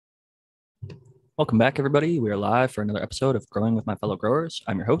Welcome back, everybody. We are live for another episode of Growing with My Fellow Growers.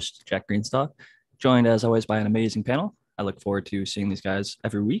 I'm your host, Jack Greenstock, joined as always by an amazing panel. I look forward to seeing these guys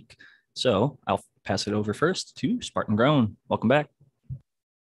every week. So I'll pass it over first to Spartan Grown. Welcome back.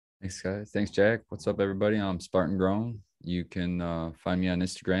 Thanks, guys. Thanks, Jack. What's up, everybody? I'm Spartan Grown. You can find me on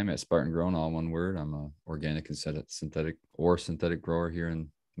Instagram at Spartan Grown, all one word. I'm a organic and synthetic grower here in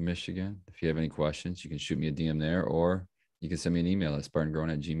Michigan. If you have any questions, you can shoot me a DM there, or you can send me an email at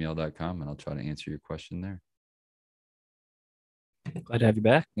spartangrown@gmail.com, and I'll try to answer your question there. Glad to have you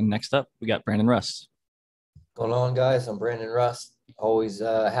back. And next up, we got Brandon Russ. Going on, guys? I'm Brandon Russ. Always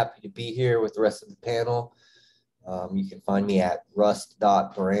happy to be here with the rest of the panel. You can find me at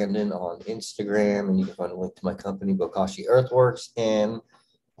rust.brandon on Instagram, and you can find a link to my company, Bokashi Earthworks, and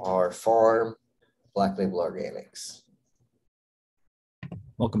our farm, Black Label Organics.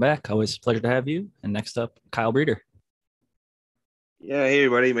 Welcome back. Always a pleasure to have you. And next up, Kyle Breeder. Yeah, hey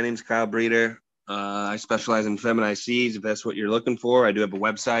everybody, my name's Kyle Breeder. I specialize in feminized seeds, if that's what you're looking for. I do have a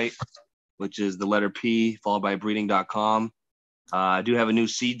website, which is the letter P followed by breeding.com. I do have a new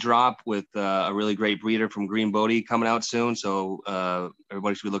seed drop with a really great breeder from Green Bodhi coming out soon. So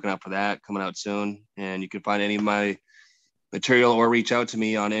everybody should be looking out for that coming out soon. And you can find any of my material or reach out to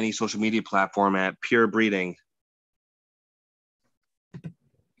me on any social media platform at Pure Breeding.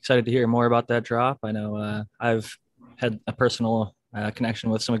 Excited to hear more about that drop. I know I've had a personal connection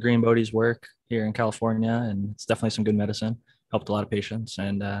with some of Green Bodhi's work here in California, and it's definitely some good medicine. Helped a lot of patients,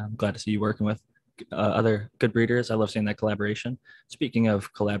 and I'm glad to see you working with other good breeders. I love seeing that collaboration. Speaking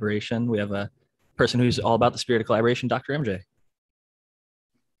of collaboration, we have a person who's all about the spirit of collaboration, Dr. MJ.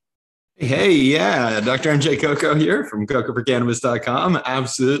 Hey, yeah, Dr. MJ Coco here from cocoforcannabis.com.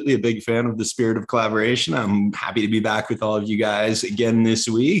 Absolutely a big fan of the spirit of collaboration. I'm happy to be back with all of you guys again this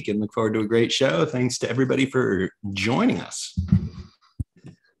week and look forward to a great show. Thanks to everybody for joining us.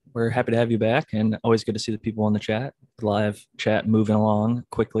 We're happy to have you back, and always good to see the people in the chat. The live chat moving along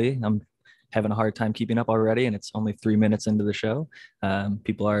quickly. I'm having a hard time keeping up already, and it's only 3 minutes into the show.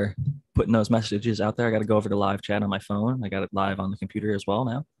 People are putting those messages out there. I got to go over to live chat on my phone. I got it live on the computer as well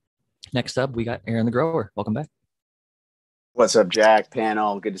now. Next up, we got Aaron the Grower. Welcome back. What's up, Jack,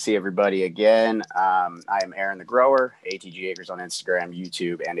 panel? Good to see everybody again. I am Aaron the Grower, ATG Acres on Instagram,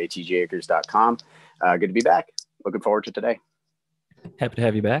 YouTube, and atgacres.com. Good to be back. Looking forward to today. Happy to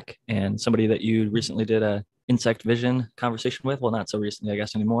have you back. And somebody that you recently did a insect vision conversation with. Well, not so recently, I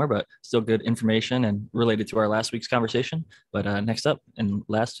guess, anymore, but still good information and related to our last week's conversation. But next up, and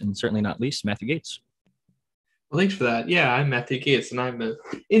last and certainly not least, Mathew Gates. Well, thanks for that. Yeah, I'm Mathew Gates, and I'm an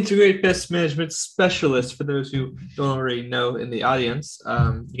integrated pest management specialist for those who don't already know in the audience.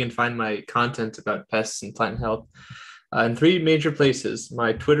 You can find my content about pests and plant health in 3 major places: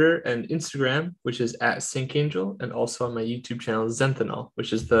 my Twitter and Instagram, which is at SyncAngel, and also on my YouTube channel, Zenthanol,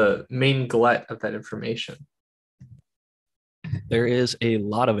 which is the main glut of that information. There is a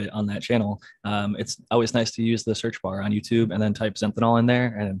lot of it on that channel. It's always nice to use the search bar on YouTube and then type Zenthanol in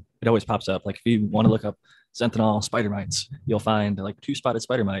there, and it always pops up. Like if you want to look up Zenthanol spider mites, you'll find like 2-spotted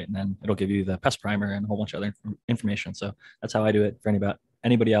spider mite, and then it'll give you the pest primer and a whole bunch of other information. So that's how I do it for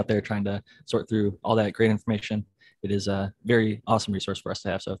anybody out there trying to sort through all that great information. It is a very awesome resource for us to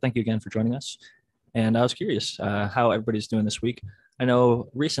have. So thank you again for joining us. And I was curious how everybody's doing this week. I know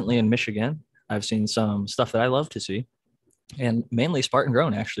recently in Michigan, I've seen some stuff that I love to see. And mainly Spartan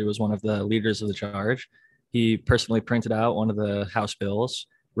Grown actually was one of the leaders of the charge. He personally printed out one of the House bills,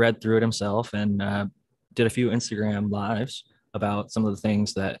 read through it himself, and did a few Instagram lives about some of the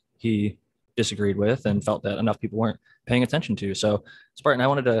things that he disagreed with and felt that enough people weren't paying attention to. So Spartan, I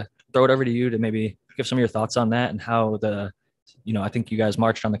wanted to throw it over to you to maybe give some of your thoughts on that and how I think you guys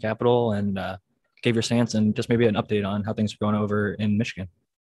marched on the Capitol and gave your stance, and just maybe an update on how things are going over in Michigan.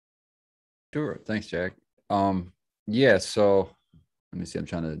 Sure. Thanks, Jack. Yeah, so let me see. I'm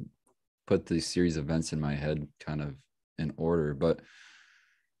trying to put these series of events in my head kind of in order, but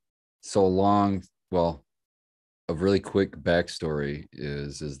a really quick backstory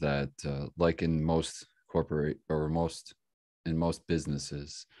is that like in most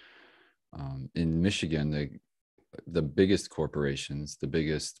businesses in Michigan, the biggest corporations, the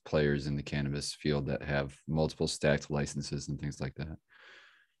biggest players in the cannabis field that have multiple stacked licenses and things like that,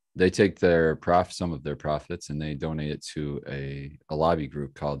 they take some of their profits and they donate it to a lobby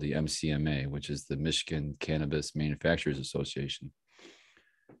group called the MCMA, which is the Michigan Cannabis Manufacturers Association.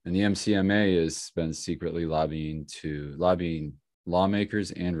 And the MCMA has been secretly lobbying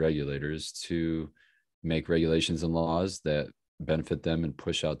lawmakers and regulators to make regulations and laws that benefit them and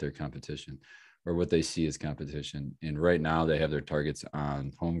push out their competition, or what they see as competition. And right now they have their targets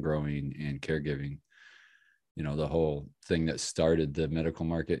on home growing and caregiving, the whole thing that started the medical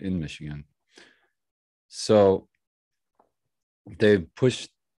market in Michigan. So they've pushed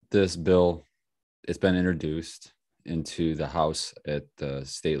this bill. It's been introduced into the House at the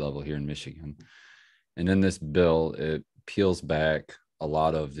state level here in Michigan. And in this bill, it peels back a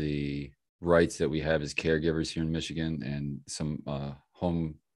lot of the rights that we have as caregivers here in Michigan, and some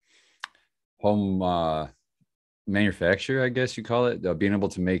home manufacture, I guess you call it, being able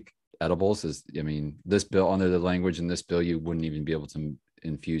to make edibles. Is, I mean, this bill, under the language in this bill, you wouldn't even be able to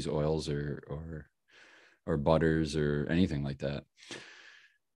infuse oils or butters or anything like that.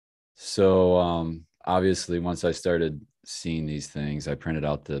 So obviously, once I started seeing these things, I printed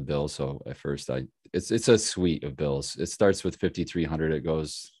out the bill. So at first, it's a suite of bills. It starts with 5,300. It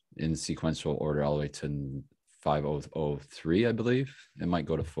goes in sequential order all the way to 5,003, I believe. It might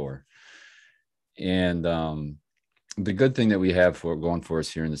go to 4. And the good thing that we have for going for us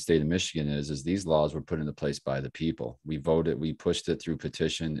here in the state of Michigan is these laws were put into place by the people. We voted, we pushed it through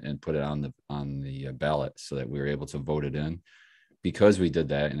petition and put it on the ballot so that we were able to vote it in. Because we did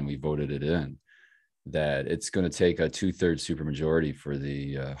that and we voted it in, that it's going to take a 2/3 supermajority for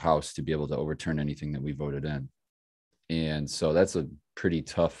the House to be able to overturn anything that we voted in. And so that's a pretty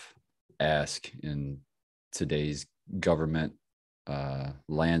tough ask in today's government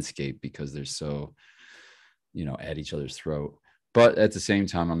landscape, because they're so, at each other's throat. But at the same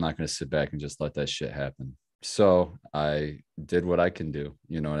time, I'm not going to sit back and just let that shit happen. So I did what I can do.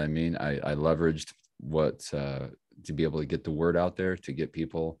 You know what I mean? I leveraged to be able to get the word out there, to get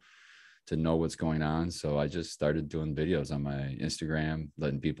people to know what's going on. So I just started doing videos on my Instagram,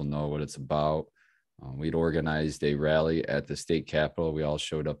 letting people know what it's about. We'd organized a rally at the state capitol. We all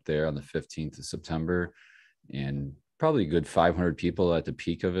showed up there on the 15th of September, and probably a good 500 people at the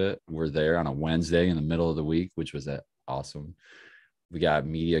peak of it were there on a Wednesday in the middle of the week, which was awesome. We got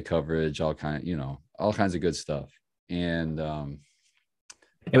media coverage, all kinds of good stuff. And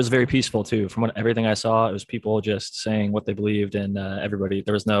it was very peaceful too. From everything I saw, it was people just saying what they believed, and everybody,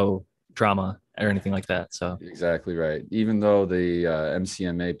 there was no drama or anything like that. So exactly right. Even though the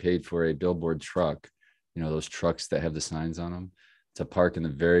MCMA paid for a billboard truck, those trucks that have the signs on them, to park in the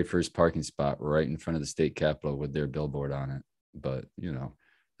very first parking spot right in front of the state capitol with their billboard on it. But,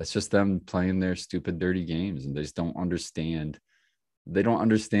 that's just them playing their stupid, dirty games, and they just don't understand. They don't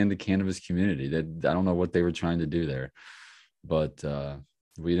understand the cannabis community. I don't know what they were trying to do there, but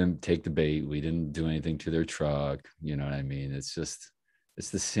we didn't take the bait. We didn't do anything to their truck. You know what I mean? It's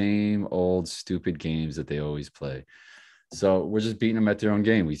the same old stupid games that they always play. So we're just beating them at their own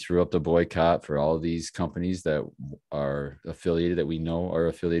game. We threw up the boycott for all of these companies that are affiliated, that we know are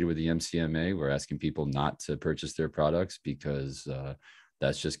affiliated with the MCMA. We're asking people not to purchase their products, because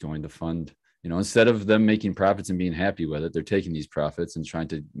that's just going to fund, instead of them making profits and being happy with it, they're taking these profits and trying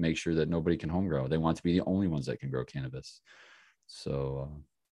to make sure that nobody can home grow. They want to be the only ones that can grow cannabis. So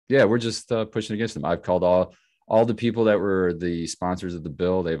yeah, we're just pushing against them. I've called all the people that were the sponsors of the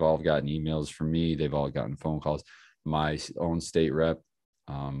bill. They've all gotten emails from me. They've all gotten phone calls. My own state rep,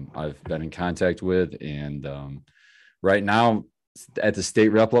 I've been in contact with, and right now at the state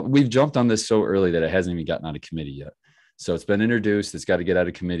rep level, we've jumped on this so early that it hasn't even gotten out of committee yet. So it's been introduced. It's got to get out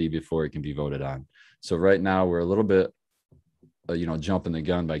of committee before it can be voted on. So right now we're a little bit, jumping the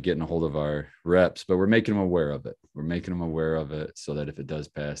gun by getting a hold of our reps, but we're making them aware of it. We're making them aware of it so that if it does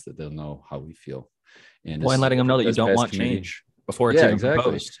pass, that they'll know how we feel. And letting them know that you don't want change before it's even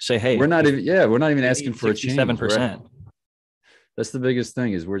proposed. Say, hey, we're not even asking for a change. 7%. That's the biggest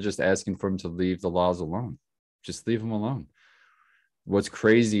thing, is we're just asking for them to leave the laws alone. Just leave them alone. What's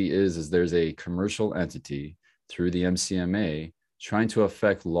crazy is there's a commercial entity through the MCMA trying to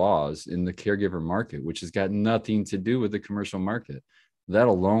affect laws in the caregiver market, which has got nothing to do with the commercial market. That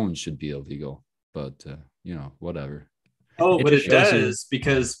alone should be illegal, but whatever. Oh, but it does,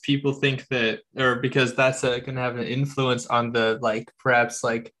 because people think that, or because that's going to have an influence on the perhaps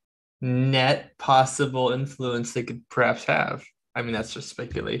net possible influence they could perhaps have. I mean, that's just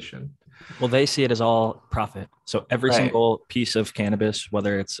speculation. Well, they see it as all profit. So every single piece of cannabis,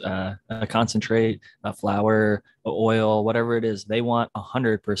 whether it's a concentrate, a flower, a oil, whatever it is, they want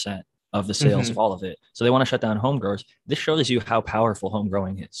 100% of the sales of all of it. So they want to shut down home growers. This shows you how powerful home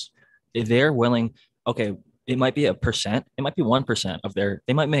growing is. If they're willing, okay, it might be 1%, it might be 1% of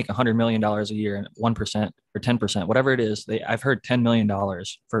they might make $100 million a year, and 1% or 10%, whatever it is. I've heard $10 million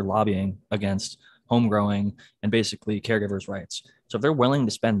for lobbying against home growing and basically caregivers' rights. So if they're willing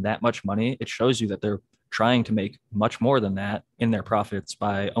to spend that much money, it shows you that they're trying to make much more than that in their profits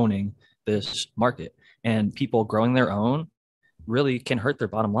by owning this market. And people growing their own really can hurt their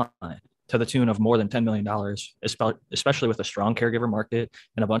bottom line to the tune of more than $10 million, especially with a strong caregiver market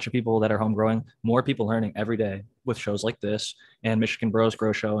and a bunch of people that are home growing, more people learning every day with shows like this and Michigan Bros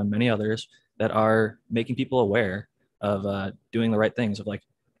Grow Show and many others, that are making people aware of doing the right things, of like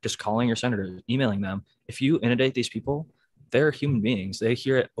just calling your senators, emailing them. If you inundate these people, they're human beings. They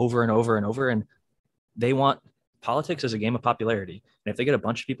hear it over and over and over, and they want politics as a game of popularity. And if they get a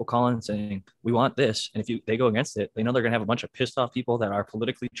bunch of people calling and saying, we want this, and if they go against it, they know they're going to have a bunch of pissed off people that are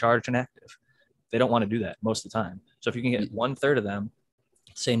politically charged and active. They don't want to do that most of the time. So if you can get 1/3 of them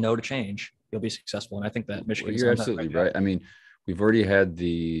say no to change, you'll be successful. And I think that Michigan. Well, you're absolutely right. I mean, we've already had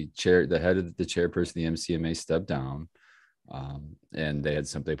the head of the chairperson of the MCMA step down, and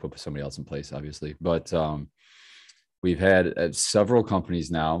they put somebody else in place, obviously. But we've had several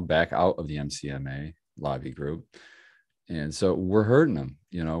companies now back out of the MCMA lobby group, and so we're hurting them.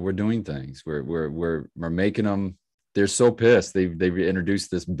 We're doing things. We're making them. They're so pissed. They've introduced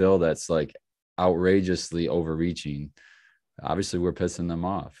this bill that's like outrageously overreaching. Obviously we're pissing them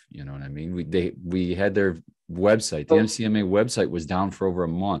off. You know what I mean? We had their website, the MCMA website was down for over a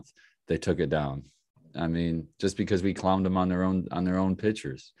month. They took it down. I mean, just because we clowned them on their own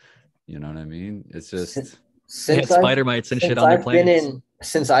pictures. You know what I mean? It's just since spider mites and shit on their planes.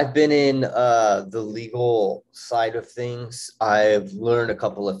 Since I've been in the legal side of things, I've learned a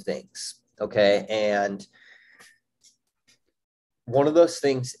couple of things. Okay. And one of those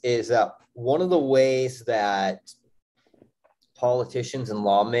things is that one of the ways that politicians and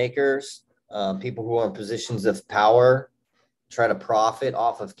lawmakers, people who are in positions of power, try to profit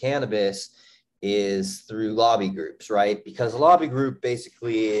off of cannabis is through lobby groups, right? Because a lobby group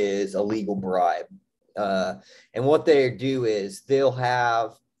basically is a legal bribe. And what they do is they'll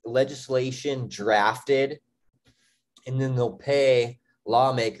have legislation drafted, and then they'll pay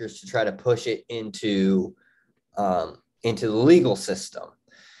lawmakers to try to push it into the legal system.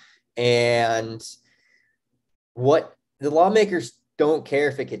 And what the lawmakers don't care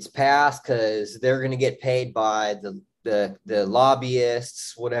if it gets passed, because they're going to get paid by the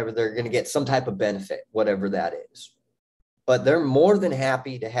lobbyists, whatever. They're going to get some type of benefit, whatever that is. But they're more than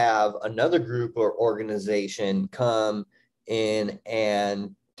happy to have another group or organization come in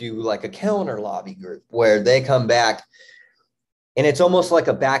and do like a counter lobby group where they come back. And it's almost like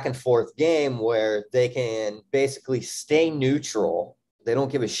a back and forth game where they can basically stay neutral. They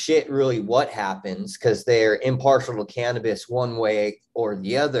don't give a shit really what happens because they're impartial to cannabis one way or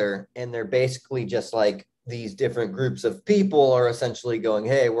the other. And they're basically just like these different groups of people are essentially going,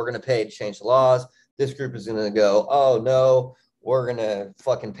 hey, we're going to pay to change the laws. This group is going to go, oh, no, we're going to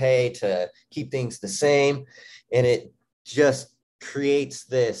fucking pay to keep things the same. And it just creates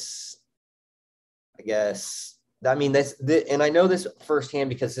this, I guess, I mean, and I know this firsthand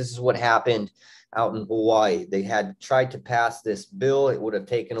because this is what happened out in Hawaii. They had tried to pass this bill. It would have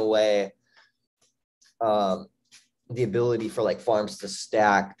taken away the ability for like farms to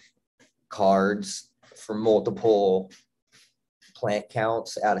stack cards for multiple plant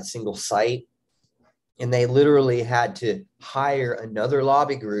counts at a single site. And they literally had to hire another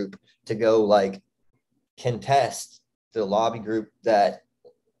lobby group to go like contest the lobby group that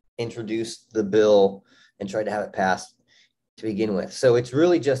introduced the bill and tried to have it passed to begin with. So it's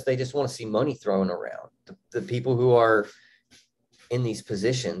really just, they just want to see money thrown around. The people who are in these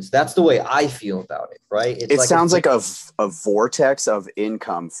positions, that's the way I feel about it, right? It sounds like a vortex of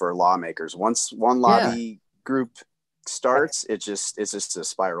income for lawmakers. Once one lobby group starts, it's just a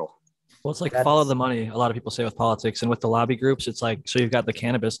spiral. Well, it's like follow the money. A lot of people say with politics, and with the lobby groups, it's like, so you've got the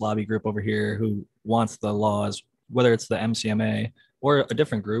cannabis lobby group over here who wants the laws, whether it's the MCMA or a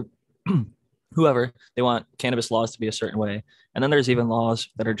different group, whoever, they want cannabis laws to be a certain way. And then there's even laws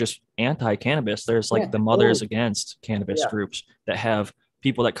that are just anti-cannabis. There's like the Mothers Against Cannabis groups that have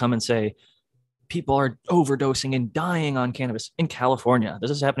people that come and say, people are overdosing and dying on cannabis in California. This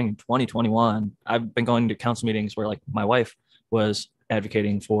is happening in 2021. I've been going to council meetings where like my wife was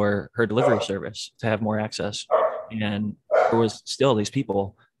advocating for her delivery service to have more access. And there was still these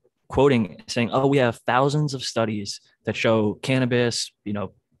people quoting, saying, oh, we have thousands of studies that show cannabis,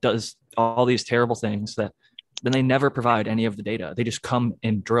 does all these terrible things, that then they never provide any of the data. They just come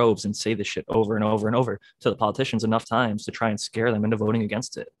in droves and say this shit over and over and over to the politicians enough times to try and scare them into voting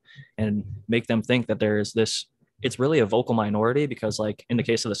against it and make them think that there is this, it's really a vocal minority, because like in the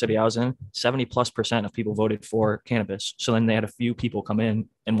case of the city I was in, 70+% of people voted for cannabis. So then they had a few people come in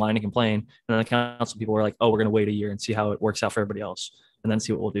and whine and complain. And then the council people were like, oh, we're going to wait a year and see how it works out for everybody else and then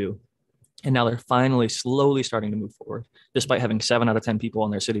see what we'll do. And now they're finally slowly starting to move forward, despite having 7 out of 10 people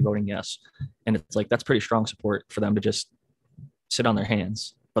in their city voting yes. And it's like, that's pretty strong support for them to just sit on their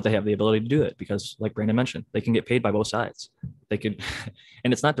hands, but they have the ability to do it because, like Brandon mentioned, they can get paid by both sides. They could,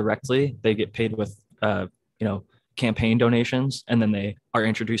 and it's not directly, they get paid with, campaign donations, and then they are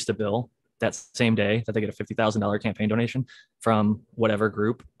introduced a bill that same day that they get a $50,000 campaign donation from whatever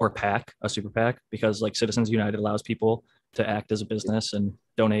group or PAC, a super PAC, because like Citizens United allows people to act as a business and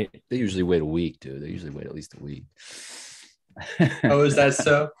donate. They usually wait a week, dude. They usually wait at least a week. Oh, is that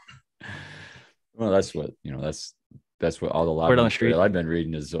so? Well, that's what, that's what all the Word on the lobbying street. I've been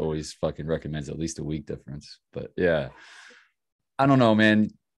reading is always fucking recommends at least a week difference. But yeah, I don't know, man.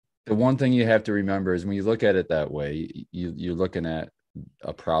 The one thing you have to remember is when you look at it that way, you're looking at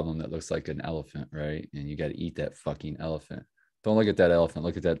a problem that looks like an elephant, right? And you got to eat that fucking elephant. Don't look at that elephant.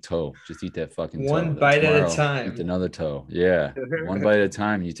 Look at that toe. Just eat that fucking toe. One bite at a time. Eat another toe. Yeah. One bite at a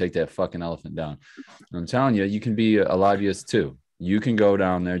time. And you take that fucking elephant down. And I'm telling you, you can be a lobbyist too. You can go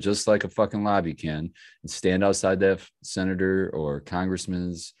down there just like a fucking lobby can and stand outside that senator or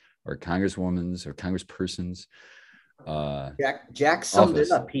congressman's or congresswoman's or congressperson's. Jack summed office.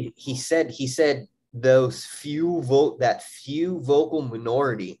 it up. He said those few vocal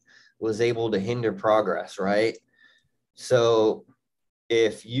minority was able to hinder progress, right? So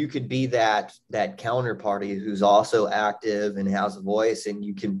if you could be that counterparty who's also active and has a voice, and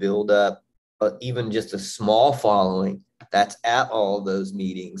you can build up even just a small following that's at all those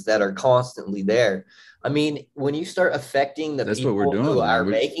meetings that are constantly there. I mean, when you start affecting the people who are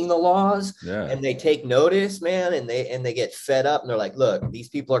making the laws, and they take notice, man, and they get fed up, and they're like, look, these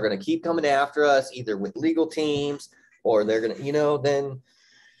people are going to keep coming after us, either with legal teams or they're going to, then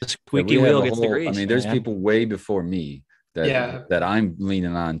the squeaky wheel gets the grease. I mean, there's people way before me that I'm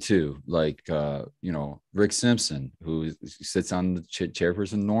leaning on too, like Rick Simpson, who sits on the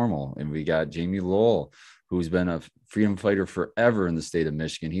chairperson normal, and we got Jamie Lowell, who's been a freedom fighter forever in the state of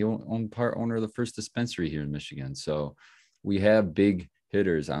Michigan. He part owner of the first dispensary here in Michigan. So we have big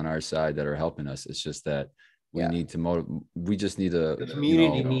hitters on our side that are helping us. It's just that we need to we just need to, the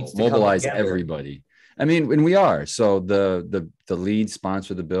community needs to mobilize everybody. I mean, and we are. So the lead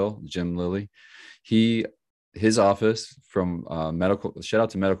sponsor of the bill, Jim Lilly, his office from shout out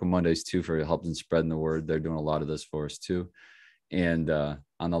to Medical Mondays too for helping spreading the word. They're doing a lot of this for us too. And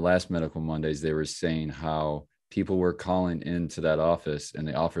on the last Medical Mondays, they were saying how people were calling into that office, and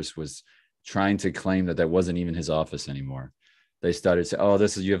the office was trying to claim that wasn't even his office anymore. They started saying, oh,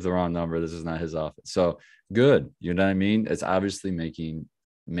 you have the wrong number. This is not his office. So good. You know what I mean? It's obviously making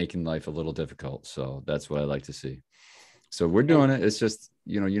life a little difficult. So that's what I like to see. So we're doing it. It's just,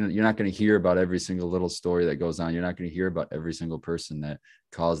 you're not going to hear about every single little story that goes on. You're not going to hear about every single person that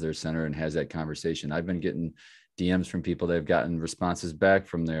calls their center and has that conversation. I've been getting DMs from people that have gotten responses back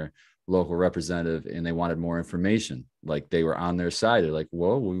from their local representative, and they wanted more information. Like they were on their side. They're like,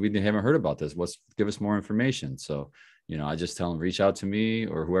 whoa, we haven't heard about this. Give us more information. So, I just tell them, reach out to me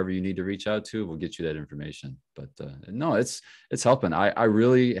or whoever you need to reach out to. We'll get you that information. But no, it's helping. I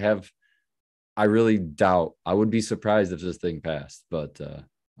really doubt. I would be surprised if this thing passed, but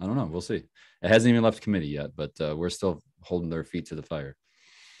I don't know. We'll see. It hasn't even left committee yet, but we're still holding their feet to the fire.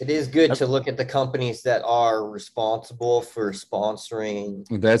 It is good to look at the companies that are responsible for sponsoring.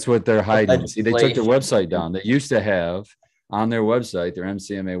 That's what they're hiding. See, they took their website down. They used to have on their website, their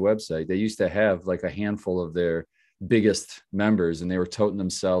MCMA website, they used to have like a handful of their biggest members, and they were touting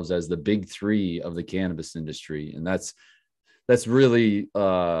themselves as the big three of the cannabis industry. And that's really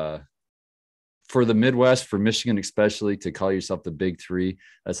for the Midwest, for Michigan especially, to call yourself the big three.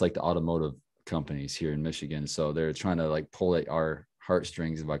 That's like the automotive companies here in Michigan. So they're trying to like pull at our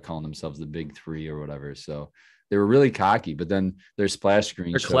heartstrings by calling themselves the big three or whatever. So they were really cocky, but then their splash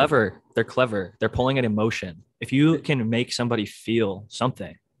screen. They're clever. They're clever. They're pulling at emotion. If you can make somebody feel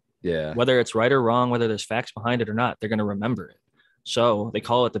something, whether it's right or wrong, whether there's facts behind it or not, they're going to remember it. So they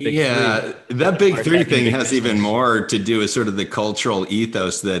call it the big three. Yeah, that big three thing has even more to do with sort of the cultural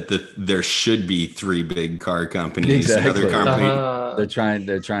ethos that there should be three big car companies. Exactly. And other companies.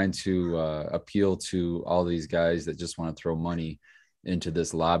 They're trying to appeal to all these guys that just want to throw money into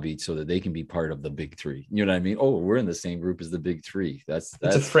this lobby so that they can be part of the big three. You know what I mean? Oh, we're in the same group as the big three. That's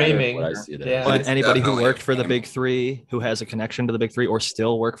a framing. What I see there. Yeah. But anybody who worked for the big three, who has a connection to the big three, or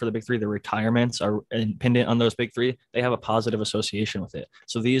still work for the big three, their retirements are dependent on those big three. They have a positive association with it.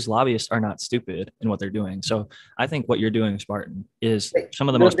 So these lobbyists are not stupid in what they're doing. So I think what you're doing, Spartan, is some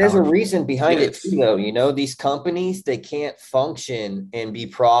of the most There's powerful. a reason behind it too, though. These companies, they can't function and be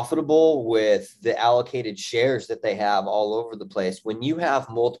profitable with the allocated shares that they have all over the place. When you have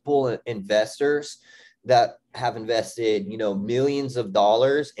multiple investors that have invested, millions of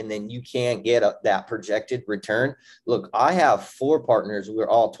dollars, and then you can't get that projected return. Look, I have 4 partners. We're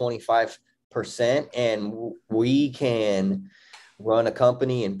all 25%, and we can run a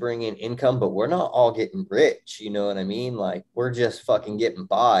company and bring in income, but we're not all getting rich. You know what I mean? Like, we're just fucking getting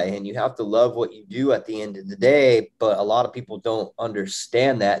by, and you have to love what you do at the end of the day. But a lot of people don't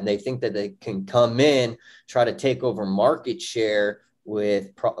understand that, and they think that they can come in, try to take over market share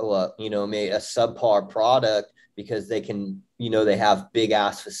with, maybe a subpar product because they can, they have big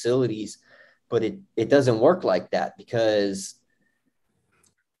ass facilities, but it doesn't work like that because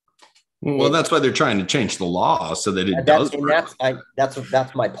that's why they're trying to change the law so that it does work.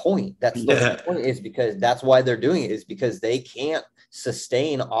 That's my point. The point is because that's why they're doing it, is because they can't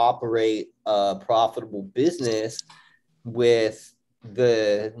operate a profitable business with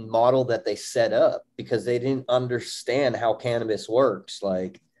the model that they set up, because they didn't understand how cannabis works.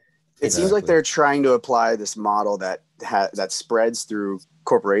 Like, it seems like they're trying to apply this model that spreads through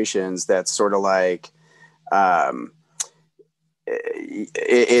corporations. That's sort of like,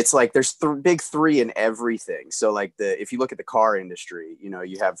 it's like there's big three in everything. So like if you look at the car industry,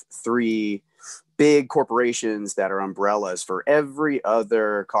 you have three big corporations that are umbrellas for every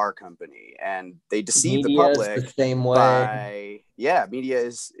other car company, and they deceive the public the same way. Media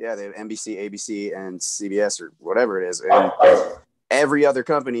is, they have NBC, ABC, and CBS, or whatever it is, and every other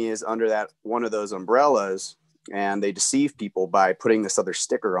company is under that one of those umbrellas, and they deceive people by putting this other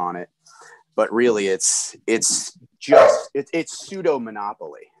sticker on it. But really, it's pseudo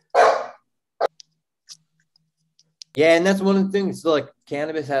monopoly. Yeah, and that's one of the things. So, like,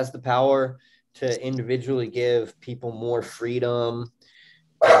 cannabis has the power to individually give people more freedom,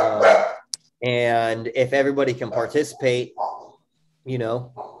 and if everybody can participate,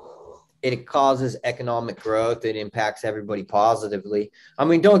 it causes economic growth. It impacts everybody positively. I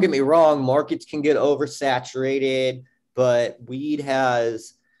mean, don't get me wrong, markets can get oversaturated, but weed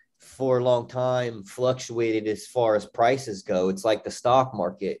has, for a long time, fluctuated as far as prices go. It's like the stock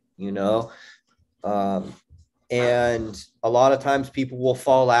market, and a lot of times people will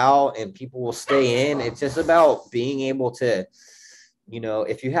fall out and people will stay in. It's just about being able to,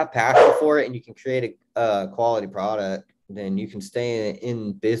 if you have passion for it and you can create a quality product, then you can stay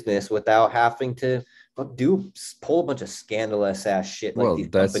in business without having to pull a bunch of scandalous ass shit. Well,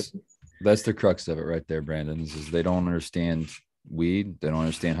 that's the crux of it right there, Brandon, is they don't understand weed. They don't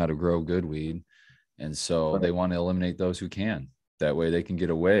understand how to grow good weed. And so they want to eliminate those who can. That way they can get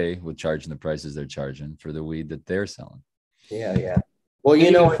away with charging the prices they're charging for the weed that they're selling. Yeah.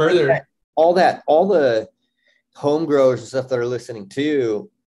 Well, further, all the home growers and stuff that are listening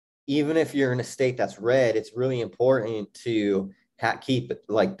to, even if you're in a state that's red, it's really important to keep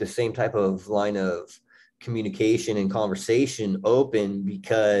like the same type of line of communication and conversation open,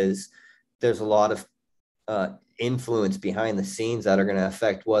 because there's a lot of influence behind the scenes that are going to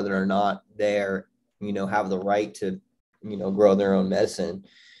affect whether or not they're, have the right to, grow their own medicine.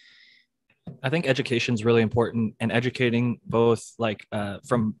 I think education is really important, and educating both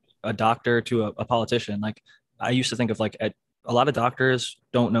from a doctor to a politician. Like, I used to think of a lot of doctors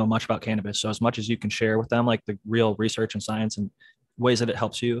don't know much about cannabis. So as much as you can share with them, like the real research and science and ways that it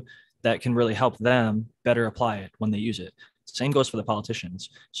helps you, that can really help them better apply it when they use it. Same goes for the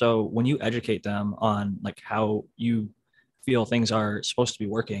politicians. So when you educate them on how you feel things are supposed to be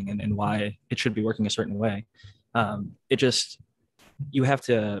working and why it should be working a certain way, you have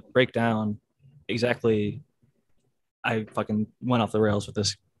to break down exactly. I fucking went off the rails with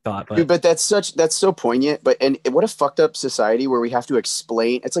this thought, but that's so poignant. And what a fucked up society where we have to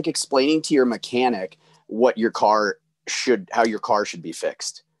explain. It's like explaining to your mechanic how your car should be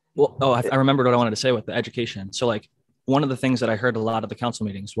fixed. Well, I remembered what I wanted to say with the education. So one of the things that I heard a lot of the council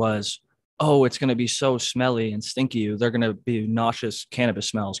meetings was, it's going to be so smelly and stinky. They're going to be nauseous cannabis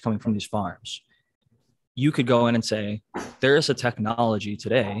smells coming from these farms. You could go in and say, there is a technology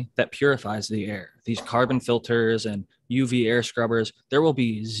today that purifies the air. These carbon filters and UV air scrubbers, there will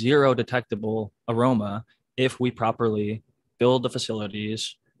be zero detectable aroma if we properly build the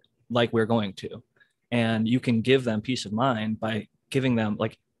facilities like we're going to. And you can give them peace of mind by giving them,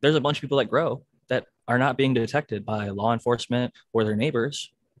 there's a bunch of people that grow that are not being detected by law enforcement or their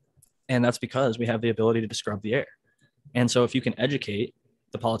neighbors. And that's because we have the ability to scrub the air. And so if you can educate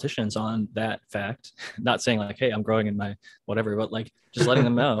the politicians on that fact, not saying hey, I'm growing in my whatever, but just letting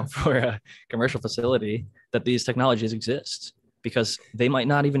them know for a commercial facility that these technologies exist, because they might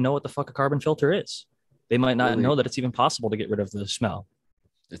not even know what the fuck a carbon filter is. They might not know that it's even possible to get rid of the smell.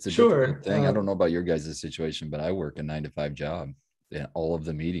 It's a different thing. I don't know about your guys' situation, but I work a 9-to-5 job, and all of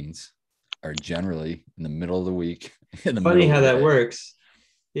the meetings are generally in the middle of the week. Funny how that works.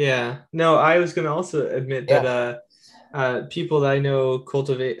 Yeah. No, I was going to also admit that people that I know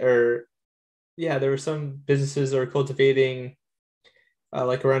cultivate, there were some businesses that were cultivating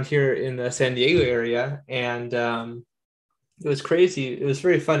around here in the San Diego area, and It was crazy. It was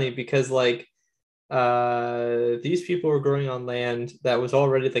very funny because like these people were growing on land that was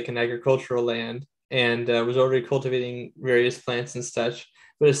already like an agricultural land and was already cultivating various plants and such.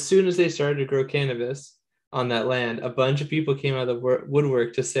 But as soon as they started to grow cannabis on that land, a bunch of people came out of the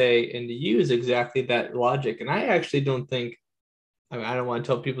woodwork to say and to use exactly that logic. And I actually don't think, I mean, I don't want to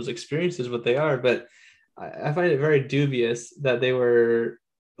tell people's experiences what they are, but I find it very dubious that they were,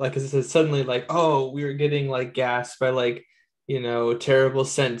 like, as I said, suddenly like, oh, we were getting like gassed by like, terrible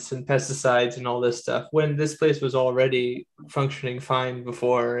scents and pesticides and all this stuff when this place was already functioning fine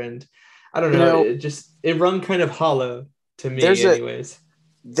before. And I don't know, it rung kind of hollow to me anyways.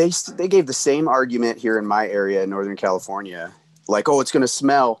 They gave the same argument here in my area in Northern California, like, oh, it's going to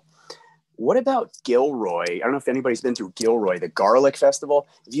smell. What about Gilroy? I don't know if anybody's been through Gilroy, the garlic festival.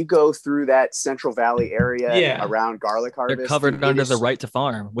 If you go through that Central Valley area around garlic harvest, they're covered under the right to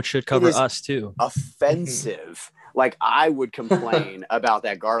farm, which should cover us too. Offensive. Like, I would complain about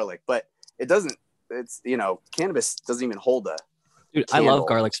that garlic, but it doesn't. It's, cannabis doesn't even hold a Dude, candle. I love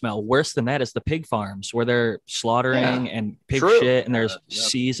garlic smell. Worse than that is the pig farms where they're slaughtering and pig shit, and there's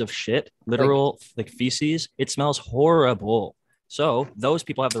seas of shit, literal like feces. It smells horrible. So those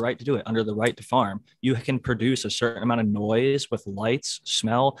people have the right to do it under the right to farm. You can produce a certain amount of noise with lights,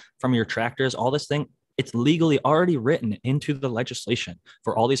 smell from your tractors, all this thing. It's legally already written into the legislation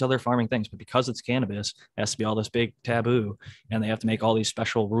for all these other farming things. But because it's cannabis, it has to be all this big taboo, and they have to make all these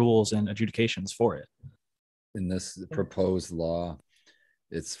special rules and adjudications for it. In this proposed law,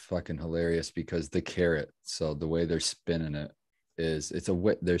 it's fucking hilarious because the carrot, so the way they're spinning it is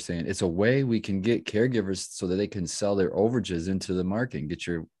they're saying it's a way we can get caregivers so that they can sell their overages into the market and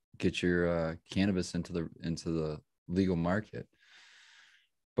get your cannabis into the legal market.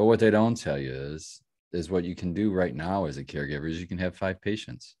 But what they don't tell you is what you can do right now as a caregiver is you can have 5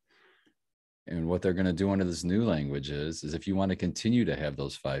 patients. And what they're going to do under this new language is if you want to continue to have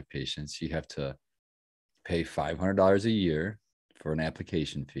those 5 patients, you have to pay $500 a year for an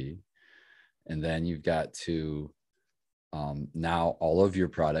application fee. And then you've got to, now all of your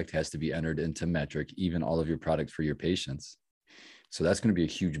product has to be entered into metric, even all of your product for your patients. So that's going to be a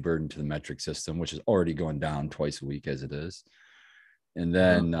huge burden to the metric system, which is already going down twice a week as it is. And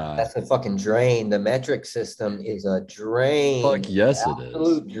then that's a fucking drain. The metric system is a drain. Fuck yes, it is.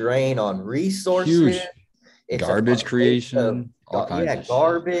 Absolute drain on resources. Huge. It's garbage creation. All kinds of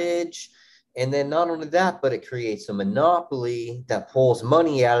garbage. Shit. And then not only that, but it creates a monopoly that pulls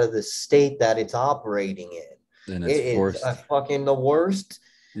money out of the state that it's operating in. And it's forced. Is fucking the worst.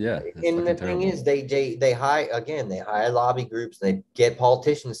 Yeah. And the thing is, they hire lobby groups. They get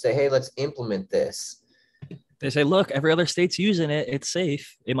politicians to say, hey, let's implement this. They say, look, every other state's using it. It's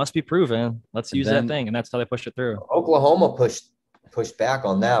safe. It must be proven. Let's use that thing. And that's how they push it through. Oklahoma pushed back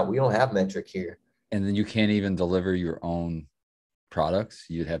on that. We don't have metric here. And then you can't even deliver your own products.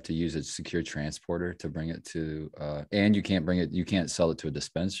 You'd have to use a secure transporter to bring it to, and you can't sell it to a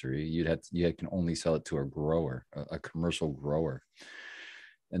dispensary. You can only sell it to a grower, a commercial grower.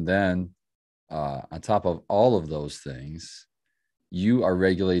 And then on top of all of those things, you are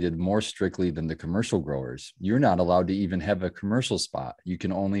regulated more strictly than the commercial growers. You're not allowed to even have a commercial spot. You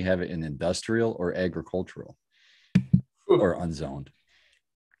can only have it in industrial or agricultural or unzoned,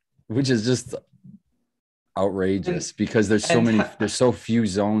 which is just outrageous because there's so few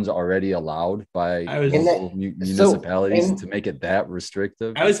zones already allowed by municipalities to make it that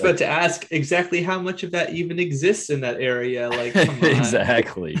restrictive. I was about to ask exactly how much of that even exists in that area. Like, come on.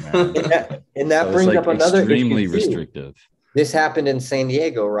 Exactly, man. and that brings up another extremely restrictive. This happened in San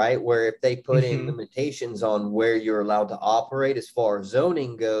Diego, right? Where if they put in limitations on where you're allowed to operate as far as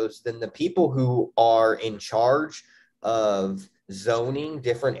zoning goes, then the people who are in charge of zoning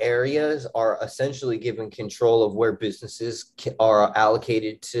different areas are essentially given control of where businesses are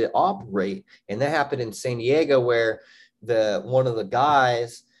allocated to operate. And that happened in San Diego, where one of the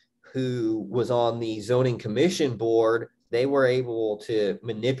guys who was on the zoning commission board, they were able to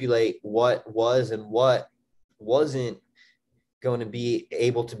manipulate what was and what wasn't going to be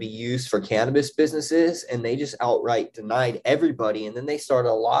able to be used for cannabis businesses, and they just outright denied everybody. And then they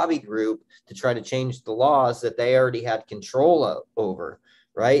started a lobby group to try to change the laws that they already had control over,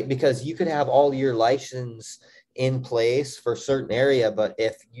 right? Because you could have all your license in place for a certain area, but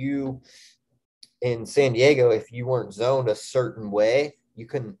if you, in San Diego, if you weren't zoned a certain way, you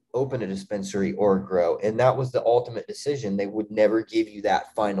couldn't open a dispensary or grow. And that was the ultimate decision. They would never give you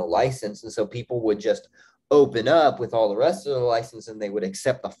that final license. And so people would just open up with all the rest of the license, and they would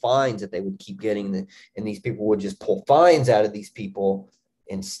accept the fines that they would keep getting. And these people would just pull fines out of these people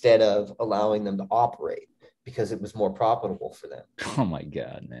instead of allowing them to operate because it was more profitable for them. Oh my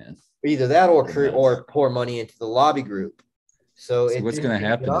God, man. Either that or pour money into the lobby group. So See, it what's didn't going to give you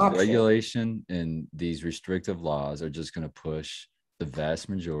happen an is option. regulation and these restrictive laws are just going to push the vast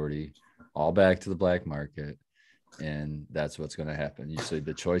majority all back to the black market. And that's what's going to happen. You say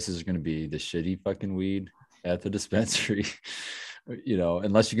the choices are going to be the shitty fucking weed at the dispensary, you know,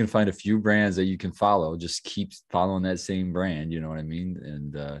 unless you can find a few brands that you can follow, just keep following that same brand. You know what I mean?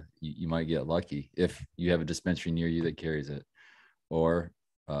 And you might get lucky if you have a dispensary near you that carries it, or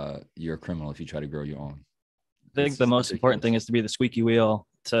you're a criminal if you try to grow your own. I think the most important thing is to be the squeaky wheel,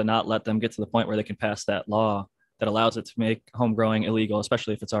 to not let them get to the point where they can pass that law that allows it to make home growing illegal,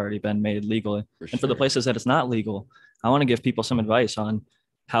 especially if it's already been made legally. And for the places that it's not legal, I want to give people some advice on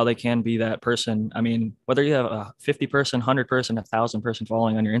how they can be that person. I mean, whether you have a 50 person, 100 person, 1,000 person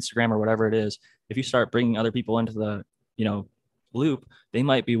following on your Instagram or whatever it is, if you start bringing other people into the, you know, loop, they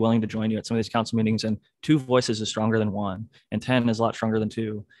might be willing to join you at some of these council meetings. And 2 voices is stronger than 1, and 10 is a lot stronger than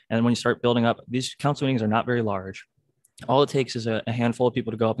 2. And when you start building up, these council meetings are not very large. All it takes is a handful of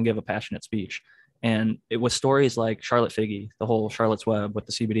people to go up and give a passionate speech. And it was stories like Charlotte Figge, the whole Charlotte's Web with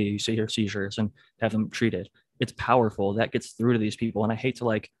the CBD, you see her seizures and have them treated. It's powerful. That gets through to these people. And I hate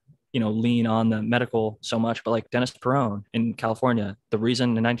to lean on the medical so much, but like Dennis Perone in California, the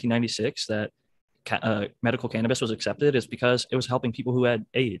reason in 1996 that medical cannabis was accepted is because it was helping people who had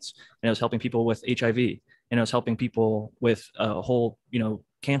AIDS, and it was helping people with HIV, and it was helping people with a whole,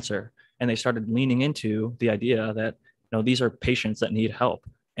 cancer. And they started leaning into the idea that, these are patients that need help,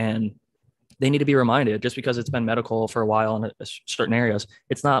 and they need to be reminded. Just because it's been medical for a while in certain areas,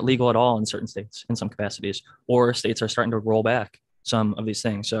 it's not legal at all in certain states, in some capacities, or states are starting to roll back some of these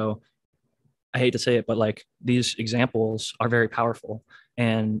things. So I hate to say it, but like, these examples are very powerful,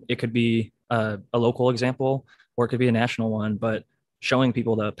 and it could be a local example, or it could be a national one, but showing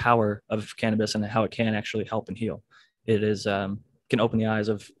people the power of cannabis and how it can actually help and heal. It is, can open the eyes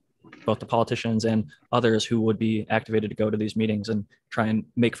of both the politicians and others who would be activated to go to these meetings and try and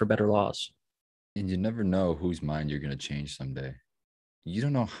make for better laws. And you never know whose mind you're going to change someday. You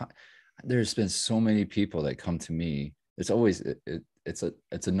don't know how. There's been so many people that come to me. It's always,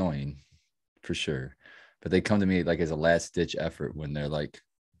 it's annoying for sure, but they come to me like as a last ditch effort when they're like,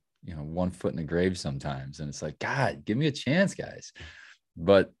 1 foot in the grave sometimes. And it's like, God, give me a chance, guys.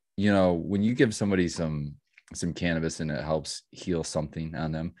 But, when you give somebody some cannabis and it helps heal something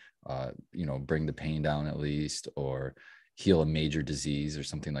on them, bring the pain down at least, or heal a major disease or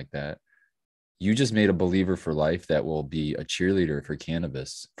something like that, you just made a believer for life that will be a cheerleader for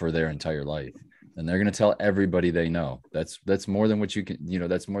cannabis for their entire life. And they're going to tell everybody they know. That's more than what you can,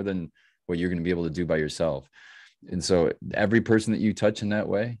 that's more than what you're going to be able to do by yourself. And so every person that you touch in that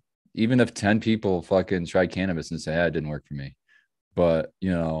way, even if 10 people fucking try cannabis and say, it didn't work for me, but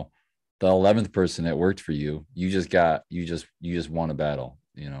the 11th person that worked for you, you just won a battle.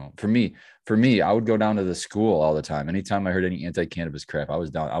 For me, I would go down to the school all the time. Anytime I heard any anti-cannabis crap, I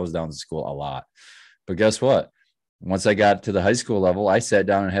was down to school a lot. But guess what? Once I got to the high school level, I sat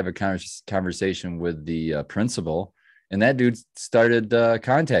down and have a conversation with the principal, and that dude started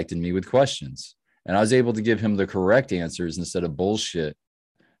contacting me with questions, and I was able to give him the correct answers instead of bullshit.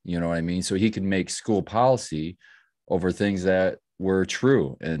 You know what I mean? So he could make school policy over things that were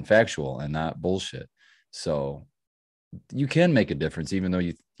true and factual and not bullshit. So you can make a difference, even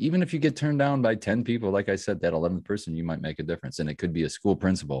if you get turned down by 10 people. Like I said, that 11th person, you might make a difference. And it could be a school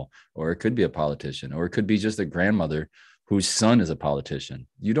principal, or it could be a politician, or it could be just a grandmother whose son is a politician.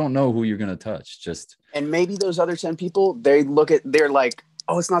 You don't know who you're going to touch. And maybe those other 10 people, they're like,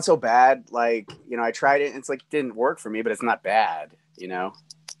 oh, it's not so bad. Like, I tried it and it's like, it didn't work for me, but it's not bad,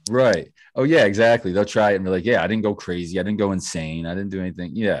 Right. Oh yeah, exactly. They'll try it and be like, yeah, I didn't go crazy. I didn't go insane. I didn't do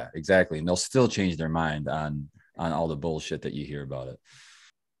anything. Yeah, exactly. And they'll still change their mind on all the bullshit that you hear about it.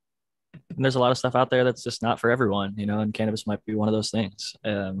 And there's a lot of stuff out there that's just not for everyone, and cannabis might be one of those things.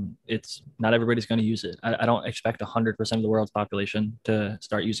 It's not everybody's going to use it. I don't expect 100% of the world's population to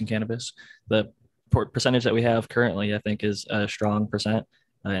start using cannabis. The percentage that we have currently, I think, is a strong percent,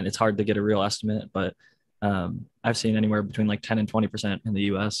 and it's hard to get a real estimate, but I've seen anywhere between like 10 and 20% in the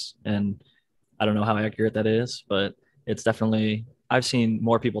US, and I don't know how accurate that is, but it's definitely, I've seen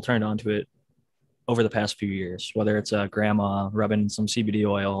more people turned onto it over the past few years, whether it's a grandma rubbing some CBD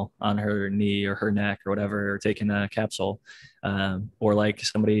oil on her knee or her neck or whatever, or taking a capsule, or like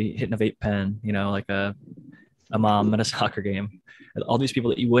somebody hitting a vape pen, like a mom at a soccer game. All these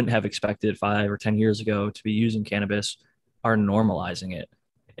people that you wouldn't have expected 5 or 10 years ago to be using cannabis are normalizing it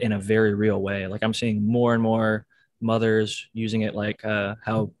in a very real way. Like, I'm seeing more and more mothers using it, like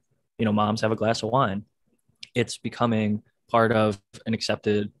how, moms have a glass of wine. It's becoming part of an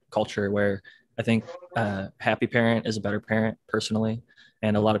accepted culture where I think happy parent is a better parent personally.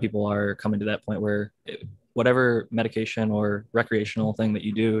 And a lot of people are coming to that point where whatever medication or recreational thing that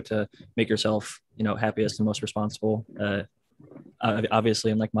you do to make yourself, happiest and most responsible,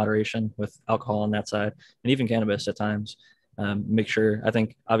 obviously in like moderation with alcohol on that side, and even cannabis at times. Make sure, I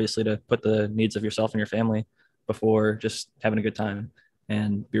think, obviously, to put the needs of yourself and your family before just having a good time,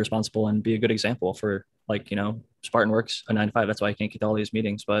 and be responsible and be a good example for, like, Spartan works a 9 to 5. That's why I can't get to all these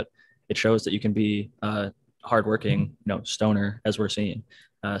meetings, but it shows that you can be hardworking, stoner, as we're seeing.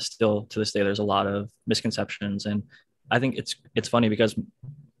 Still to this day, there's a lot of misconceptions. And I think it's funny because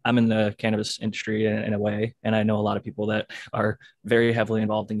I'm in the cannabis industry in a way, and I know a lot of people that are very heavily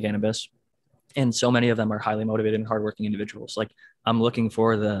involved in cannabis. And so many of them are highly motivated and hardworking individuals. Like, I'm looking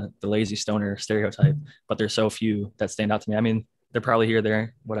for the lazy stoner stereotype, but there's so few that stand out to me. I mean, they're probably here,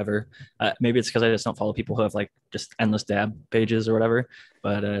 there, whatever. Maybe it's because I just don't follow people who have like just endless dab pages or whatever,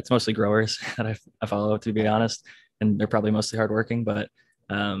 but it's mostly growers that I follow, to be honest. And they're probably mostly hardworking, but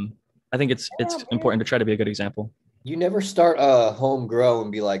I think it's important to try to be a good example. You never start a home grow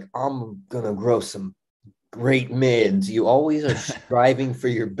and be like, I'm going to grow some great mids. You always are striving for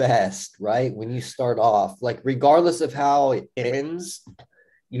your best, right? When you start off, like, regardless of how it ends,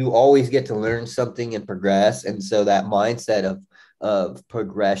 you always get to learn something and progress. And so that mindset of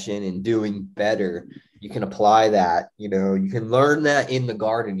progression and doing better, you can apply that. You can learn that in the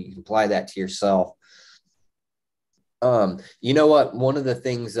garden. You can apply that to yourself. You know what? One of the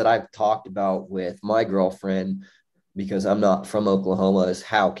things that I've talked about with my girlfriend, because I'm not from Oklahoma, is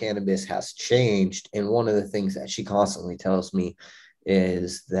how cannabis has changed. And one of the things that she constantly tells me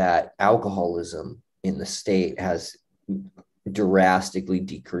is that alcoholism in the state has drastically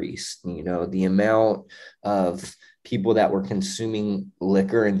decreased. The amount of people that were consuming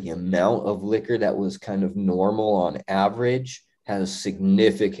liquor and the amount of liquor that was kind of normal on average has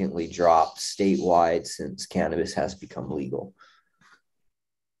significantly dropped statewide since cannabis has become legal.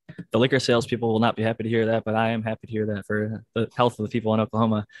 The liquor salespeople will not be happy to hear that, but I am happy to hear that for the health of the people in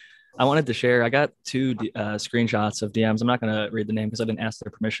Oklahoma. I wanted to share, I got 2 screenshots of DMs. I'm not going to read the name because I didn't ask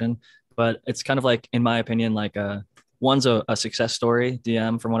their permission, but it's kind of like, in my opinion, like one's a success story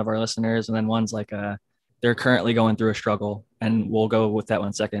DM from one of our listeners, and then one's like they're currently going through a struggle, and we'll go with that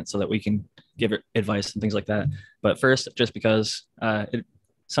one second so that we can give advice and things like that. But first, just because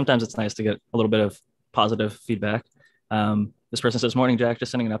sometimes it's nice to get a little bit of positive feedback. This person says, "Morning, Jack,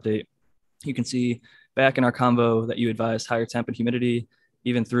 just sending an update. You can see back in our combo that you advised higher temp and humidity,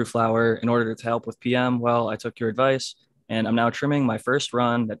 even through flower, in order to help with PM. Well, I took your advice, and I'm now trimming my first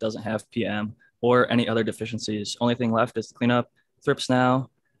run that doesn't have PM or any other deficiencies. Only thing left is to clean up thrips now."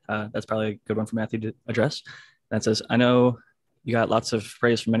 That's probably a good one for Mathew to address. That says, "I know you got lots of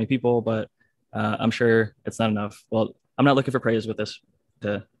praise from many people, but I'm sure it's not enough." Well, I'm not looking for praise with this.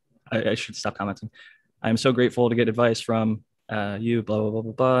 I should stop commenting. "I'm so grateful to get advice from you, blah, blah, blah,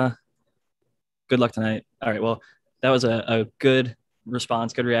 blah, blah. Good luck tonight." All right. Well, that was a good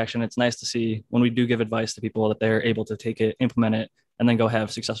response, good reaction. It's nice to see when we do give advice to people that they're able to take it, implement it, and then go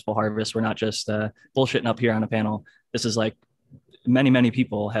have successful harvests. We're not just bullshitting up here on a panel. This is like, many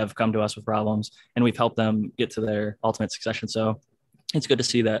people have come to us with problems, and we've helped them get to their ultimate succession. So it's good to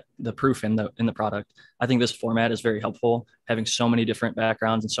see that the proof in the product. I think this format is very helpful, having so many different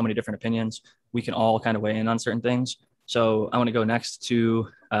backgrounds and so many different opinions. We can all kind of weigh in on certain things. So I want to go next to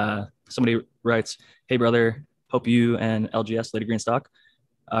somebody writes, "Hey brother, hope you and LGS, Lady Greenstock,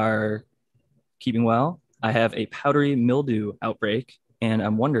 are keeping well. I have a powdery mildew outbreak, and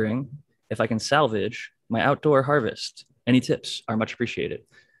I'm wondering if I can salvage my outdoor harvest. Any tips are much appreciated."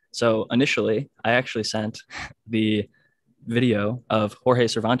 So initially, I actually sent the video of Jorge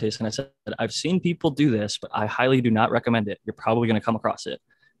Cervantes, and I said, "I've seen people do this, but I highly do not recommend it. You're probably going to come across it."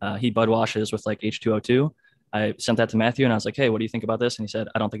 He bud washes with like H2O2. I sent that to Mathew, and I was like, "Hey, what do you think about this?" And he said,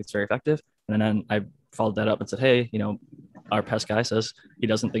 "I don't think it's very effective." And then I followed that up and said, "Hey, our pest guy says he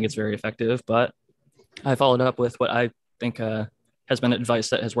doesn't think it's very effective," but I followed up with what I think has been advice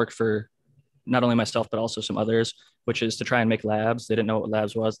that has worked for not only myself, but also some others, which is to try and make labs. They didn't know what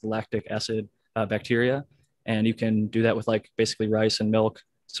labs was, the lactic acid bacteria. And you can do that with like basically rice and milk,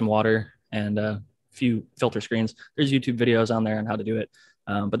 some water, and a few filter screens. There's YouTube videos on there on how to do it.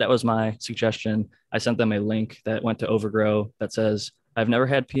 But that was my suggestion. I sent them a link that went to Overgrow that says, "I've never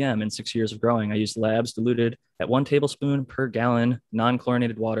had PM in 6 years of growing. I used labs diluted at 1 tablespoon per gallon,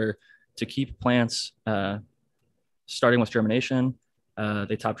 non-chlorinated water to keep plants starting with germination.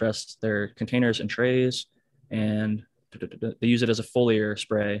 They top dressed their containers and trays, and they use it as a foliar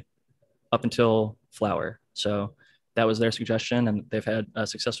spray up until flower." So that was their suggestion, and they've had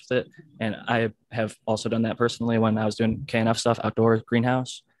success with it. And I have also done that personally when I was doing KNF stuff, outdoor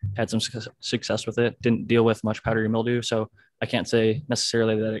greenhouse, had some success with it. Didn't deal with much powdery mildew, so I can't say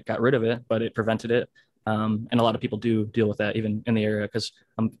necessarily that it got rid of it, but it prevented it. And a lot of people do deal with that even in the area because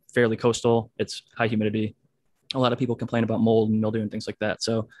I'm fairly coastal. It's high humidity. A lot of people complain about mold and mildew and things like that.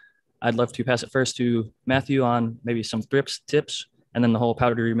 So I'd love to pass it first to Mathew on maybe some thrips tips, and then the whole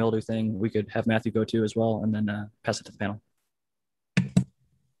powdery mildew thing we could have Mathew go to as well, and then pass it to the panel.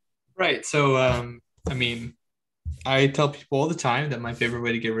 Right. So, I mean, I tell people all the time that my favorite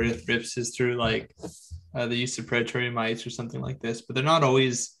way to get rid of thrips is through like the use of predatory mites or something like this, but they're not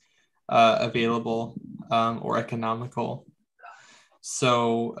always available or economical.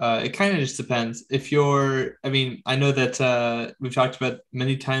 So it kind of just depends. If you're, I mean, I know that we've talked about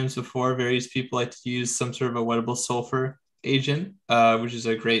many times before, various people like to use some sort of a wettable sulfur agent, which is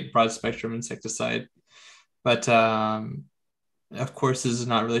a great broad spectrum insecticide. But of course, this is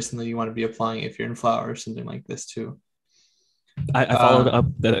not really something you want to be applying if you're in flower or something like this too. I followed up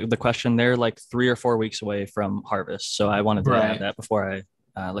the question. They're like 3 or 4 weeks away from harvest. So I wanted to add that before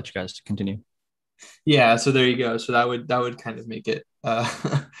I let you guys continue. Yeah, so there you go. So that would kind of make it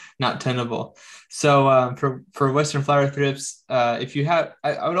not tenable. So for Western flower thrips, if you have,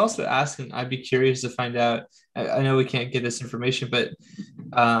 I would also ask, and I'd be curious to find out. I know we can't get this information, but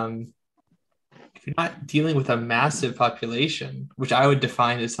if you're not dealing with a massive population, which I would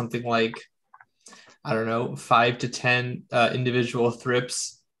define as something like, I don't know, 5 to 10 individual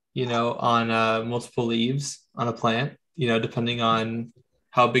thrips, on multiple leaves on a plant, depending on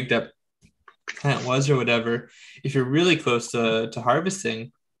how big that plant was or whatever. If you're really close to harvesting,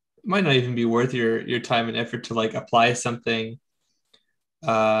 it might not even be worth your time and effort to like apply something.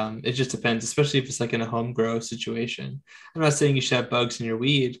 It just depends, especially if it's like in a home grow situation. I'm not saying you should have bugs in your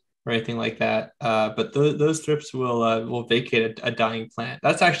weed or anything like that, but those thrips will vacate a dying plant.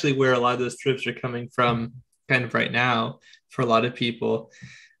 That's actually where a lot of those thrips are coming from kind of right now for a lot of people.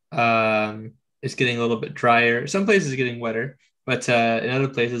 It's getting a little bit drier. Some places are getting wetter, but in other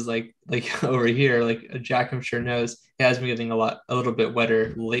places like over here, like Jack I'm sure knows, it has been getting a little bit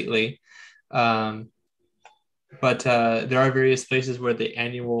wetter lately. But there are various places where the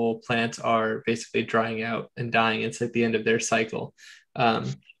annual plants are basically drying out and dying. It's like the end of their cycle.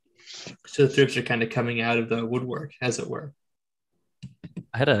 So the thrips are kind of coming out of the woodwork, as it were.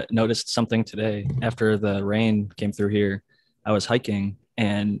 I had noticed something today after the rain came through here. I was hiking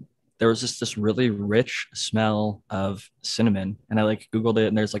and there was just this really rich smell of cinnamon. And I like Googled it,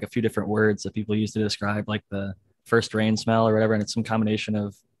 and there's like a few different words that people use to describe like the first rain smell or whatever. And it's some combination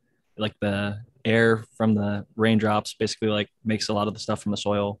of like the air from the raindrops basically like makes a lot of the stuff from the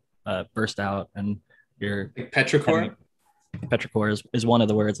soil burst out, and your like petrichor. Petrichor is one of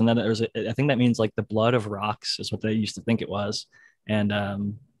the words. And then I think that means like the blood of rocks is what they used to think it was. And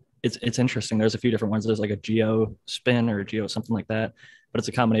it's interesting. There's a few different ones. There's like a geo spin or a geo something like that, but it's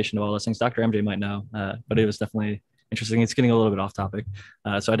a combination of all those things. Dr. MJ might know, but it was definitely interesting. It's getting a little bit off topic.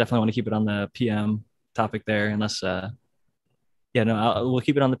 So I definitely want to keep it on the PM topic there, unless, we'll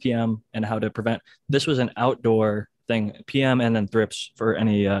keep it on the PM and how to prevent. This was an outdoor thing, PM and then thrips, for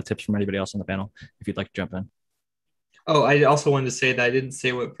any tips from anybody else on the panel, if you'd like to jump in. Oh, I also wanted to say that I didn't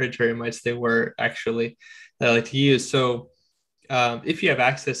say what predatory mites they were actually that I like to use. So if you have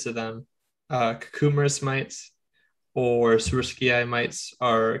access to them, cucumerus mites or Swirsky mites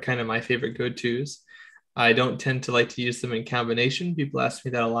are kind of my favorite go-tos. I don't tend to like to use them in combination. People ask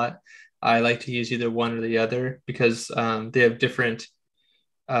me that a lot. I like to use either one or the other because they have different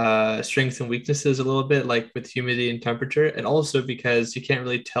strengths and weaknesses a little bit, like with humidity and temperature, and also because you can't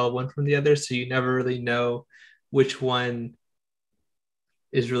really tell one from the other, so you never really know which one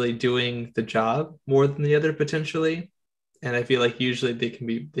is really doing the job more than the other potentially. And I feel like usually they can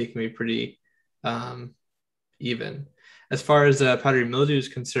be pretty even. As far as powdery mildew is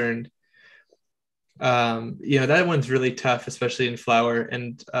concerned, that one's really tough, especially in flower.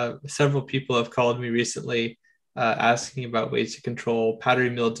 And several people have called me recently asking about ways to control powdery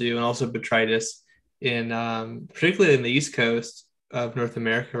mildew and also botrytis particularly in the East Coast of North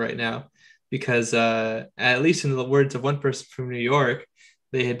America right now, because at least in the words of one person from New York,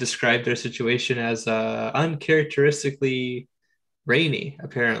 they had described their situation as uncharacteristically rainy,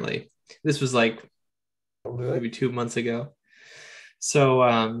 apparently. This was like maybe 2 months ago. So,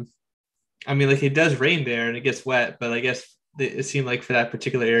 I mean, like it does rain there and it gets wet, but I guess it seemed like for that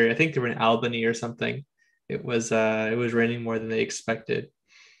particular area, I think they were in Albany or something, it was raining more than they expected.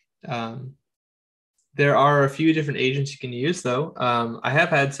 There are a few different agents you can use, though. I have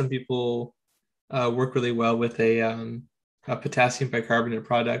had some people work really well with a potassium bicarbonate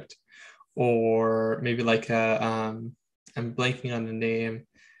product, or maybe like I'm blanking on the name.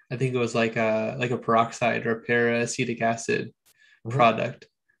 I think it was like a peroxide or a para-acetic acid product.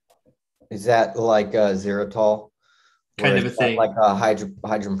 Is that like Xeritol? kind of a it's got thing. like a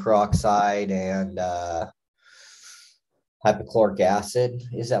hydrogen peroxide and hypochloric acid.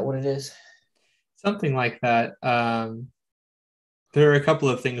 Is that what it is? Something like that. There are a couple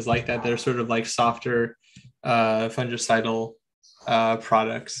of things like that. They're sort of like softer fungicidal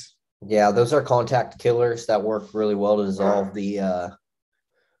products. Yeah, those are contact killers that work really well to dissolve the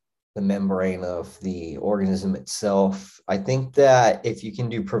membrane of the organism itself. I think that if you can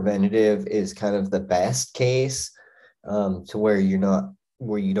do preventative is kind of the best case, to where you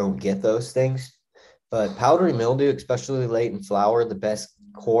don't get those things. But powdery mildew, especially late in flower, the best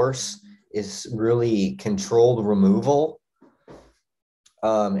course is really controlled removal.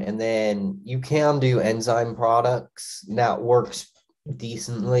 And then you can do enzyme products. That works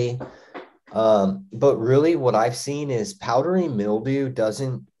decently. But really what I've seen is powdery mildew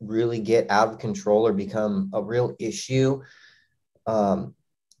doesn't really get out of control or become a real issue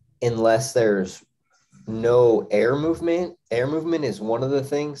unless there's no air movement. Air movement is one of the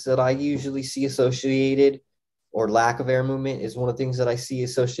things that I usually see associated, or lack of air movement is one of the things that I see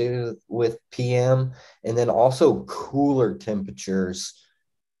associated with PM. And then also cooler temperatures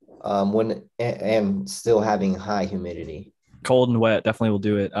and still having high humidity. Cold and wet definitely will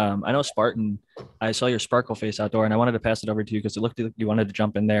do it. I know Spartan, I saw your sparkle face outdoor and I wanted to pass it over to you because it looked like you wanted to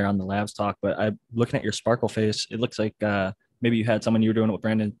jump in there on the labs talk, but I'm looking at your sparkle face. It looks like maybe you had someone you were doing what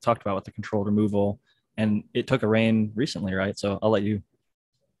Brandon talked about with the controlled removal, and it took a rain recently, right? So I'll let you.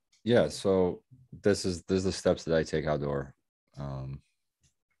 Yeah. So this is the steps that I take outdoor.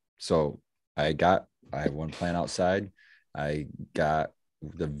 So I have one plant outside. I got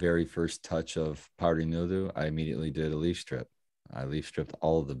the very first touch of powdery mildew. I immediately did a leaf strip. I leaf stripped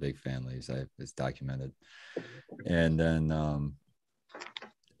all of the big families. It's documented. And then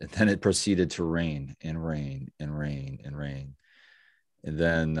it proceeded to rain and rain and rain and rain. And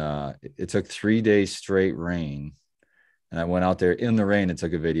then it took 3 days straight rain. And I went out there in the rain and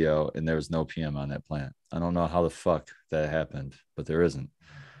took a video, and there was no PM on that plant. I don't know how the fuck that happened, but there isn't.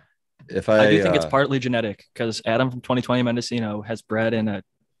 I do think it's partly genetic, because Adam from 2020 Mendocino has bred in a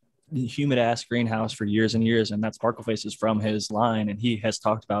humid ass greenhouse for years and years, and that sparkle face is from his line, and he has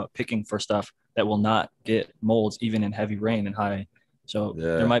talked about picking for stuff that will not get molds even in heavy rain and high. So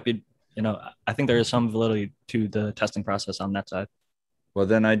there might be, I think there is some validity to the testing process on that side. Well,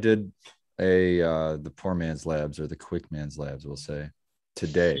 then I did the poor man's labs, or the quick man's labs, we'll say,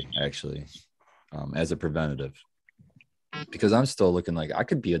 today actually, as a preventative, because I'm still looking like I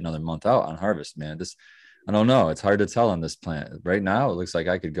could be another month out on harvest, man. I don't know. It's hard to tell on this plant right now. It looks like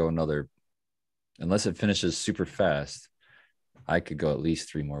I could go unless it finishes super fast, I could go at least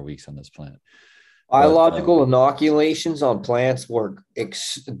 3 more weeks on this plant. Biological inoculations on plants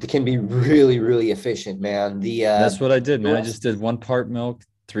can be really, really efficient, man. That's what I did, man. I just did 1 part milk,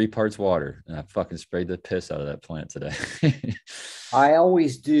 3 parts water, and I fucking sprayed the piss out of that plant today. I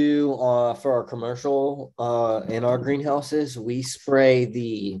always do for our commercial in our greenhouses, we spray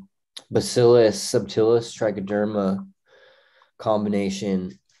the Bacillus subtilis trichoderma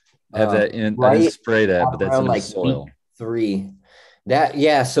combination. Have that in, right, I didn't spray that, but that's in the soil. 3.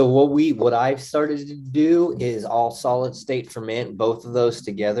 So what I've started to do is all solid state ferment both of those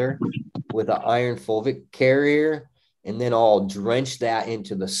together with an iron fulvic carrier, and then I'll drench that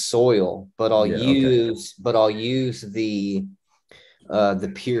into the soil. But I'll use the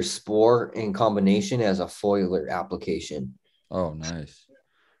pure spore in combination as a foliar application. Oh, nice.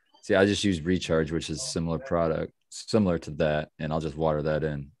 See, I just use Recharge, which is similar to that, and I'll just water that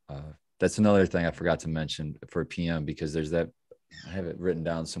in. That's another thing I forgot to mention for PM, because there's that, I have it written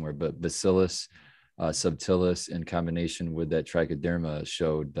down somewhere, but Bacillus subtilis in combination with that trichoderma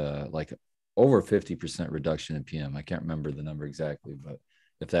showed like over 50% reduction in PM. I can't remember the number exactly, but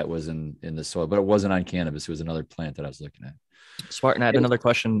if that was in the soil, but it wasn't on cannabis. It was another plant that I was looking at. Spartan, I had another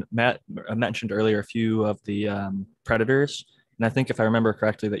question. Matt mentioned earlier a few of the predators. And I think if I remember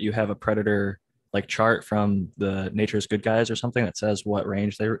correctly, that you have a predator like chart from the Nature's Good Guys or something that says what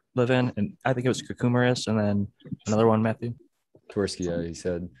range they live in. And I think it was cucumeris, and then another one, Mathew. Tversky, yeah, he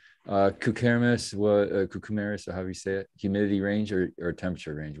said cucumeris, or how do you say it? Humidity range or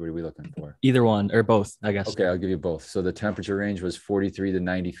temperature range? What are we looking for? Either one or both, I guess. Okay, I'll give you both. So the temperature range was 43 to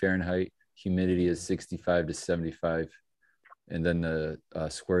 90 Fahrenheit. Humidity is 65 to 75. And then the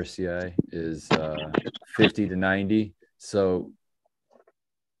Squarcii is 50 to 90. So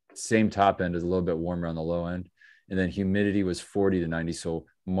same top end is a little bit warmer on the low end. And then humidity was 40 to 90. So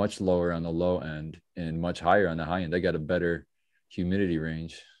much lower on the low end and much higher on the high end. They got a better humidity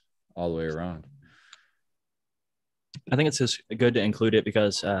range all the way around. I think it's just good to include it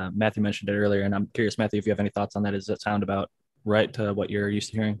because Mathew mentioned it earlier, and I'm curious, Mathew, if you have any thoughts on that. Does that sound about right to what you're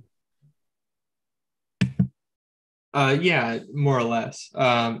used to hearing? Yeah, more or less.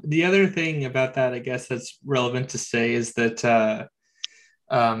 The other thing about that, I guess, that's relevant to say is that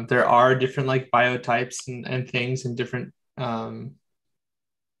there are different like biotypes and things and different.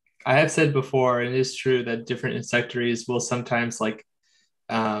 I have said before, and it is true that different insectaries will sometimes like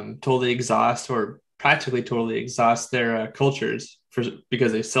totally exhaust or practically totally exhaust their cultures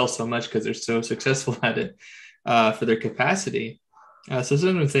because they sell so much because they're so successful at it for their capacity. So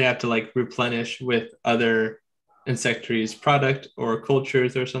sometimes they have to like replenish with other insectaries product or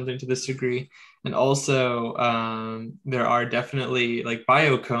cultures or something to this degree. And also there are definitely like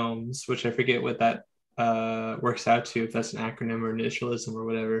biocombs, which I forget what that works out to, if that's an acronym or initialism or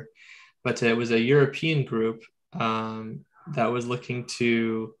whatever. But it was a European group that was looking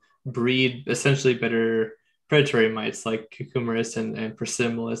to breed essentially better predatory mites like cucumeris and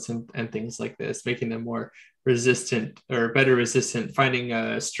persimilis and things like this, making them more resistant or better resistant,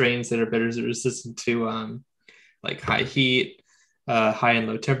 finding strains that are better resistant to like high heat, high and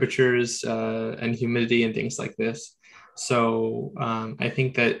low temperatures, and humidity and things like this. So I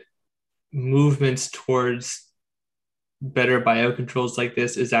think that movements towards better biocontrols like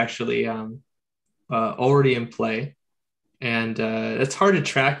this is actually already in play. And it's hard to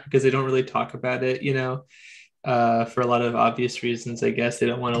track because they don't really talk about it, for a lot of obvious reasons. I guess they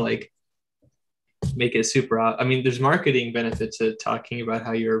don't want to like make it super. I mean, there's marketing benefits to talking about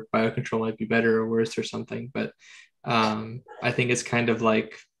how your biocontrol might be better or worse or something, but I think it's kind of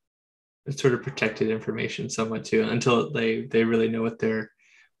like it's sort of protected information somewhat too until they really know what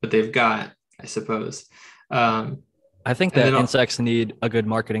they've got, I suppose. I think that insects need a good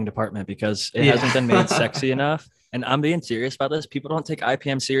marketing department because it hasn't been made sexy enough. And I'm being serious about this. People don't take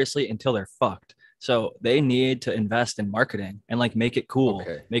IPM seriously until they're fucked. So they need to invest in marketing and like make it cool,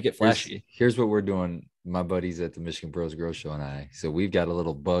 make it flashy. Here's what we're doing. My buddies at the Michigan Bros Grow Show and I. So we've got a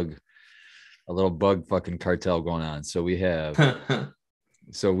little bug fucking cartel going on. So we have,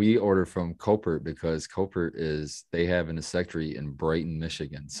 so we order from Copert because Copert they have an insectary in Brighton,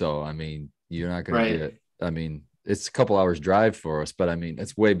 Michigan. So, I mean, you're not going to get, I mean, it's a couple hours drive for us, but I mean,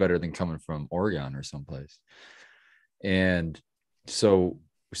 it's way better than coming from Oregon or someplace. And so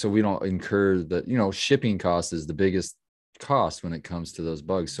we don't incur the, shipping cost is the biggest cost when it comes to those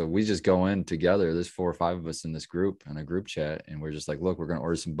bugs. So we just go in together. There's 4 or 5 of us in this group, in a group chat. And we're just like, look, we're going to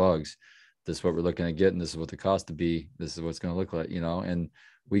order some bugs. This is what we're looking at getting. This is what the cost to be. This is what it's going to look like, and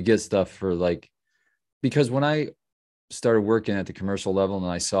we get stuff for like, because when I started working at the commercial level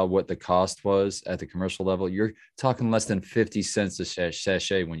and I saw what the cost was at the commercial level, you're talking less than 50 cents a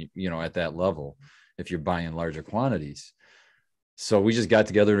sachet when at that level, if you're buying larger quantities. So we just got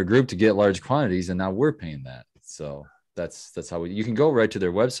together in a group to get large quantities and now we're paying that. So that's how you can go right to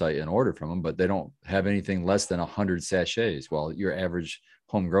their website and order from them, but they don't have anything less than 100 sachets. Well, your average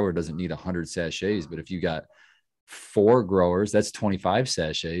home grower doesn't need 100 sachets, but if you got 4 growers, that's 25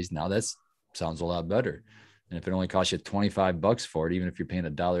 sachets. Now that sounds a lot better. And if it only costs you $25 for it, even if you're paying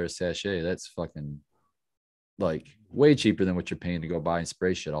 $1 a sachet, that's fucking like way cheaper than what you're paying to go buy and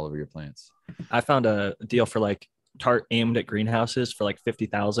spray shit all over your plants. I found a deal for like tart aimed at greenhouses for like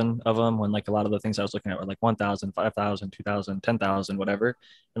 50,000 of them, when like a lot of the things I was looking at were like 1,000, 5,000, 2,000, 10,000, whatever.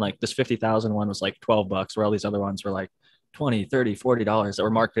 And like this 50,000 one was like $12, where all these other ones were like 20, 30, $40 that were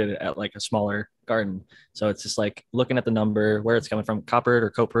marketed at like a smaller garden. So it's just like looking at the number, where it's coming from.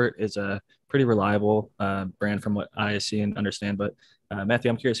 Copert is a pretty reliable brand from what I see and understand. But Mathew,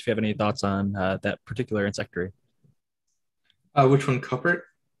 I'm curious if you have any thoughts on that particular insectary. Which one, Copert?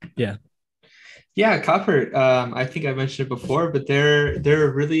 Yeah, Copert. I think I mentioned it before, but they're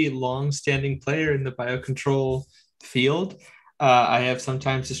a really long-standing player in the biocontrol field. I have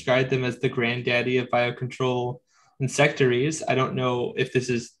sometimes described them as the granddaddy of biocontrol insectaries. I don't know if this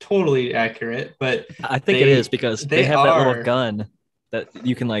is totally accurate, but I think it is, because they have that little gun that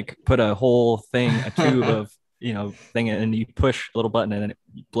you can like put a whole thing, a tube of thing, and you push a little button and it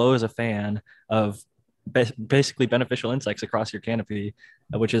blows a fan of basically beneficial insects across your canopy,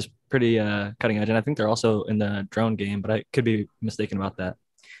 which is pretty cutting edge. And I think they're also in the drone game, but I could be mistaken about that.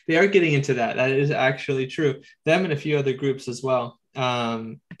 They are getting into that. That is actually true. Them and a few other groups as well.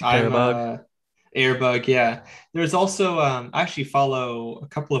 Airbug, yeah. There's also I actually follow a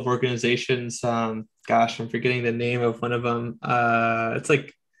couple of organizations. I'm forgetting the name of one of them. It's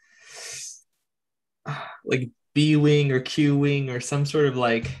like B-Wing or Q-Wing or some sort of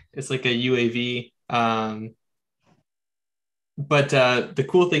it's like a UAV. But the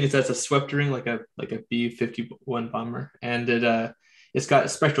cool thing is that's a swept ring, like a B-51 bomber, and it's got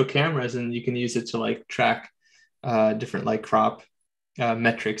spectral cameras, and you can use it to like track different like crop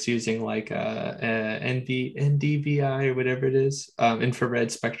metrics using like NDVI or whatever it is,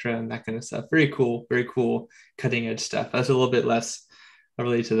 infrared spectra and that kind of stuff. Very cool cutting edge stuff. That's a little bit less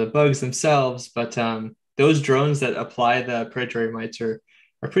related to the bugs themselves, but those drones that apply the predatory mites are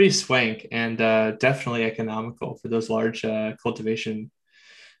pretty swank and definitely economical for those large cultivation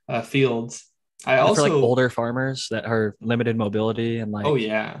fields. I And also for like older farmers that are limited mobility and like, oh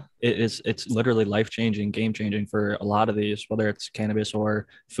yeah, it's literally life-changing, game-changing for a lot of these, whether it's cannabis or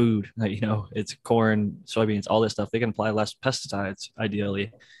food, like, it's corn, soybeans, all this stuff. They can apply less pesticides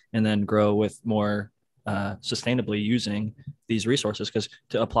ideally, and then grow with more sustainably using these resources, because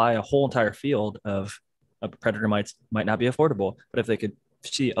to apply a whole entire field of predator mites might not be affordable. But if they could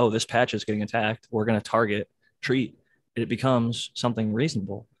see, oh, this patch is getting attacked, we're going to target, treat, it becomes something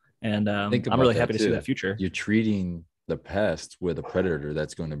reasonable. And Think I'm about really that happy to see too. that future. You're treating the pest with a predator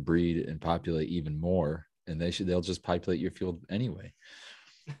that's going to breed and populate even more, and they'll just populate your field anyway.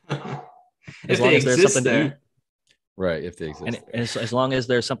 As long as there's something to eat. Right, if they exist. And as long as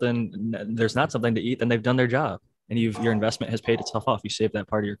there's not something to eat, then they've done their job, and your investment has paid itself off. You save that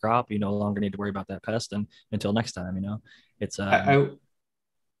part of your crop. You no longer need to worry about that pest. And until next time, it's I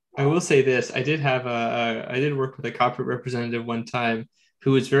will say this. I did work with a corporate representative one time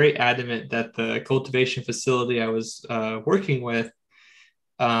who was very adamant that the cultivation facility I was working with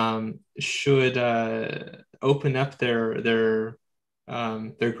should open up their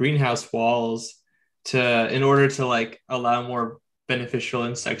greenhouse walls in order to like allow more beneficial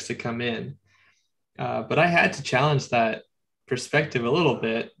insects to come in. But I had to challenge that perspective a little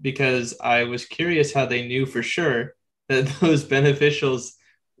bit, because I was curious how they knew for sure that those beneficials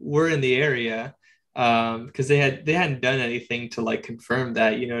were in the area, because they hadn't done anything to like confirm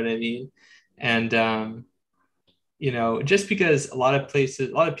that, you know what I mean? And just because a lot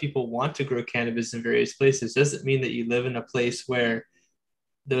of people want to grow cannabis in various places doesn't mean that you live in a place where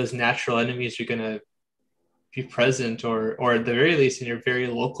those natural enemies are going to be present, or at the very least in your very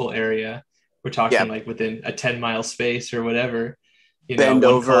local area. We're talking like within a 10-mile space or whatever. Bend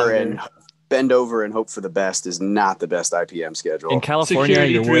over and hope for the best is not the best IPM schedule. In California,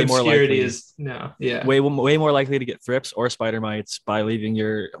 you're way more likely way more likely to get thrips or spider mites by leaving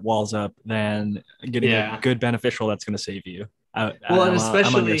your walls up than getting a good beneficial that's going to save you. I'm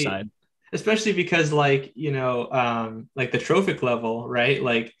on your side. Especially because like like the trophic level, right?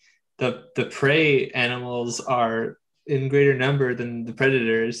 Like the prey animals are in greater number than the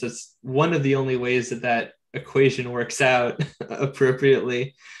predators. That's one of the only ways that equation works out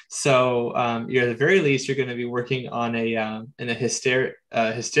appropriately. So you're at the very least you're going to be working on in a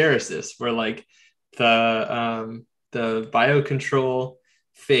hysteresis where like the biocontrol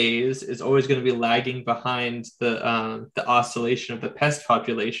phase is always going to be lagging behind the oscillation of the pest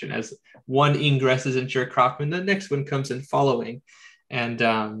population, as one ingresses into your crop and the next one comes in following. And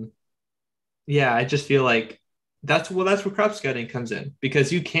I just feel like that's where crop scouting comes in,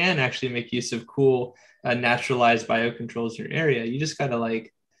 because you can actually make use of cool naturalized biocontrols in your area. You just got to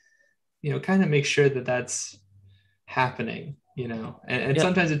kind of make sure that that's happening, and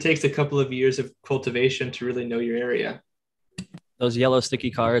sometimes it takes a couple of years of cultivation to really know your area. Those yellow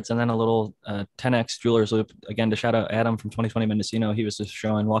sticky cards, and then a little 10x jeweler's loop. Again, to shout out Adam from 2020 Mendocino. He was just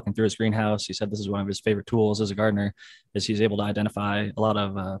walking through his greenhouse. He said this is one of his favorite tools as a gardener, is he's able to identify a lot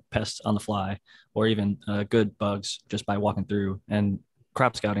of pests on the fly, or even good bugs just by walking through. And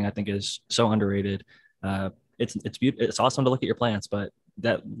crop scouting, I think, is so underrated. It's awesome to look at your plants, but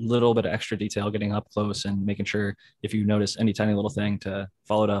that little bit of extra detail, getting up close and making sure if you notice any tiny little thing to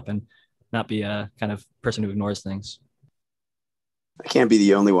follow it up and not be a kind of person who ignores things. I can't be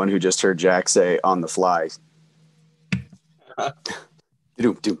the only one who just heard Jack say on the fly.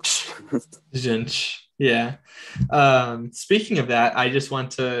 Yeah. Speaking of that, I just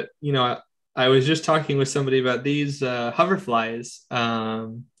want to, I was just talking with somebody about these hoverflies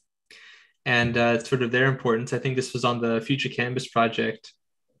and sort of their importance. I think this was on the Future Cannabis Project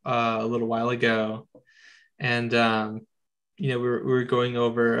a little while ago. And, we were going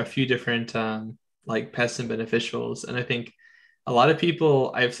over a few different like pests and beneficials. And I think a lot of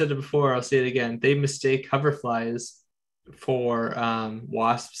people, I've said it before, I'll say it again, they mistake hoverflies for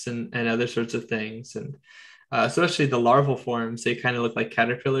wasps and other sorts of things. And especially the larval forms, they kind of look like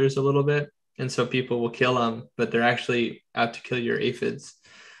caterpillars a little bit. And so people will kill them, but they're actually out to kill your aphids,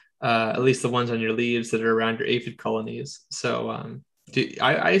 at least the ones on your leaves that are around your aphid colonies. So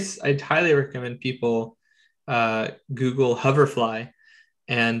I'd highly recommend people Google hoverfly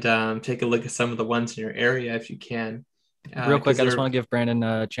and take a look at some of the ones in your area if you can. Real quick, I just want to give Brandon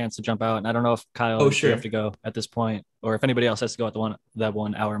a chance to jump out. And I don't know if Kyle you have to go at this point, or if anybody else has to go at that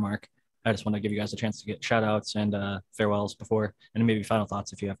 1 hour mark. I just want to give you guys a chance to get shout outs and farewells before, and maybe final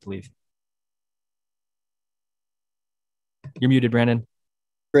thoughts if you have to leave. You're muted, Brandon.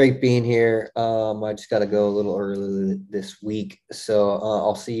 Great being here. I just got to go a little early this week. So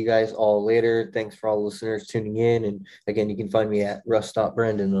I'll see you guys all later. Thanks for all the listeners tuning in. And again, you can find me at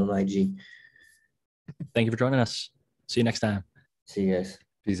rust.brandon on IG. Thank you for joining us. See you next time. See you guys.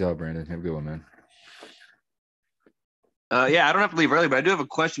 Peace out, Brandon. Have a good one, man. Yeah, I don't have to leave early, but I do have a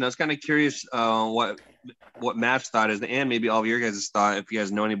question. I was kind of curious what Matt's thought is, and maybe all of your guys' thought, if you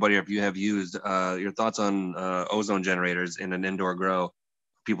guys know anybody or if you have used your thoughts on ozone generators in an indoor grow,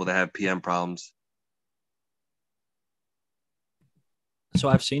 people that have PM problems. So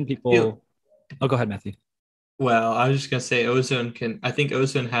I've seen people. Oh, go ahead, Mathew. Well, I was just gonna say I think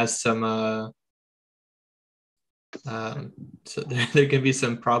ozone has some so there can be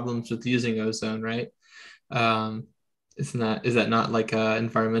some problems with using ozone, right? Is that not like a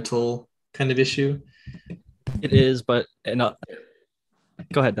environmental kind of issue? It is, but go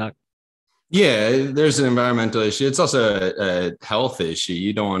ahead, Doc. Yeah, there's an environmental issue. It's also a health issue.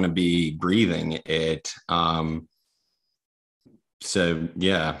 You don't want to be breathing it. So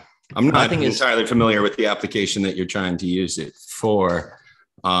yeah, I'm not entirely familiar with the application that you're trying to use it for.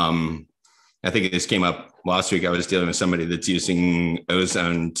 I think this came up last week. I was dealing with somebody that's using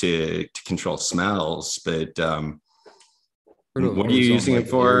ozone to control smells, but what are you using it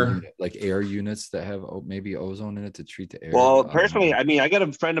for? Like air units that have maybe ozone in it to treat the air. Well, personally, I mean, I got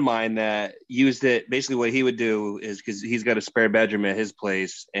a friend of mine that used it. Basically, what he would do is, because he's got a spare bedroom at his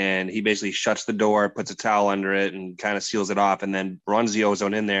place, and he basically shuts the door, puts a towel under it, and kind of seals it off, and then runs the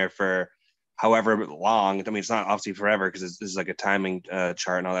ozone in there for however long. I mean, it's not obviously forever because this is like a timing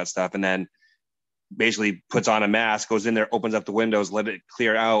chart and all that stuff, and then basically puts on a mask, goes in there, opens up the windows, let it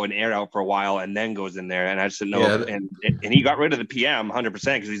clear out and air out for a while, and then goes in there. And I just didn't know. Yeah. And he got rid of the PM 100%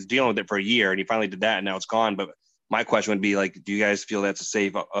 because he's dealing with it for a year, and he finally did that, and now it's gone. But my question would be, like, do you guys feel that's a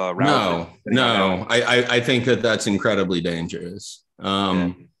safe route? No. I think that's incredibly dangerous.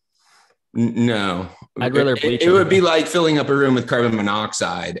 No, I'd rather bleach it would be like filling up a room with carbon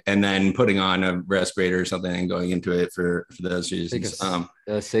monoxide and then putting on a respirator or something and going into it for those reasons.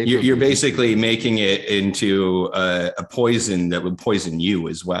 You're basically making it into a poison that would poison you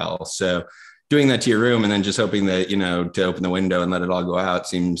as well. So doing that to your room and then just hoping that, to open the window and let it all go out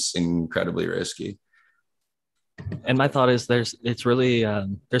seems incredibly risky. And my thought is there's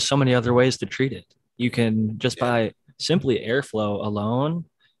so many other ways to treat it. You can just by simply airflow alone.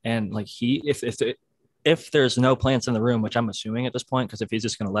 And like if there's no plants in the room, which I'm assuming at this point, because if he's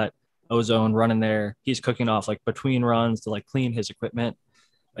just going to let ozone run in there, he's cooking off like between runs to like clean his equipment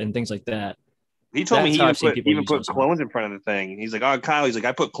and things like that. He told me he even put clones in front of the thing. He's like, "Oh, Kyle," he's like,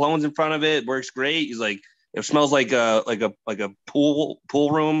 "I put clones in front of it. Works great." He's like, "It smells like a pool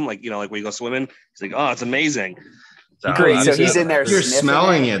room, like like where you go swimming." He's like, "Oh, it's amazing." Great. So he's in there. You're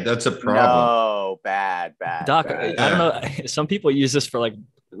smelling it. That's a problem. No, bad. Doc, bad. I don't know. Some people use this for like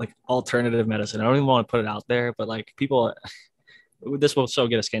alternative medicine. I don't even want to put it out there, but like people, this will so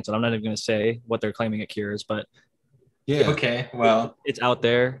get us canceled. I'm not even going to say what they're claiming it cures, but yeah. Okay. Well, it's out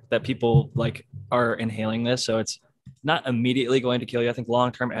there that people like are inhaling this. So it's not immediately going to kill you. I think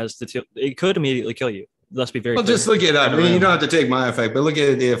long-term it could immediately kill you. Let's be very clear. Just look at that. I mean, you don't have to take my effect, but look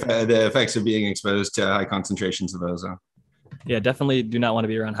at the effects of being exposed to high concentrations of ozone. Yeah, definitely do not want to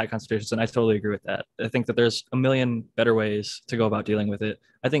be around high concentrations. And I totally agree with that. I think that there's a million better ways to go about dealing with it.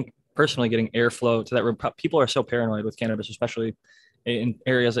 I think personally getting airflow to that room, people are so paranoid with cannabis, especially in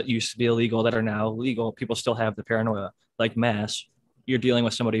areas that used to be illegal that are now legal. People still have the paranoia. Like Mass, you're dealing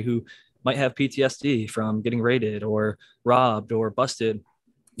with somebody who might have PTSD from getting raided or robbed or busted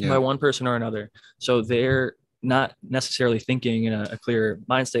by one person or another. So they're not necessarily thinking in a clear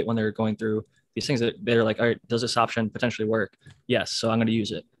mind state when they're going through these things. That they're like, all right, does this option potentially work? Yes, so I'm going to use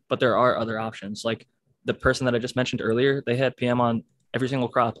it. But there are other options. Like the person that I just mentioned earlier, they had PM on every single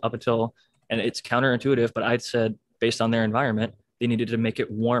crop up until, and it's counterintuitive, but I'd said based on their environment, they needed to make it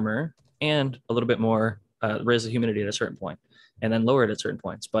warmer and a little bit more, raise the humidity at a certain point and then lower it at certain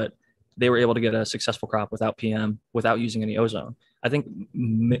points. But they were able to get a successful crop without PM, without using any ozone. I think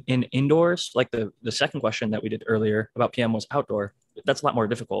in indoors, like the second question that we did earlier about PM was outdoor. That's a lot more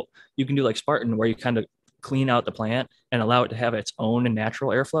difficult. You can do like Spartan, where you kind of clean out the plant and allow it to have its own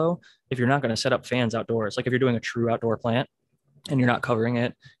natural airflow. If you're not going to set up fans outdoors, like if you're doing a true outdoor plant and you're not covering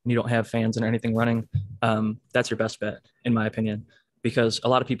it and you don't have fans and anything running, that's your best bet, in my opinion, because a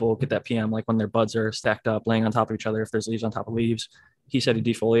lot of people get that PM like when their buds are stacked up, laying on top of each other, if there's leaves on top of leaves. He said he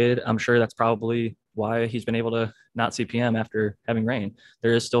defoliated. I'm sure that's probably why he's been able to not see PM after having rain.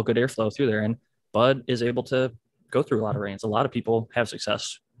 There is still good airflow through there, and bud is able to go through a lot of rains. A lot of people have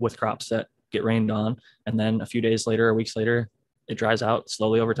success with crops that get rained on. And then a few days later or weeks later, it dries out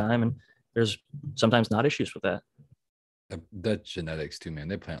slowly over time. And there's sometimes not issues with that. That genetics too, man.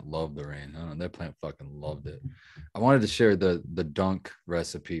 That plant loved the rain. I don't know, that plant fucking loved it. I wanted to share the dunk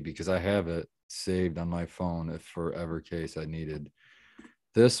recipe because I have it saved on my phone if for ever case I needed.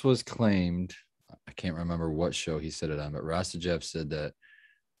 This was claimed, I can't remember what show he said it on, but Rasta Jeff said that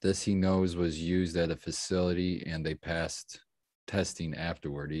this he knows was used at a facility and they passed testing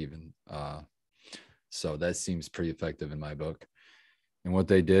afterward even. So that seems pretty effective in my book. And what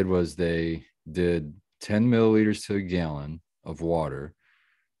they did was they did 10 milliliters to a gallon of water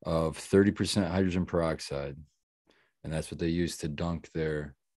of 30% hydrogen peroxide. And that's what they used to dunk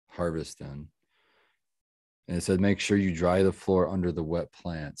their harvest in. And it said, make sure you dry the floor under the wet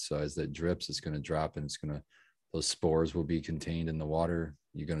plant. So as that drips, it's going to drop and those spores will be contained in the water.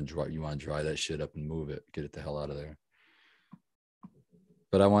 You want to dry that shit up and move it, get it the hell out of there.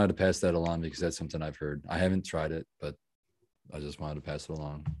 But I wanted to pass that along because that's something I've heard. I haven't tried it, but I just wanted to pass it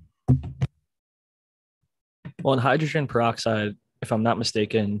along. Well, in hydrogen peroxide, if I'm not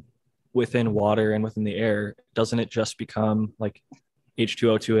mistaken, within water and within the air, doesn't it just become like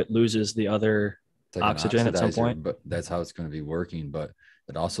H2O2? It loses the other like oxygen at some point. But that's how it's going to be working. But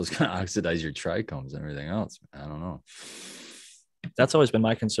it also is going to oxidize your trichomes and everything else. I don't know. That's always been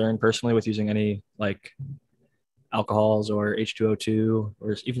my concern personally with using any like alcohols or H2O2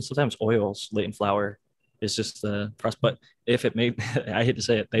 or even sometimes oils late in flower. It's just the press. But if it made, I hate to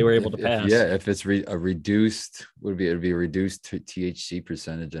say it, they were able to pass. If it's a reduced, it'd be a reduced THC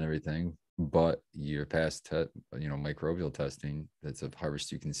percentage and everything. But you're past microbial testing. That's a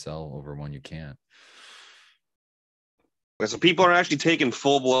harvest you can sell over one you can't. So people are actually taking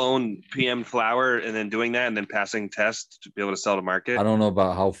full-blown PM flower and then doing that and then passing tests to be able to sell to market. I don't know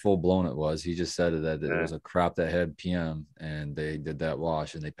about how full-blown it was. He just said that it was a crop that had PM and they did that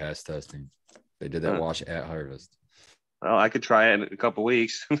wash and they passed testing. They did that wash at harvest. Well, I could try it in a couple of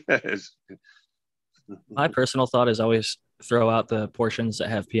weeks. My personal thought is always throw out the portions that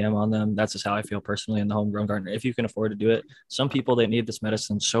have PM on them. That's just how I feel personally in the homegrown garden. If you can afford to do it, some people, they need this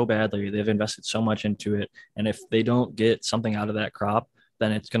medicine so badly. They've invested so much into it. And if they don't get something out of that crop,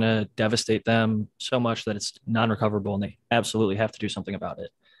 then it's going to devastate them so much that it's non-recoverable and they absolutely have to do something about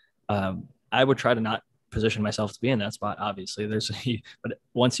it. I would try to not position myself to be in that spot. Obviously but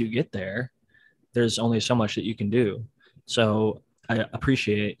once you get there, there's only so much that you can do. So I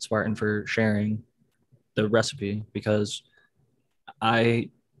appreciate Spartan for sharing the recipe because I,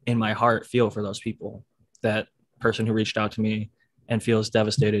 in my heart, feel for those people, that person who reached out to me and feels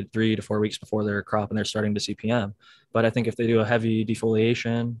devastated 3 to 4 weeks before their crop and they're starting to see PM. But I think if they do a heavy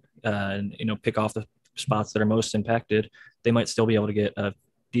defoliation and, pick off the spots that are most impacted, they might still be able to get a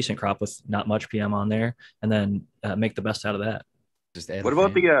decent crop with not much PM on there and then make the best out of that. What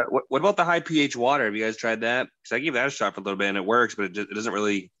about the high pH water? Have you guys tried that? Because I gave that a shot for a little bit and it works, but it doesn't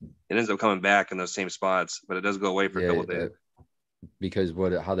really. It ends up coming back in those same spots, but it does go away for a couple of days. Because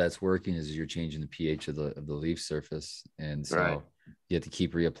how that's working is you're changing the pH of the leaf surface, and so you have to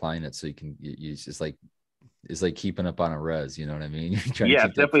keep reapplying it so you can. It's like keeping up on a res. You know what I mean? Yeah,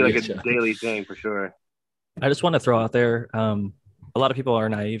 it's definitely like a daily thing for sure. I just want to throw out there. A lot of people are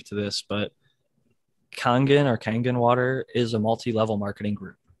naive to this, but Kangen water is a multi-level marketing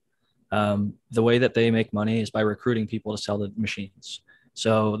group. The way that they make money is by recruiting people to sell the machines.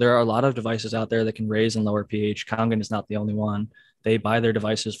 So there are a lot of devices out there that can raise and lower pH. Kangen is not the only one. They buy their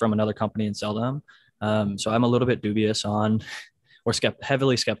devices from another company and sell them. So I'm a little bit dubious on, or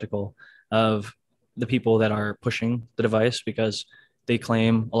heavily skeptical of the people that are pushing the device because they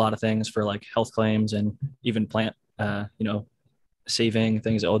claim a lot of things for like health claims and even plant, saving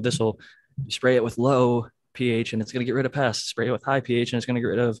things. Oh, this will spray it with low pH and it's going to get rid of pests. Spray it with high pH and it's going to get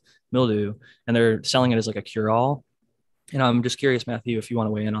rid of mildew. And they're selling it as like a cure-all. And I'm just curious, Mathew, if you want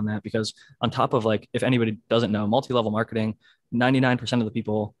to weigh in on that, because on top of like, if anybody doesn't know, multi-level marketing, 99% of the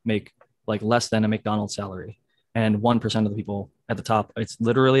people make like less than a McDonald's salary. And 1% of the people at the top, it's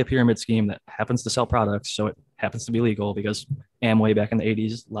literally a pyramid scheme that happens to sell products. So it happens to be legal because Amway back in the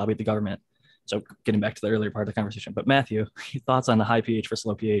 80s lobbied the government. So getting back to the earlier part of the conversation, but Mathew, your thoughts on the high pH versus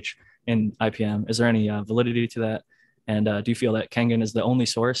low pH in IPM? Is there any validity to that? And do you feel that Kangen is the only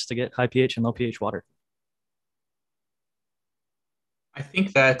source to get high pH and low pH water? I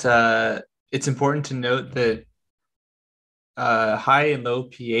think that it's important to note that high and low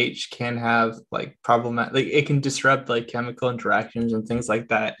pH can have like problematic, like it can disrupt like chemical interactions and things like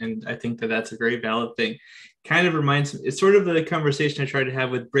that. And I think that that's a very valid thing. Kind of reminds me, it's sort of the conversation I try to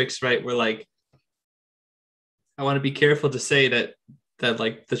have with bricks, right? Where like, I want to be careful to say that that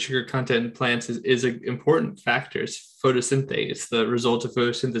like the sugar content in plants is an important factor. It's photosynthase, the result of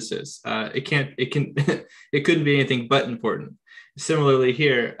photosynthesis. It couldn't be anything but important. Similarly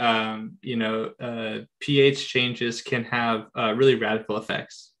here, pH changes can have really radical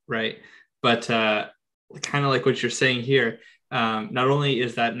effects, right? But kind of like what you're saying here, not only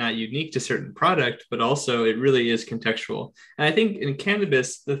is that not unique to certain product, but also it really is contextual. And I think in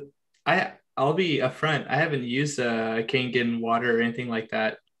cannabis, I'll be upfront, I haven't used Kangen water or anything like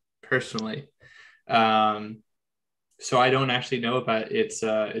that personally. So I don't actually know about its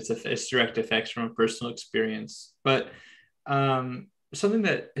direct effects from a personal experience. But something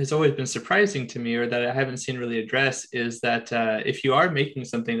that has always been surprising to me, or that I haven't seen really addressed, is that if you are making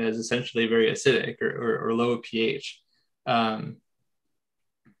something that is essentially very acidic or low pH,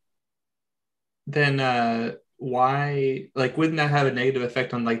 then why, like, wouldn't that have a negative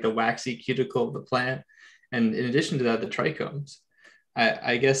effect on like the waxy cuticle of the plant? And in addition to that, the trichomes.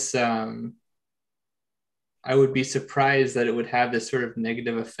 I guess I would be surprised that it would have this sort of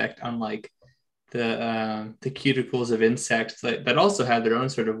negative effect on like the cuticles of insects that also have their own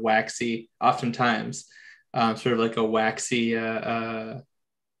sort of waxy, oftentimes sort of like a waxy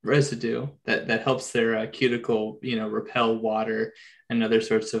residue that helps their cuticle, repel water and other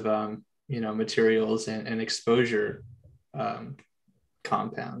sorts of materials and exposure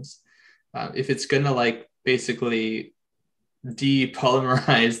compounds. If it's gonna like basically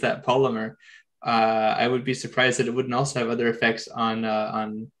depolymerize that polymer, I would be surprised that it wouldn't also have other effects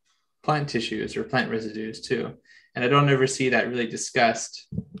on plant tissues or plant residues too. And I don't ever see that really discussed.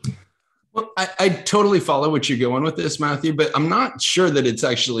 Well, I totally follow what you're going with this, Mathew, but I'm not sure that it's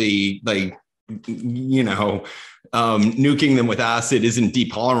actually like, nuking them with acid isn't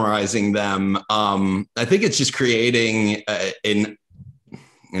depolymerizing them. I think it's just creating an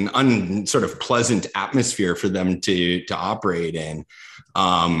sort of pleasant atmosphere for them to operate in.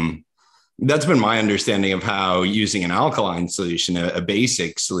 That's been my understanding of how using an alkaline solution, a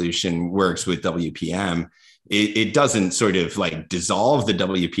basic solution, works with WPM. It doesn't sort of like dissolve the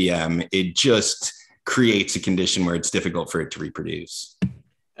WPM. It just creates a condition where it's difficult for it to reproduce.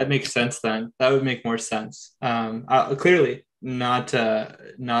 That makes sense then. That would make more sense. Clearly not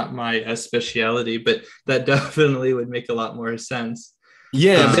my specialty, but that definitely would make a lot more sense.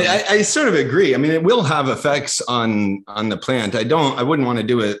 Yeah, but I sort of agree. I mean, it will have effects on the plant. I wouldn't want to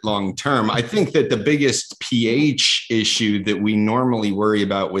do it long term. I think that the biggest pH issue that we normally worry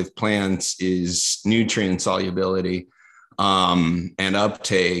about with plants is nutrient solubility and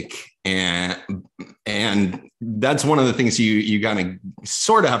uptake. And that's one of the things you kind of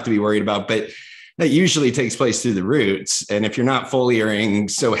sort of have to be worried about, but that usually takes place through the roots. And if you're not foliaring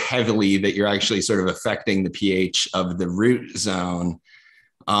so heavily that you're actually sort of affecting the pH of the root zone,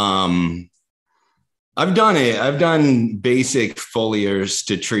 I've done it. I've done basic foliars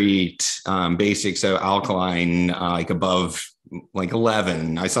to treat basic, so alkaline, like above like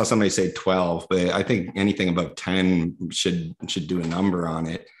 11. I saw somebody say 12, but I think anything above 10 should do a number on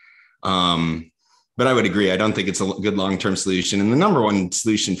it. But I would agree. I don't think it's a good long-term solution. And the number one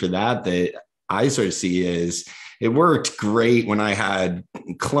solution for that I sort of see is it worked great when I had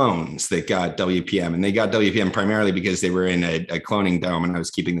clones that got WPM, and they got WPM primarily because they were in a cloning dome and I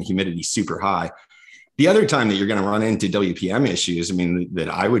was keeping the humidity super high. The other time that you're going to run into WPM issues, I mean, that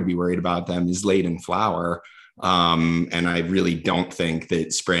I would be worried about them is late in flower. And I really don't think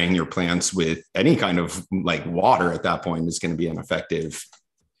that spraying your plants with any kind of like water at that point is going to be an effective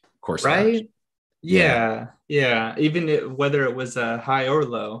course. Right. Yeah. Even whether it was high or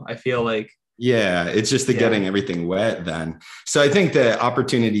low, I feel like. Yeah, it's just getting everything wet then. So I think the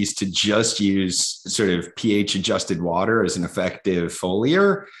opportunities to just use sort of pH adjusted water as an effective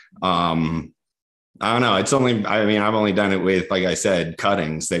foliar, I don't know. I've only done it with, like I said,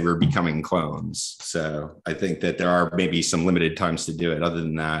 cuttings. They were becoming clones. So I think that there are maybe some limited times to do it. Other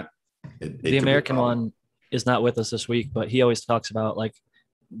than that, the American one is not with us this week, but he always talks about like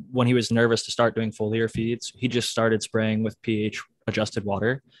when he was nervous to start doing foliar feeds, he just started spraying with pH adjusted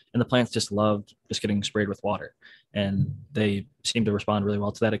water, and the plants just loved just getting sprayed with water, and they seem to respond really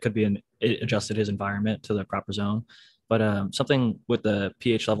well to that. It could be it adjusted his environment to the proper zone. But something with the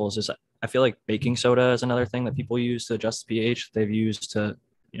pH levels is I feel like baking soda is another thing that people use to adjust pH. They've used to,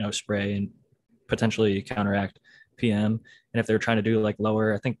 spray and potentially counteract PM. And if they're trying to do like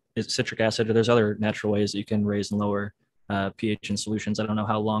lower, I think it's citric acid, or there's other natural ways that you can raise and lower pH in solutions. I don't know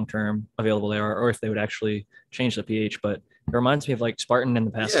how long-term available they are, or if they would actually change the pH, but it reminds me of like Spartan in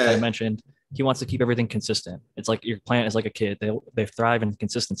the past. I mentioned he wants to keep everything consistent. It's like your plant is like a kid. They thrive in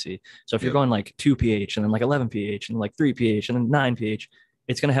consistency. So if you're going like 2 pH and then like 11 pH and like 3 pH and then 9 pH,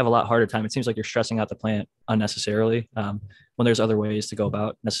 it's going to have a lot harder time. It seems like you're stressing out the plant unnecessarily when there's other ways to go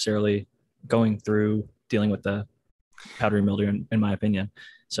about necessarily going through dealing with the powdery mildew, in my opinion.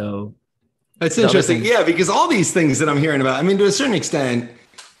 So that's interesting. Yeah, because all these things that I'm hearing about, I mean, to a certain extent,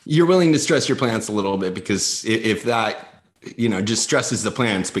 you're willing to stress your plants a little bit, because if that, just stresses the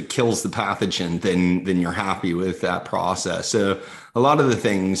plants but kills the pathogen, then you're happy with that process. So a lot of the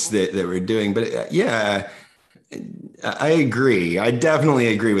things that we're doing, but yeah, I agree. I definitely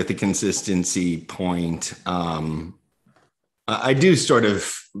agree with the consistency point. I do sort of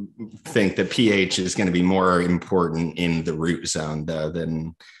think that pH is going to be more important in the root zone though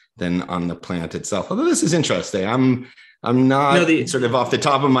than on the plant itself. Although this is interesting. I'm not sort of off the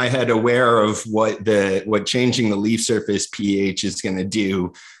top of my head aware of what changing the leaf surface pH is going to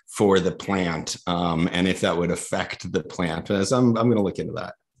do for the plant, and if that would affect the plant. So I'm going to look into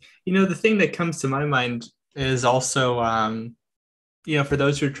that. The thing that comes to my mind is also, for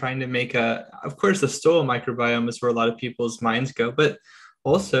those who are trying to make of course, the stool microbiome is where a lot of people's minds go, but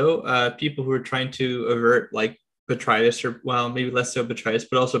also people who are trying to avert like botrytis, or well, maybe less so botrytis,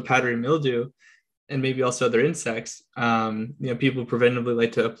 but also powdery mildew, and maybe also other insects. People preventively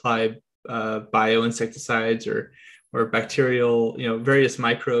like to apply bioinsecticides or bacterial, various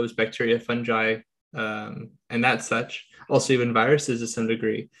microbes, bacteria, fungi, and that such. Also even viruses to some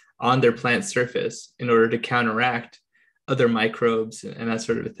degree on their plant surface in order to counteract other microbes and that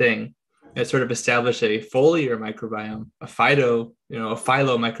sort of a thing. And sort of establish a foliar microbiome, a philo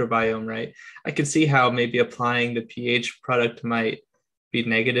microbiome, right? I could see how maybe applying the pH product might be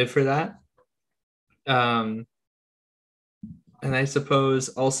negative for that. And I suppose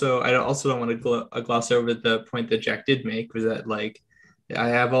also, I also don't want to gloss over the point that Jack did make, was that like, I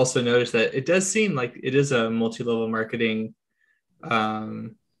have also noticed that it does seem like it is a multi-level marketing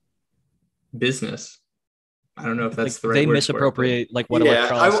business. I don't know if that's the right word. They misappropriate like what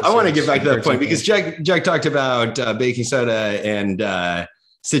electrolysis I want to get back to that point, because Jack talked about baking soda and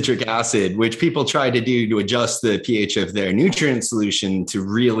citric acid, which people try to do to adjust the pH of their nutrient solution to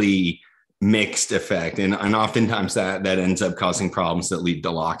really mixed effect. And oftentimes that ends up causing problems that lead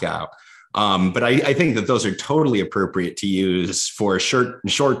to lockout. But I think that those are totally appropriate to use for a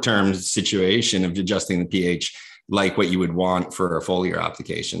short-term situation of adjusting the pH, like what you would want for a foliar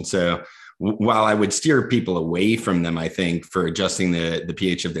application. So while I would steer people away from them, I think for adjusting the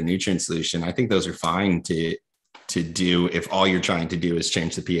pH of their nutrient solution, I think those are fine to do if all you're trying to do is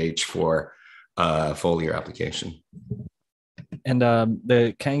change the pH for a foliar application. And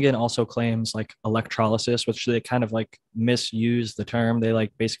the Kangen also claims like electrolysis, which they kind of like misuse the term. They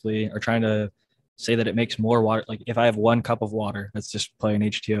like basically are trying to say that it makes more water. Like if I have 1 cup of water, that's just plain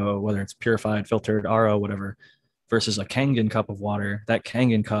H2O, whether it's purified, filtered, RO, whatever, versus a Kangen cup of water, that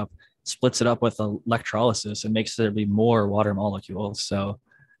Kangen cup splits it up with electrolysis and makes there be more water molecules. So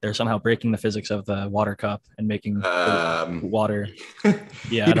they're somehow breaking the physics of the water cup and making water.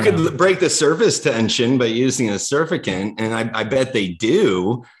 Yeah, you could break the surface tension by using a surfactant, and I bet they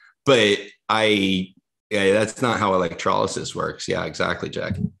do, but that's not how electrolysis works. Yeah, exactly,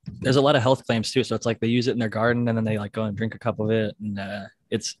 Jack. There's a lot of health claims too, so it's like they use it in their garden and then they like go and drink a cup of it, and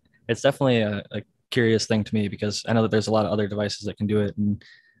it's definitely a curious thing to me, because I know that there's a lot of other devices that can do it, and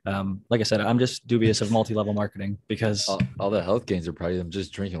like I said, I'm just dubious of multi-level marketing, because all the health gains are probably them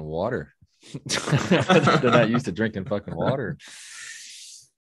just drinking water. They're not used to drinking fucking water.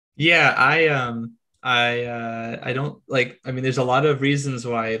 Yeah, I don't like, I mean, there's a lot of reasons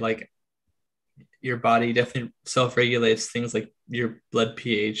why like your body definitely self-regulates things like your blood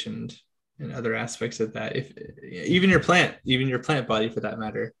pH and other aspects of that. If even your plant body for that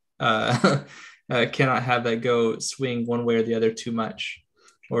matter, cannot have that go swing one way or the other too much,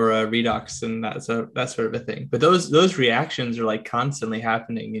 or redox and that sort of a thing. But those reactions are like constantly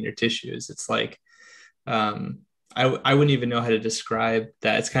happening in your tissues. It's like, I wouldn't even know how to describe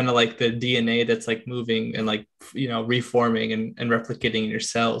that. It's kind of like the DNA that's like moving and like, reforming and replicating in your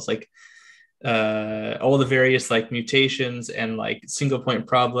cells. Like all the various like mutations and like single point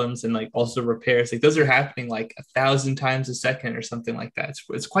problems and like also repairs, like those are happening like 1,000 times a second or something like that.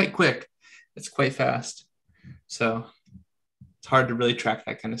 It's quite quick. It's quite fast. So it's hard to really track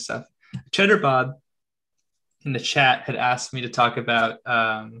that kind of stuff. Cheddar Bob in the chat had asked me to talk about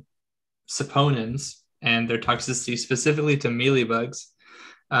saponins and their toxicity specifically to mealybugs.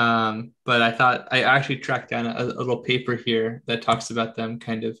 But I thought I actually tracked down a little paper here that talks about them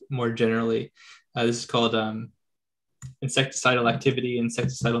kind of more generally. This is called Insecticidal Activity,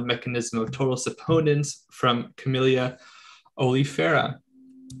 Insecticidal Mechanism of Total Saponins from Camellia oleifera.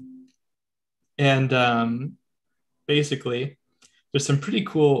 And basically, there's some pretty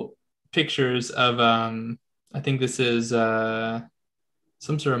cool pictures of, I think this is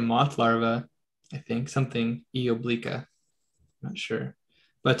some sort of moth larva, I think, something eoblica, not sure.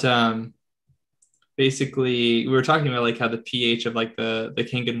 But basically, we were talking about like how the pH of like the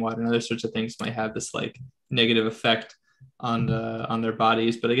Kangen water and other sorts of things might have this like negative effect on their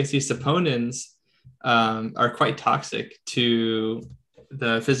bodies. But I guess these saponins are quite toxic to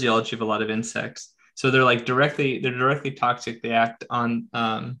the physiology of a lot of insects. So they're directly toxic. They act on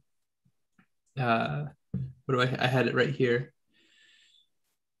I had it right here.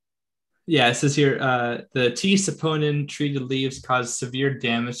 Yeah, it says here, the T. saponin treated leaves cause severe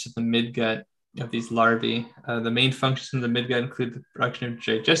damage to the midgut of these larvae. The main functions of the midgut include the production of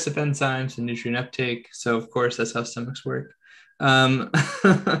digestive enzymes and nutrient uptake. So, of course, that's how stomachs work.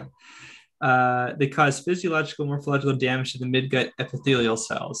 They cause physiological, morphological damage to the midgut epithelial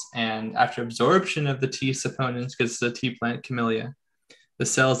cells. And after absorption of the T. saponins, because it's a tea plant camellia, the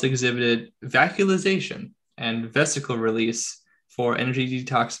cells exhibited vacuolization and vesicle release for energy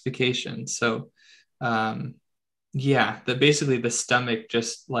detoxification. So, basically the stomach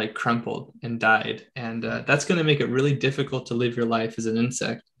just like crumpled and died. And that's going to make it really difficult to live your life as an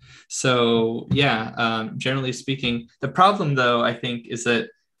insect. So, generally speaking, the problem, though, I think, is that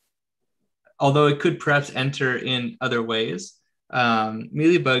although it could perhaps enter in other ways,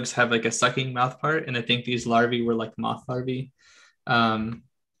 mealybugs have like a sucking mouth part. And I think these larvae were like moth larvae.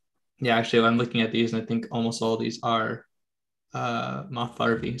 Actually, I'm looking at these and I think almost all of these are moth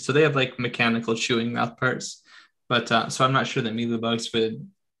larvae. So they have like mechanical chewing mouth parts. But so I'm not sure that mealybugs would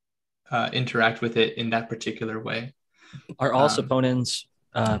interact with it in that particular way. Are all saponins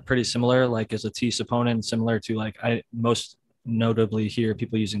pretty similar? Like, is a T. saponin similar to, like, I most notably hear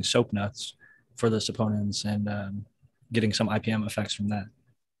people using soap nuts for the saponins and getting some IPM effects from that?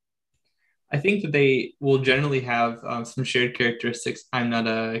 I think that they will generally have some shared characteristics. I'm not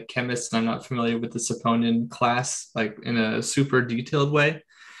a chemist and I'm not familiar with the saponin class, like in a super detailed way.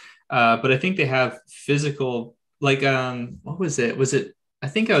 But I think they have physical, like, what was it? I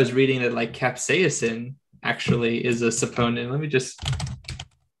think I was reading that like capsaicin actually is a saponin. Let me just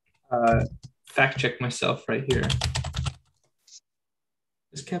fact check myself right here.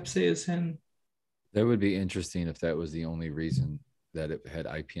 Is capsaicin? That would be interesting if that was the only reason that it had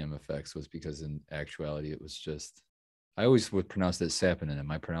IPM effects, was because in actuality it was just, I always would pronounce that saponin.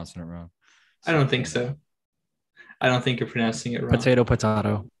 Am I pronouncing it wrong? I don't think so. I don't think you're pronouncing it wrong.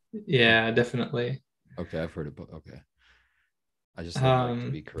 Potato. Yeah, definitely. Okay, I've heard it. Okay. I just like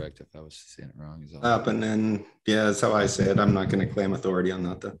to be correct if I was saying it wrong. Up and then, yeah, that's how I say it. I'm not going to claim authority on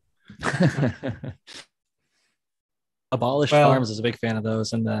that, though. Abolished Farms is a big fan of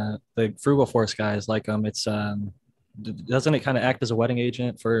those, and the Frugal Force guys like them. It's doesn't it kind of act as a wetting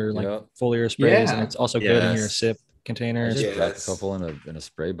agent for like foliar sprays, and it's also good in your sip containers. I just drop a couple in a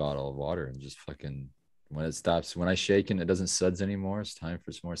spray bottle of water and just fucking, when it stops, when I shake and it doesn't suds anymore, it's time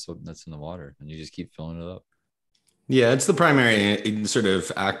for some more soap nuts in the water, and you just keep filling it up. Yeah, it's the primary sort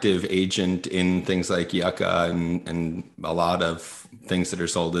of active agent in things like yucca and a lot of things that are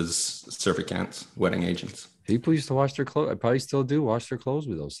sold as surfactants, wetting agents. People used to wash their clothes. I probably still do wash their clothes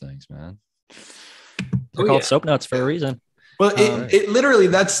with those things, man. They're called soap nuts for a reason. Well, it literally,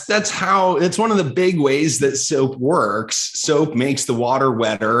 that's how, it's one of the big ways that soap works. Soap makes the water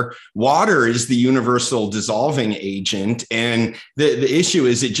wetter. Water is the universal dissolving agent. And the issue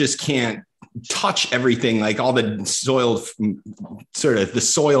is it just can't touch everything, like all the soil, sort of the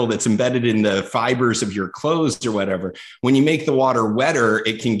soil that's embedded in the fibers of your clothes or whatever. When you make the water wetter,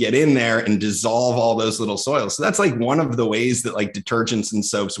 it can get in there and dissolve all those little soils. So that's like one of the ways that like detergents and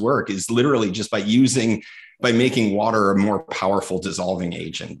soaps work, is literally just by making water a more powerful dissolving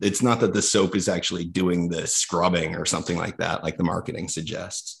agent. It's not that the soap is actually doing the scrubbing or something like that, like the marketing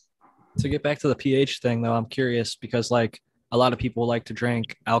suggests. To get back to the pH thing though, I'm curious because like a lot of people like to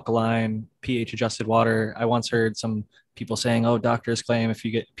drink alkaline pH adjusted water. I once heard some people saying, oh, doctors claim if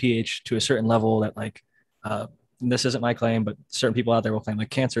you get pH to a certain level that like, this isn't my claim, but certain people out there will claim like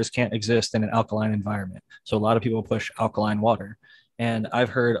cancers can't exist in an alkaline environment. So a lot of people push alkaline water. And I've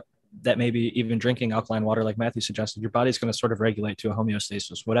heard that maybe even drinking alkaline water, like Mathew suggested, your body's going to sort of regulate to a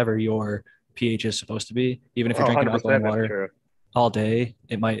homeostasis, whatever your pH is supposed to be. Even if you're drinking alkaline water all day,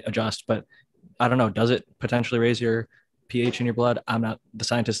 it might adjust. But I don't know, does it potentially raise your pH in your blood? I'm not the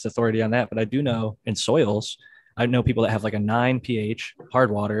scientist authority on that, but I do know in soils, I know people that have like a 9 pH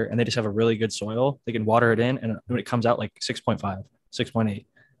hard water and they just have a really good soil. They can water it in and when it comes out like 6.5, 6.8,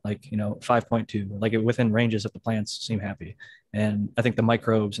 like, 5.2, like within ranges that the plants seem happy. And I think the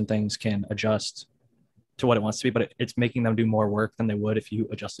microbes and things can adjust to what it wants to be, but it's making them do more work than they would if you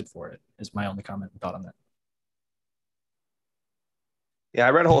adjusted for it, is my only comment and thought on that. Yeah,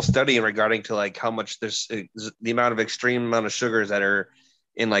 I read a whole study regarding to like how much there's the amount of extreme amount of sugars that are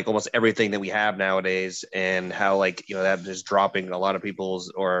in like almost everything that we have nowadays, and how like, you know, that is dropping a lot of people's,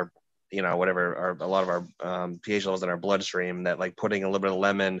 or, you know, whatever, our, a lot of our pH levels in our bloodstream, that like putting a little bit of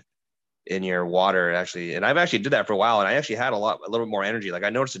lemon in your water actually, and I've actually did that for a while, and I actually had a little bit more energy. Like I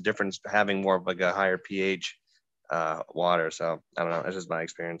noticed a difference having more of like a higher pH water. So I don't know, that's just my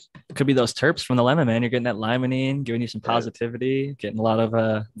experience. It could be those terps from the lemon, man. You're getting that limonene, giving you some positivity, getting a lot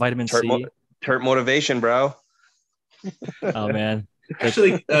of vitamin C. Terp motivation, bro. Oh man.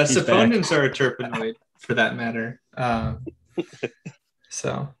 Actually, saponins are a terpenoid for that matter.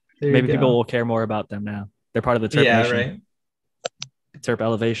 So maybe people will care more about them now. They're part of the terp nation. Right. Terp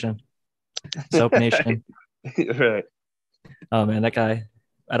elevation. Soap nation. Right. Oh man, that guy.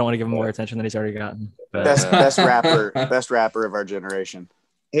 I don't want to give him more attention than he's already gotten. But, best rapper of our generation.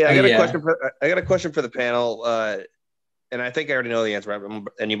 Yeah, I got a question for the panel. And I think I already know the answer,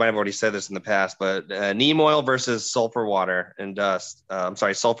 and you might have already said this in the past, but neem oil versus sulfur water and dust. I'm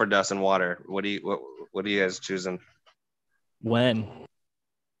sorry, sulfur dust and water. What are you guys choosing? When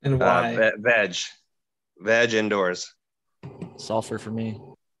and why? Veg indoors. Sulfur for me.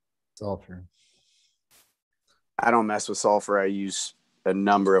 Sulfur. I don't mess with sulfur. I use a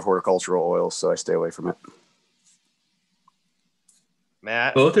number of horticultural oils, so I stay away from it.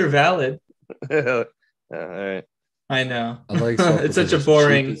 Matt, both are valid. All right. I know. I like sulfur. It's such a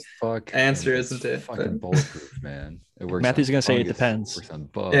boring answer, isn't it? Fucking bulletproof, man. It works. Matthew's gonna say it depends.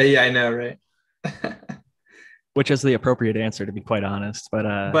 Yeah, I know, right? Which is the appropriate answer, to be quite honest. But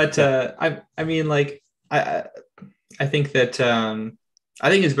I mean, like, I think that I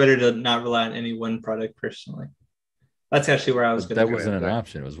think it's better to not rely on any one product personally. That's actually where I was going to go. That wasn't an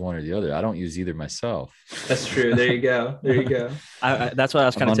option. It was one or the other. I don't use either myself. That's true. There you go. That's what I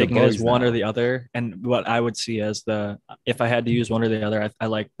was kind of taking it as one or the other. And what I would see as if I had to use one or the other, I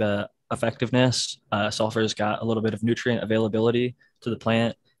like the effectiveness. Sulfur's got a little bit of nutrient availability to the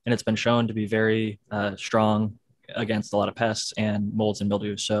plant, and it's been shown to be very strong against a lot of pests and molds and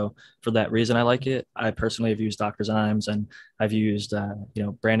mildews. So for that reason, I like it. I personally have used Dr. Zymes, and I've used,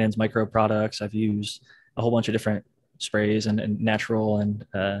 Brandon's micro products. I've used a whole bunch of different sprays and natural, and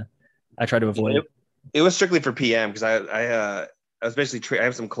I try to avoid it was strictly for PM, because I was basically I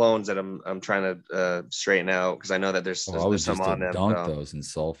have some clones that I'm trying to straighten out, because I know that there's some on them. Dunk those in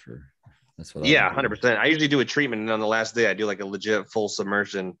sulfur. That's what 100%. I usually do a treatment, and on the last day I do like a legit full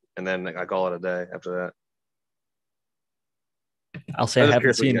submersion, and then I call it a day after that. I'll say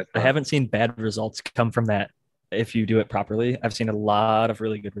I haven't seen bad results come from that. If you do it properly, I've seen a lot of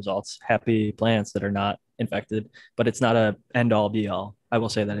really good results, happy plants that are not infected, but it's not a end all be all. I will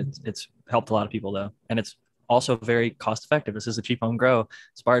say that it's helped a lot of people though. And it's also very cost effective. This is a cheap home grow.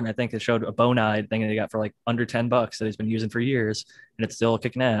 Spartan, I think, it showed a bonide thing that he got for like under $10 that he's been using for years, and it's still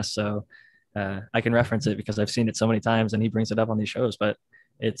kicking ass. So I can reference it because I've seen it so many times, and he brings it up on these shows, but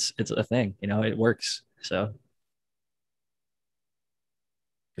it's a thing, it works. So.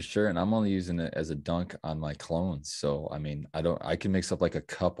 For sure. And I'm only using it as a dunk on my clones. So, I mean, I can mix up like a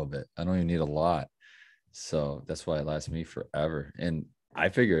cup of it. I don't even need a lot. So that's why it lasts me forever. And I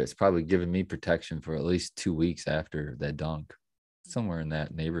figure it's probably giving me protection for at least 2 weeks after that dunk, somewhere in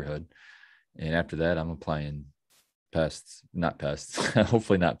that neighborhood. And after that, I'm applying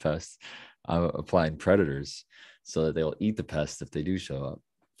hopefully not pests. I'm applying predators so that they'll eat the pests if they do show up.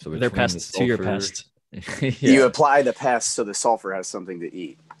 So they're pests to your pest. Yeah. You apply the pest so the sulfur has something to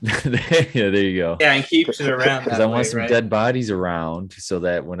eat. Yeah, there you go. Yeah, and keeps it around. Because I want some dead bodies around, so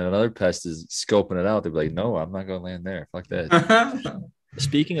that when another pest is scoping it out, they'll be like, "No, I'm not going to land there. Fuck that."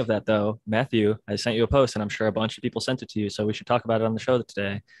 Speaking of that, though, Matthew, I sent you a post, and I'm sure a bunch of people sent it to you, so we should talk about it on the show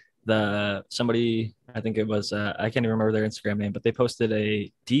today. Somebody, I think it was, I can't even remember their Instagram name, but they posted a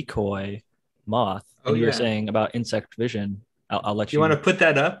decoy moth, and you were saying about insect vision. I'll let you. You want to put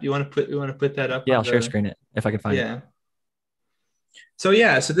that up? You want to put that up? Yeah, I'll share screen it if I can find it. So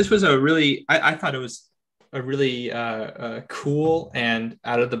this was I thought it was a really cool and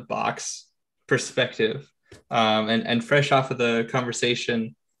out of the box perspective, and fresh off of the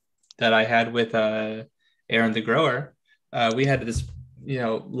conversation that I had with Aaron the grower. We had this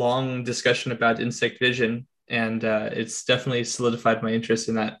long discussion about insect vision, and it's definitely solidified my interest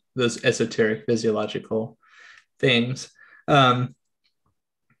in those esoteric physiological things.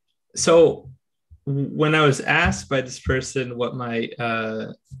 So when I was asked by this person what my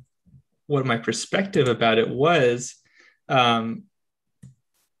perspective about it was, I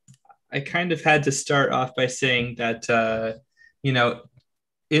kind of had to start off by saying that,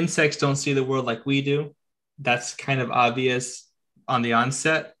 insects don't see the world like we do. That's kind of obvious on the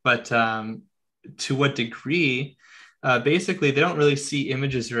onset, but to what degree basically they don't really see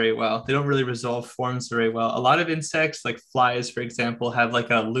images very well. They don't really resolve forms very well. A lot of insects, like flies, for example, have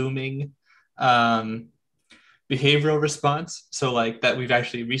like a looming behavioral response. So like that we've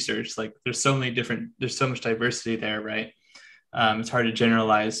actually researched, like there's so much diversity there, right? It's hard to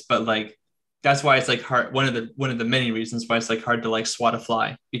generalize, but like that's why it's like hard. One of the many reasons why it's like hard to like swat a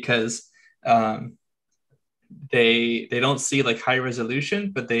fly, because they don't see like high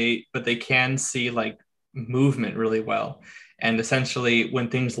resolution, but they can see like movement really well. And essentially when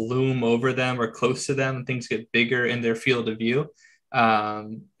things loom over them or close to them, things get bigger in their field of view.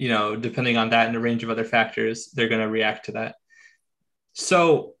 Depending on that and a range of other factors, they're going to react to that.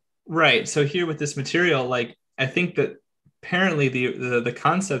 So, right. So here with this material, like, I think that apparently the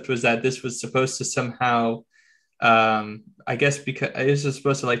concept was that this was supposed to somehow, I guess because it was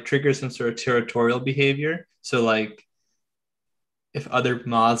supposed to like trigger some sort of territorial behavior. So like if other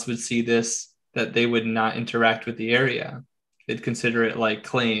moths would see this, that they would not interact with the area. They'd consider it like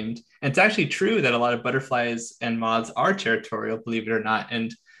claimed. And it's actually true that a lot of butterflies and moths are territorial, believe it or not.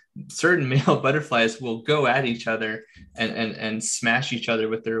 And certain male butterflies will go at each other and smash each other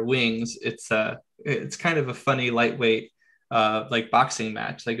with their wings. It's kind of a funny lightweight like boxing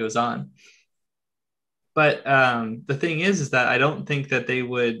match that goes on. But the thing is that I don't think that they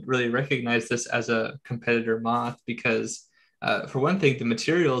would really recognize this as a competitor moth, because for one thing, the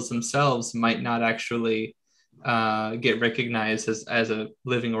materials themselves might not actually get recognized as a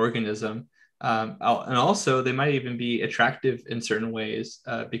living organism. And also they might even be attractive in certain ways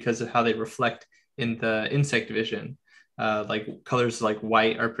because of how they reflect in the insect vision. Like colors like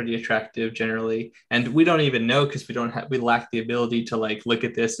white are pretty attractive generally. And we don't even know, because we lack the ability to like look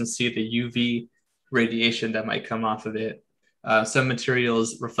at this and see the UV radiation that might come off of it. Some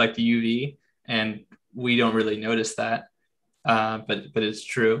materials reflect UV and we don't really notice that, but it's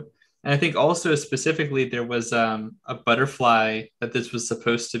true. And I think also specifically there was a butterfly that this was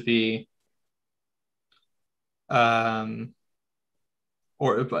supposed to be, but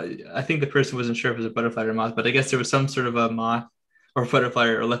I think the person wasn't sure if it was a butterfly or a moth, but I guess there was some sort of a moth or butterfly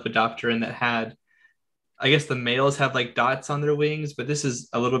or lepidopteran that had, I guess the males have like dots on their wings, but this is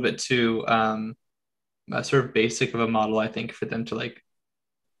a little bit too sort of basic of a model, I think, for them to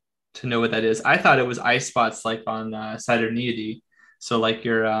know what that is. I thought it was eye spots like on Saturniidae. So like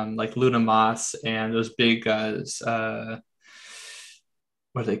your like Luna moths and those big what are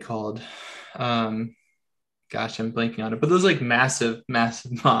they called? Gosh, I'm blanking on it. But those like massive moths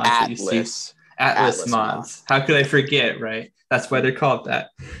that you see. Atlas moths. How could I forget, right? That's why they're called that.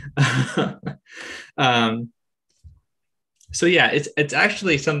 So yeah, it's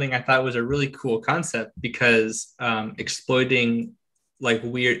actually something I thought was a really cool concept, because exploiting like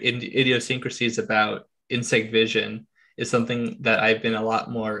weird idiosyncrasies about insect vision is something that I've been a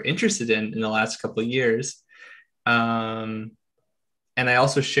lot more interested in the last couple of years. And I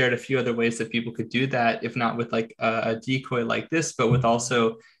also shared a few other ways that people could do that, if not with like a decoy like this, but with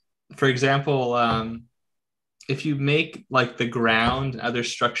also, for example, if you make like the ground and other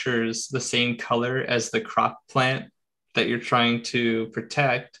structures the same color as the crop plant that you're trying to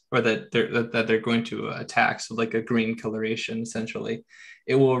protect, or that they're going to attack, so like a green coloration essentially,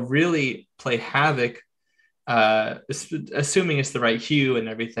 it will really play havoc, assuming it's the right hue and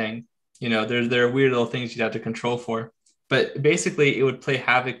everything. There are weird little things you'd have to control for, but basically it would play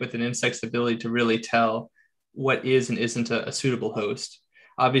havoc with an insect's ability to really tell what is and isn't a suitable host.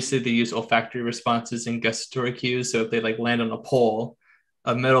 Obviously they use olfactory responses and gustatory cues, so if they like land on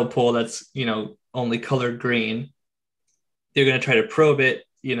a metal pole that's only colored green, they're going to try to probe it,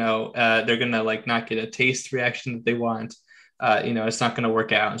 they're going to like not get a taste reaction that they want. It's not going to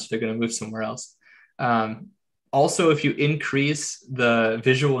work out. And so they're going to move somewhere else. Also, if you increase the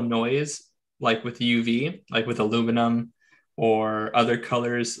visual noise, like with UV, like with aluminum or other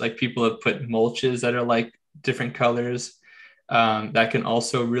colors, like people have put mulches that are like different colors, that can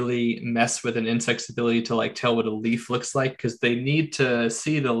also really mess with an insect's ability to like tell what a leaf looks like, because they need to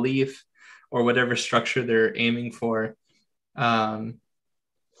see the leaf or whatever structure they're aiming for, in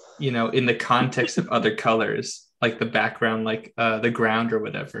the context of other colors, like the background, like the ground or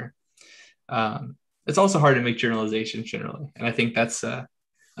whatever. It's also hard to make generalizations generally. And I think that's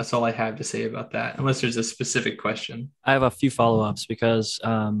all I have to say about that, unless there's a specific question. I have a few follow-ups, because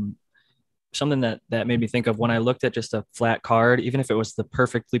something that made me think of when I looked at just a flat card, even if it was the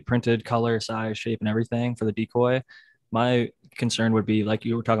perfectly printed color, size, shape, and everything for the decoy, my concern would be, like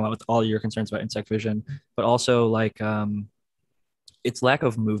you were talking about with all your concerns about insect vision, but also like its lack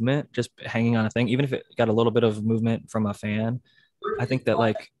of movement, just hanging on a thing. Even if it got a little bit of movement from a fan, I think that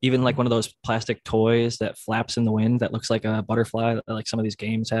like even like one of those plastic toys that flaps in the wind that looks like a butterfly that like some of these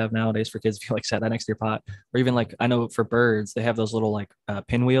games have nowadays for kids, if you like set that next to your pot, or even like I know for birds they have those little like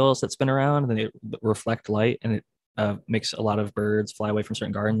pinwheels that spin around and they reflect light and it makes a lot of birds fly away from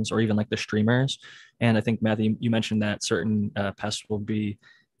certain gardens, or even like the streamers. And I think Matthew, you mentioned that certain pests will be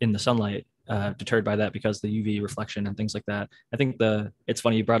in the sunlight deterred by that because the UV reflection and things like that. I think it's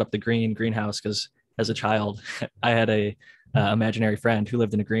funny you brought up the greenhouse because as a child I had a imaginary friend who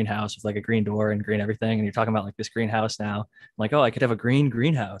lived in a greenhouse with like a green door and green everything. And you're talking about like this greenhouse now. I'm like, oh, I could have a green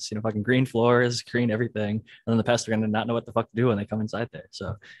greenhouse, fucking green floors, green everything. And then the pests are going to not know what the fuck to do when they come inside there.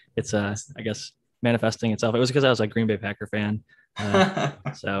 So it's, I guess, manifesting itself. It was because I was a Green Bay Packer fan.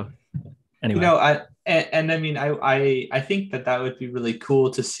 So anyway. I mean, I think that would be really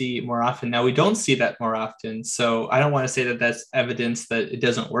cool to see more often. Now we don't see that more often. So I don't want to say that that's evidence that it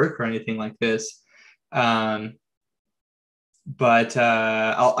doesn't work or anything like this. But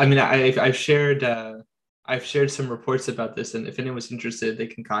I've shared some reports about this, and if anyone's interested, they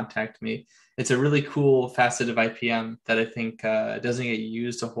can contact me. It's a really cool facet of IPM that I think doesn't get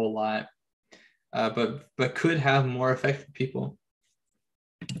used a whole lot, but could have more effect for people.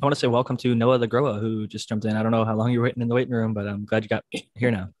 I want to say welcome to Noah the Grower who just jumped in. I don't know how long you were waiting in the waiting room, but I'm glad you got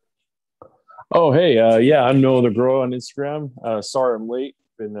here now. Oh, hey, yeah, I'm Noah the Grower on Instagram. Sorry I'm late.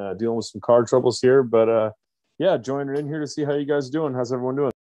 Been dealing with some car troubles here, but yeah, joining in here to see how you guys doing. How's everyone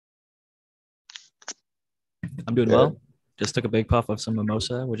doing? I'm doing well. Just took a big puff of some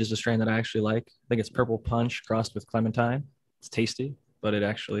mimosa, which is a strain that I actually like. I think it's purple punch crossed with clementine. It's tasty, but it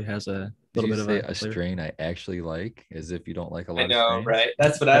actually has a little bit of a strain I actually like, as if you don't like a lot I know, of strains. Right?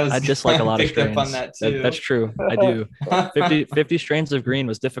 That's what I was. I dislike a lot of strains. On that too. That's true. I do. 50 strains of green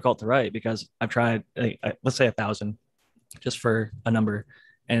was difficult to write because I've tried, let's say 1,000, just for a number.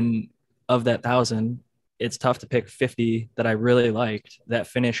 And of that 1,000, it's tough to pick 50 that I really liked that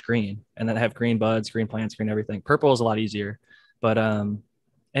finish green and that have green buds, green plants, green everything. Purple is a lot easier, but and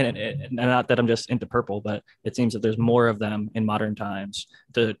not that I'm just into purple, but it seems that there's more of them in modern times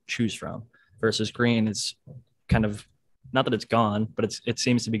to choose from versus green. It's kind of not that it's gone, but it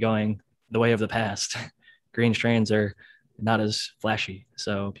seems to be going the way of the past. Green strains are not as flashy,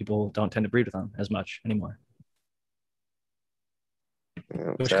 so people don't tend to breed with them as much anymore.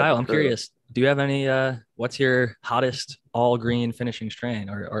 Which, Kyle, I'm curious, do you have any, what's your hottest all green finishing strain,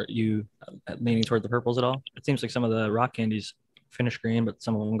 or are you leaning toward the purples at all? It seems like some of the rock candies finish green, but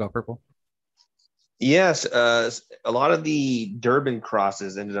some of them go purple. Yes, a lot of the Durban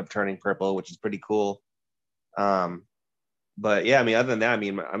crosses ended up turning purple, which is pretty cool. But yeah, I mean, other than that, I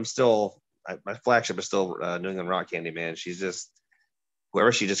mean, my flagship is still New England Rock Candy, man. She's just,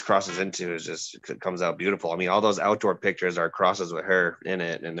 whoever she just crosses into comes out beautiful. I mean, all those outdoor pictures are crosses with her in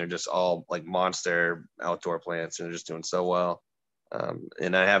it, and they're just all like monster outdoor plants, and they're just doing so well.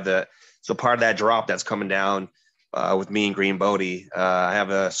 And I have so part of that drop that's coming down with me and Green Bodhi. I have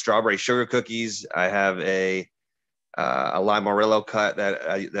a strawberry sugar cookies. I have a lime Morello cut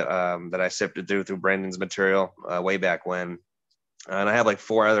that I sifted through Brandon's material way back when, and I have like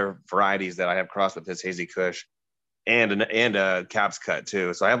 4 other varieties that I have crossed with his Hazy Kush. And a caps cut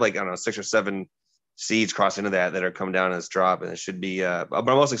too. So I have like, I don't know, 6 or 7 seeds crossed into that are coming down in this drop, and it should be. But I'm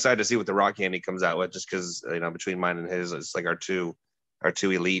most excited to see what the rock candy comes out with, just because between mine and his, it's like our two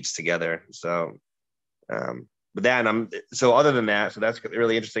elites together. So, but then so other than that, so that's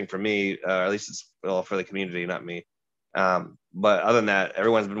really interesting for me. At least it's for the community, not me. But other than that,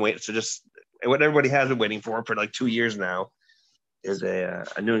 everyone's been waiting. So just what everybody has been waiting for like 2 years now is a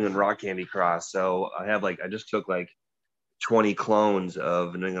New England Rock Candy cross. So I just took like 20 clones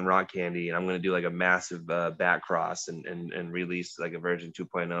of New England Rock Candy, and I'm going to do like a massive back cross and release like a version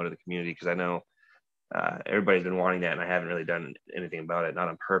 2.0 to the community, because I know everybody's been wanting that, and I haven't really done anything about it, not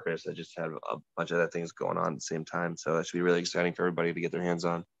on purpose. I just had a bunch of other things going on at the same time. So that should be really exciting for everybody to get their hands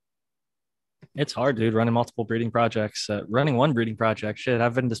on. It's hard, dude, running multiple breeding projects. Running one breeding project, shit,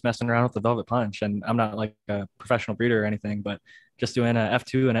 I've been just messing around with the Velvet Punch, and I'm not like a professional breeder or anything, but just doing a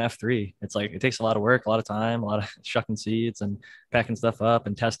F2 and a F3. It's like, it takes a lot of work, a lot of time, a lot of shucking seeds and packing stuff up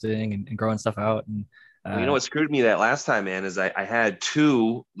and testing and growing stuff out. And you know what screwed me that last time, man, is I had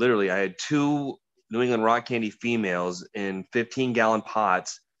two New England Rock Candy females in 15-gallon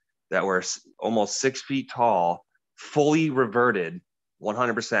pots that were almost 6 feet tall, fully reverted.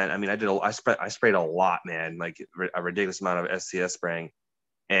 100%. I mean, I sprayed a lot, man, like a ridiculous amount of SCS spraying,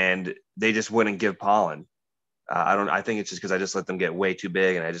 and they just wouldn't give pollen. I think it's just because I just let them get way too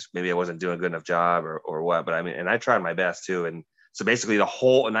big, and maybe I wasn't doing a good enough job or what. But I mean, and I tried my best too. And so basically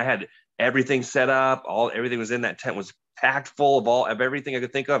and I had everything set up, everything was in that tent was packed full of everything I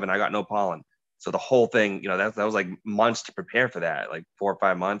could think of, and I got no pollen. So the whole thing, that was like months to prepare for that, like 4 or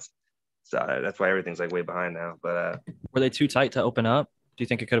 5 months. So that's why everything's like way behind now. But were they too tight to open up? Do you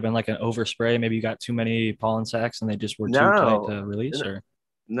think it could have been like an overspray? Maybe you got too many pollen sacs and they just were too tight to release, or?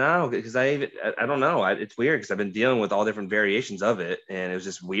 No, because I don't know. It's weird because I've been dealing with all different variations of it, and it was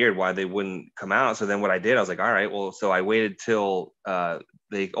just weird why they wouldn't come out. So then what I did, I was like, all right, well, so I waited till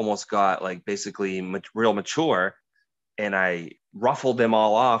they almost got like basically real mature, and I ruffled them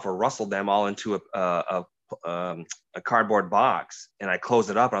all off or rustled them all into a cardboard box, and I closed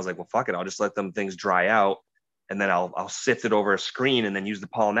it up. And I was like, well, fuck it, I'll just let them things dry out, and then I'll sift it over a screen and then use the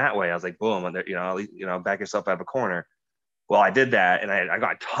pollen that way. I was like, boom, and back yourself out of a corner. Well, I did that, and I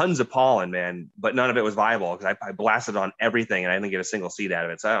got tons of pollen, man, but none of it was viable because I blasted on everything, and I didn't get a single seed out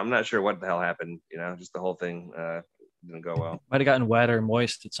of it. So I'm not sure what the hell happened. Just the whole thing didn't go well. Might have gotten wet or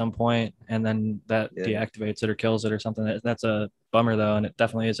moist at some point, and then that deactivates it or kills it or something. That's a bummer, though, and it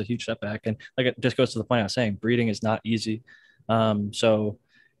definitely is a huge setback. And like it just goes to the point I was saying, breeding is not easy. So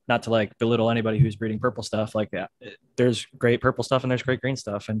not to like belittle anybody who's breeding purple stuff. Like there's great purple stuff and there's great green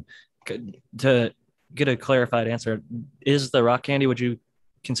stuff. And to get a clarified answer, is the rock candy, would you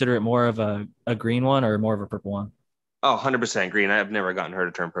consider it more of a green one or more of a purple one? Oh, 100% green. I've never gotten her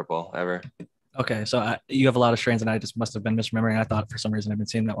to turn purple ever. Okay, so you have a lot of strains, and I just must have been misremembering. I thought for some reason I've been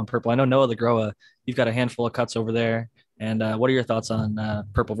seeing that one purple. I know Noah the Grower, you've got a handful of cuts over there. And what are your thoughts on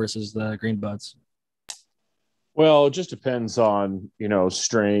purple versus the green buds? Well, it just depends on,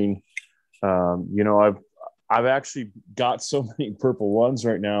 strain. I've actually got so many purple ones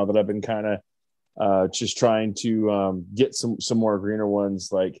right now that I've been kind of just trying to get some more greener ones.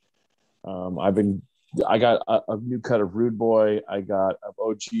 Like I got a new cut of Rude Boy. I got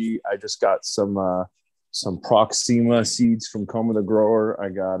OG. I just got some Proxima seeds from Coma the Grower. I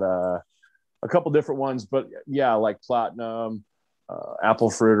got a couple different ones, but yeah, like Platinum, Apple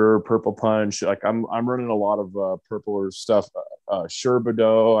Fritter, Purple Punch. Like I'm running a lot of purpler stuff.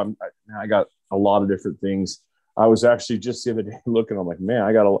 Sherbado. I got a lot of different things. I was actually just the other day looking. I'm like, man,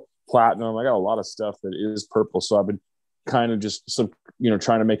 I got a Platinum. I got a lot of stuff that is purple. So I've been kind of just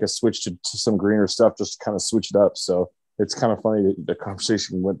trying to make a switch to some greener stuff, just to kind of switch it up. So it's kind of funny that the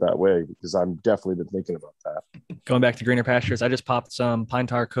conversation went that way, because I'm definitely been thinking about that. Going back to greener pastures, I just popped some Pine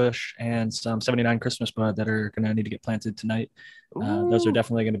Tar Kush and some 79 Christmas bud that are going to need to get planted tonight. Those are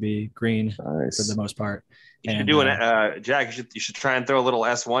definitely going to be green for the most part. You should do it, Jack. You should try and throw a little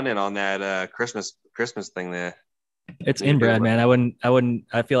S1 in on that Christmas thing there. It's inbred, man.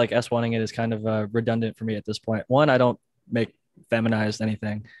 I feel like S1ing it is kind of redundant for me at this point. One, I don't make feminized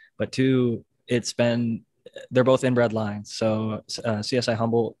anything, but two, they're both inbred lines. So CSI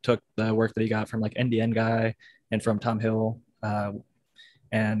Humboldt took the work that he got from like NDN guy and from Tom Hill,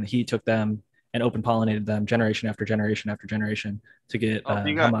 and he took them and open pollinated them generation after generation after generation to get.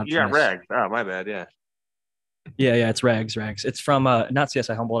 You got regs. Oh, my bad. Yeah. Yeah. It's regs. It's from not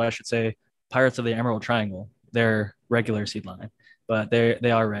CSI Humboldt, I should say Pirates of the Emerald Triangle. They're regular seed line, but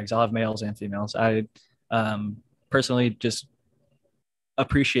they are regs. I'll have males and females. I personally just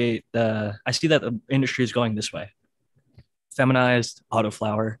appreciate I see that the industry is going this way. Feminized,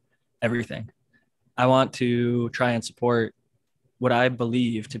 autoflower, everything. I want to try and support what I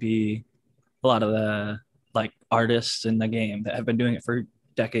believe to be a lot of the like artists in the game that have been doing it for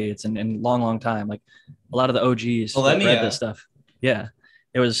decades and long time. Like a lot of the OGs that read this stuff. Yeah.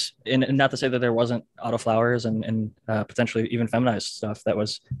 It was, and not to say that there wasn't autoflowers and potentially even feminized stuff that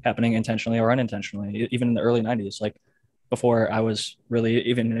was happening intentionally or unintentionally, even in the early 90s. Like before I was really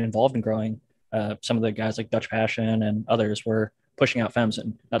even involved in growing, some of the guys like Dutch Passion and others were pushing out fems,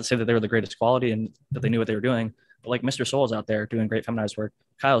 and not to say that they were the greatest quality and that they knew what they were doing, but like Mr. Soul's out there doing great feminized work.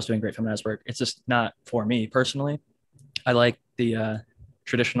 Kyle's doing great feminized work. It's just not for me personally. I like the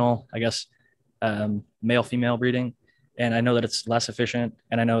traditional, I guess, male-female breeding. And I know that it's less efficient,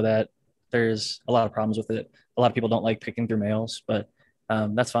 and I know that there's a lot of problems with it. A lot of people don't like picking through males, but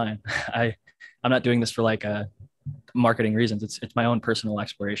that's fine. I'm not doing this for like marketing reasons. It's my own personal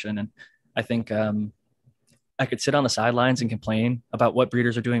exploration. And I think I could sit on the sidelines and complain about what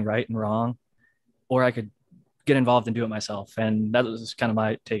breeders are doing right and wrong, or I could get involved and do it myself. And that was kind of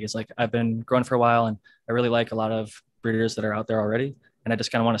my take. It's like, I've been growing for a while, and I really like a lot of breeders that are out there already. And I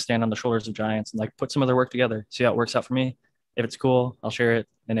just kind of want to stand on the shoulders of giants and like put some of their work together, see how it works out for me. If it's cool, I'll share it.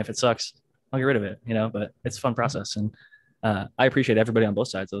 And if it sucks, I'll get rid of it, but it's a fun process. And I appreciate everybody on both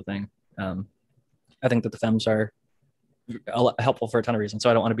sides of the thing. I think that the fems are helpful for a ton of reasons. So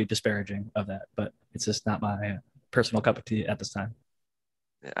I don't want to be disparaging of that, but it's just not my personal cup of tea at this time.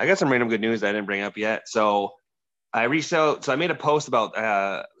 I got some random good news that I didn't bring up yet. So I reached out. So I made a post about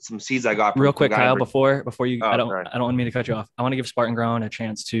some seeds I got from Real quick, Kyle, Caregiver. before you, Oh, I don't sorry. want me to cut you off. I want to give Spartan Grown a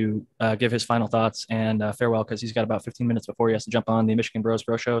chance to give his final thoughts and farewell, because he's got about 15 minutes before he has to jump on the Michigan Bros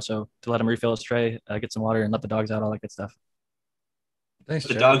Bro Show. So to let him refill his tray, get some water, and let the dogs out, all that good stuff. Thanks,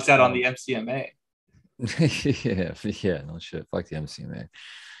 The Jack. dog's out on the MCMA. yeah, no shit. Fuck the MCMA.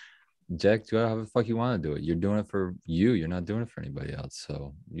 Jack, do however the fuck you want to do it. You're doing it for you. You're not doing it for anybody else.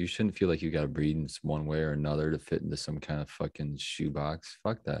 So you shouldn't feel like you got to breed in one way or another to fit into some kind of fucking shoebox.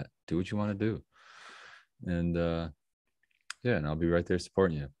 Fuck that. Do what you want to do. And yeah, and I'll be right there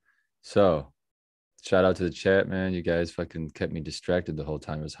supporting you. So shout out to the chat, man. You guys fucking kept me distracted the whole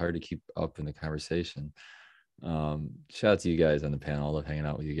time. It was hard to keep up in the conversation. Shout out to you guys on the panel. I love hanging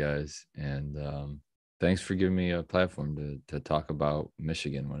out with you guys. And thanks for giving me a platform to talk about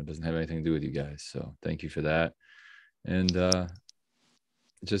Michigan when it doesn't have anything to do with you guys. So thank you for that. And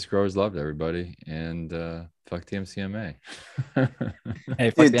just growers loved everybody. And fuck the MCMA. Hey,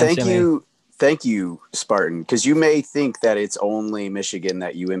 fuck Dude, the thank MCMA. Thank you, Spartan, because you may think that it's only Michigan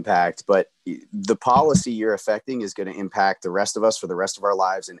that you impact, but the policy you're affecting is going to impact the rest of us for the rest of our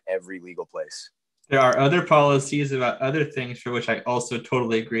lives in every legal place. There are other policies about other things for which I also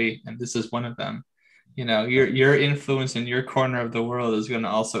totally agree, and this is one of them. You know, your influence in your corner of the world is going to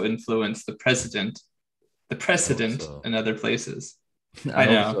also influence the precedent in other places. I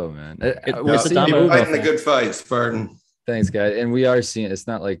know. Hope so, man. It's a Keep domino fighting the effect. good fight, Spartan. Thanks, guys. And we are seeing, it's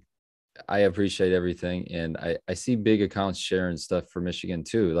not like I appreciate everything. And I see big accounts sharing stuff for Michigan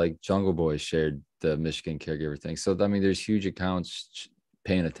too. Like Jungle Boy shared the Michigan caregiver thing. So, I mean, there's huge accounts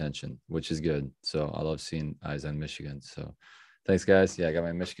paying attention, which is good. So I love seeing eyes on Michigan. So thanks, guys. Yeah, I got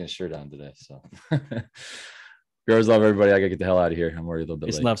my Michigan shirt on today. So girls love everybody. I gotta get the hell out of here. I'm already a little bit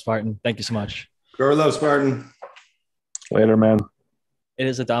Peace and late. love, Spartan. Thank you so much. Grow love, Spartan. Later, man. It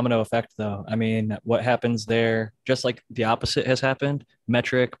is a domino effect, though. I mean, what happens there, just like the opposite has happened,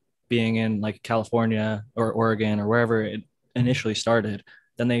 Metric being in like California or Oregon or wherever it initially started,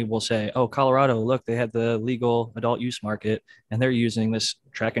 then they will say, oh, Colorado, look, they had the legal adult use market and they're using this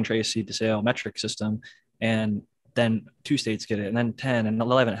track and trace seed to sale metric system. And then 2 states get it, and then 10 and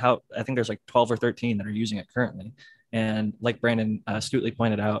 11. I think there's like 12 or 13 that are using it currently. And like Brandon astutely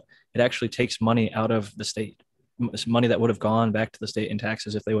pointed out, it actually takes money out of the state. It's money that would have gone back to the state in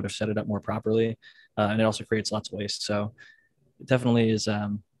taxes if they would have set it up more properly. And it also creates lots of waste. So it definitely is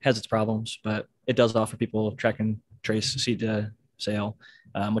has its problems, but it does offer people track and trace seed to sale,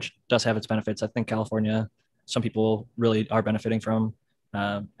 which does have its benefits. I think California, some people really are benefiting from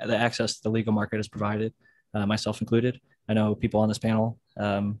the access to the legal market is provided, myself included. I know people on this panel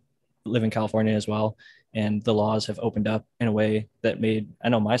live in California as well, and the laws have opened up in a way that made, I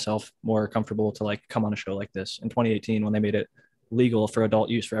know myself, more comfortable to like come on a show like this. In 2018, when they made it legal for adult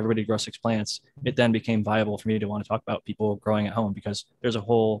use for everybody to grow 6 plants, it then became viable for me to want to talk about people growing at home, because there's a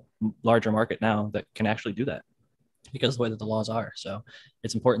whole larger market now that can actually do that because of the way that the laws are. So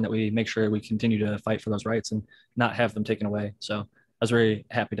it's important that we make sure we continue to fight for those rights and not have them taken away. So I was very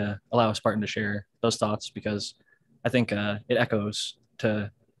happy to allow Spartan to share those thoughts, because I think it echoes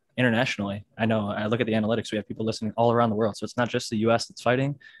to internationally. I know, I look at the analytics, we have people listening all around the world. So it's not just the US that's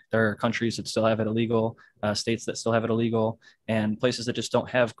fighting. There are countries that still have it illegal, states that still have it illegal, and places that just don't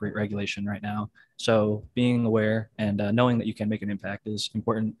have great regulation right now. So being aware and knowing that you can make an impact is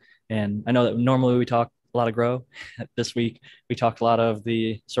important. And I know that normally we talk a lot of grow. This week, we talked a lot of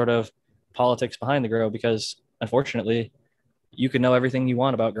the sort of politics behind the grow, because unfortunately, you can know everything you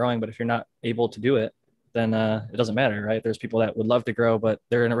want about growing, but if you're not able to do it, then it doesn't matter, right? There's people that would love to grow, but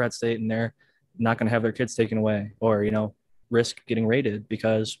they're in a red state and they're not going to have their kids taken away, or, you know, risk getting raided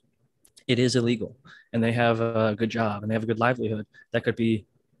because it is illegal and they have a good job and they have a good livelihood that could be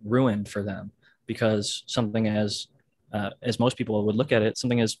ruined for them because something as most people would look at it,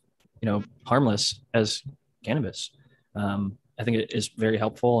 something as, you know, harmless as cannabis. I think it is very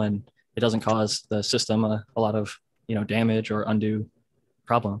helpful and it doesn't cause the system a lot of, you know, damage or undue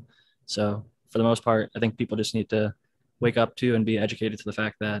problem. So for the most part, I think people just need to wake up to and be educated to the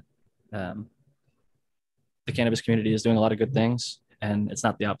fact that the cannabis community is doing a lot of good things, and it's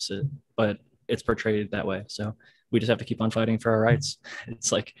not the opposite, but it's portrayed that way. So we just have to keep on fighting for our rights.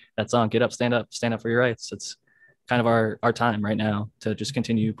 It's like that song, get up, stand up for your rights. It's kind of our time right now to just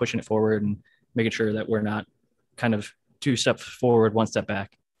continue pushing it forward and making sure that we're not kind of 2 steps forward, 1 step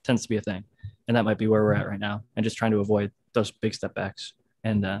back. Tends to be a thing. And that might be where we're at right now, and just trying to avoid those big step backs.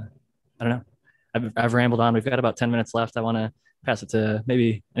 And I don't know. I've rambled on. We've got about 10 minutes left. I want to pass it to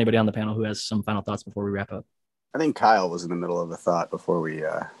maybe anybody on the panel who has some final thoughts before we wrap up. I think Kyle was in the middle of a thought before we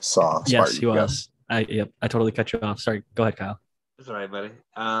saw Spartan. Yes, he was. I totally cut you off. Sorry. Go ahead, Kyle. That's all right, buddy.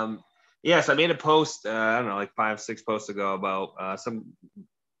 Yes, I made a post, I don't know, like 5-6 posts ago about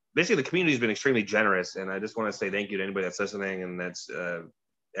basically the community has been extremely generous. And I just want to say thank you to anybody that's listening and that's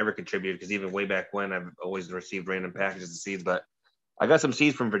ever contributed, because even way back when, I've always received random packages of seeds. But I got some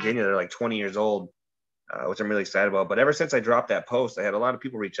seeds from Virginia that are like 20 years old, which I'm really excited about. But ever since I dropped that post, I had a lot of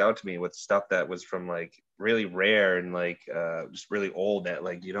people reach out to me with stuff that was from like really rare and like just really old that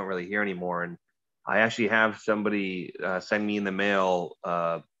like you don't really hear anymore. And I actually have somebody send me in the mail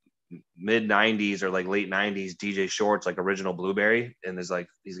mid 90s or like late 90s DJ Shorts, like original blueberry. And there's like,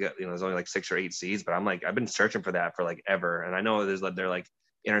 he's got, there's only like 6 or 8 seeds, but I'm like, I've been searching for that for like ever. And I know there's like, they're like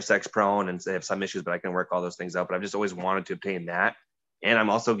intersex prone and they have some issues, but I can work all those things out. But I've just always wanted to obtain that. And I'm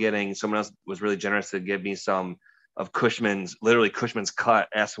also getting, someone else was really generous to give me some of Cushman's cut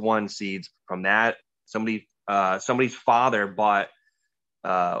S1 seeds from that. Somebody's father bought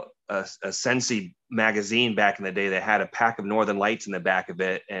a Sensi magazine back in the day that had a pack of Northern Lights in the back of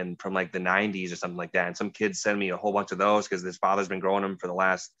it, and from like the 90s or something like that. And some kids send me a whole bunch of those because his father's been growing them for the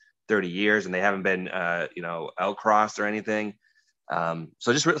last 30 years and they haven't been outcrossed or anything.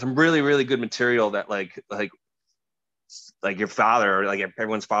 So just some really, really good material that like your father or like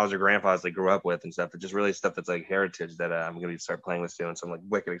everyone's fathers or grandfathers they grew up with and stuff. It's just really stuff that's like heritage that I'm going to start playing with soon. So I'm like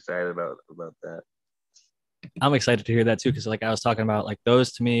wicked excited about that. I'm excited to hear that too, because like I was talking about, like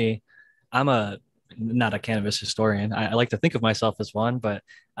those to me, I'm not a cannabis historian. I like to think of myself as one, but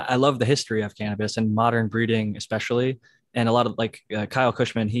I love the history of cannabis and modern breeding, especially. And a lot of like Kyle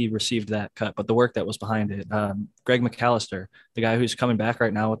Cushman, he received that cut, but the work that was behind it, Greg McAllister, the guy who's coming back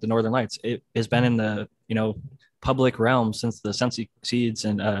right now with the Northern Lights, it has been in the, public realm since the Sensi seeds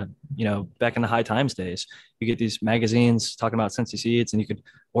and, back in the High Times days. You get these magazines talking about Sensi seeds and you could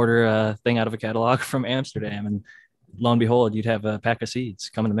order a thing out of a catalog from Amsterdam and lo and behold, you'd have a pack of seeds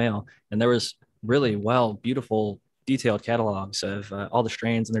come in the mail. And there was really beautiful, detailed catalogs of all the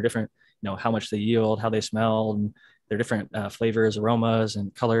strains and their different, how much they yield, how they smell, and their different flavors, aromas,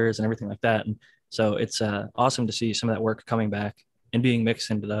 and colors, and everything like that. And so it's awesome to see some of that work coming back and being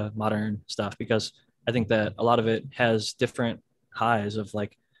mixed into the modern stuff, because I think that a lot of it has different highs of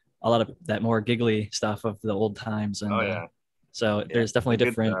like a lot of that more giggly stuff of the old times. And so there's definitely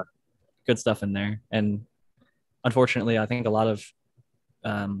different good stuff in there. And unfortunately, I think a lot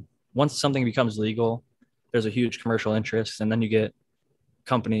of once something becomes legal, there's a huge commercial interest, and then you get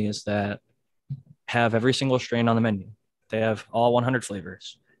companies that have every single strain on the menu. They have all 100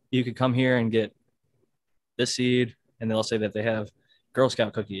 flavors. You could come here and get this seed, and they'll say that they have Girl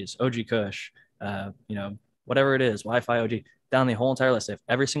Scout cookies, OG Kush, whatever it is, Wi-Fi OG, down the whole entire list. They have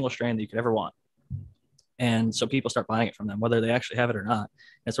every single strain that you could ever want. And so people start buying it from them, whether they actually have it or not.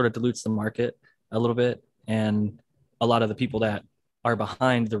 It sort of dilutes the market a little bit. And a lot of the people that are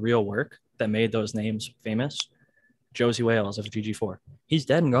behind the real work that made those names famous, Josie Wales of GG4, he's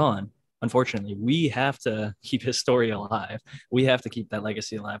dead and gone. Unfortunately, we have to keep his story alive. We have to keep that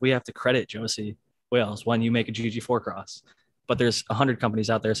legacy alive. We have to credit Josie Wales when you make a GG4 cross. But there's 100 companies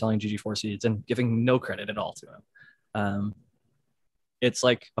out there selling GG4 seeds and giving no credit at all to him. It's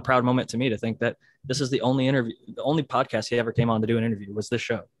like a proud moment to me to think that this is the only podcast he ever came on to do an interview was this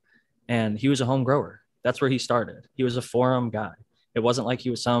show. And he was a home grower. That's where he started. He was a forum guy. It wasn't like he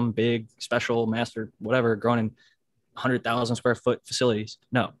was some big special master, whatever, growing in 100,000 square foot facilities.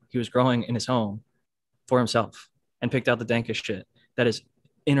 No, he was growing in his home for himself and picked out the dankest shit that is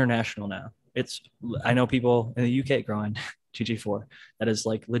international now. I know people in the UK growing GG4 that is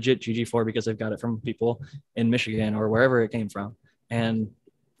like legit GG4 because they've got it from people in Michigan or wherever it came from. And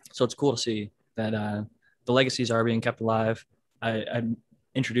so it's cool to see that the legacies are being kept alive. I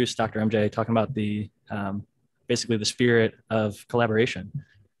introduced Dr. MJ talking about the basically the spirit of collaboration.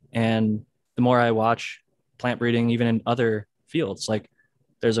 And the more I watch plant breeding, even in other fields, like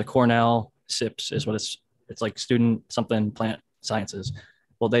there's a Cornell SIPS is what it's like student something plant sciences.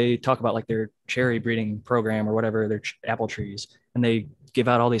 Well, they talk about like their cherry breeding program or whatever, their apple trees, and they give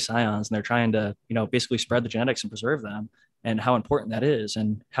out all these scions and they're trying to, basically spread the genetics and preserve them, and how important that is,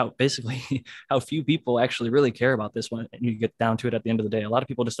 and how basically how few people actually really care about this one. And you get down to it at the end of the day. A lot of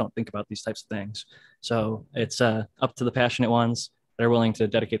people just don't think about these types of things. So it's up to the passionate ones that are willing to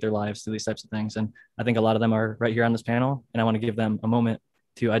dedicate their lives to these types of things. And I think a lot of them are right here on this panel. And I want to give them a moment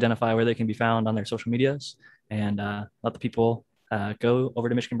to identify where they can be found on their social medias and let the people go over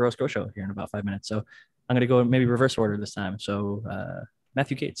to Michigan Bros Grow Show here in about 5 minutes. So I'm going to go maybe reverse order this time. So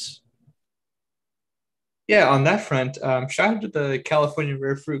Mathew Gates. Yeah, on that front, shout out to the California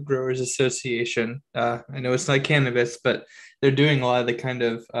Rare Fruit Growers Association. I know it's not cannabis, but they're doing a lot of the kind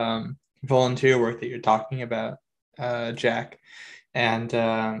of volunteer work that you're talking about, Jack. And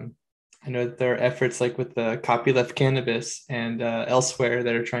I know that there are efforts like with the copyleft cannabis and elsewhere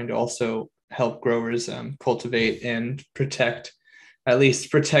that are trying to also help growers cultivate and protect, at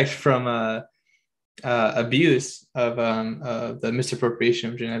least protect from abuse of the misappropriation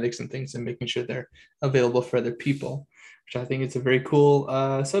of genetics and things, and making sure they're available for other people, which I think is a very cool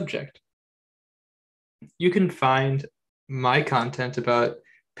subject. You can find my content about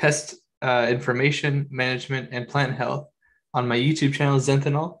pest information management and plant health on my YouTube channel,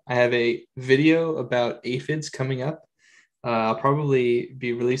 Zenthanol. I have a video about aphids coming up. I'll probably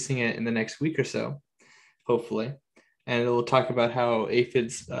be releasing it in the next week or so, hopefully. And it will talk about how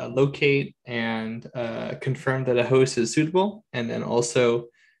aphids locate and confirm that a host is suitable, and then also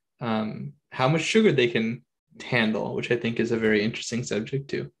how much sugar they can handle, which I think is a very interesting subject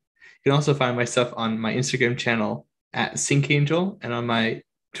too. You can also find my stuff on my Instagram channel at SyncAngel and on my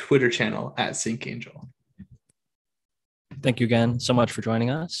Twitter channel at SyncAngel. Thank you again so much for joining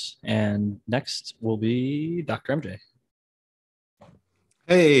us. And next will be Dr. MJ.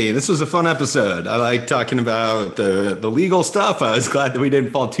 Hey, this was a fun episode. I like talking about the legal stuff. I was glad that we didn't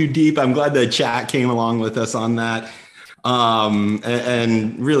fall too deep. I'm glad the chat came along with us on that.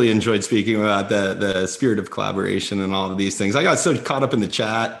 And really enjoyed speaking about the spirit of collaboration and all of these things. I got so caught up in the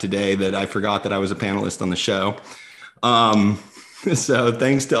chat today that I forgot that I was a panelist on the show. So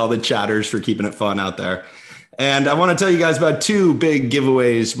thanks to all the chatters for keeping it fun out there. And I want to tell you guys about two big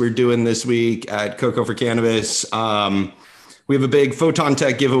giveaways we're doing this week at Cocoa for Cannabis. We have a big Photon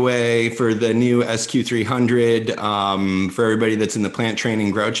Tech giveaway for the new SQ300 for everybody that's in the Plant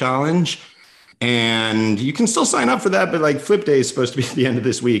Training Grow Challenge. And you can still sign up for that, but like Flip Day is supposed to be at the end of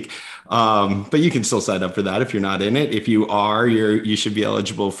this week. But you can still sign up for that if you're not in it. If you are, you should be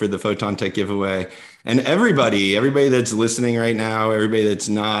eligible for the Photon Tech giveaway. And everybody that's listening right now, everybody that's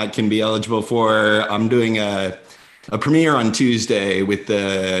not, can be eligible for, I'm doing a premiere on Tuesday with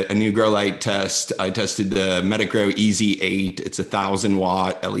a new grow light test. I tested the MetaGrow Easy 8. It's a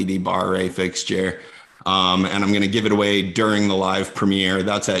 1,000-watt LED bar array fixture. And I'm going to give it away during the live premiere.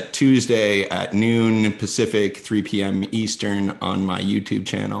 That's at Tuesday at noon Pacific, 3 p.m. Eastern on my YouTube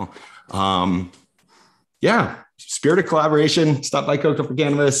channel. Yeah, spirit of collaboration. Stop by Cocoa for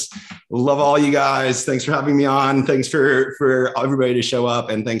Cannabis. Love all you guys. Thanks for having me on. Thanks for everybody to show up.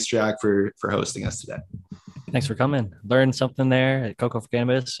 And thanks, Jack, for hosting us today. Thanks for coming. Learn something there at Cocoa for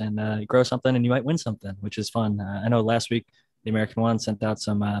Cannabis, and grow something, and you might win something, which is fun. I know last week the American One sent out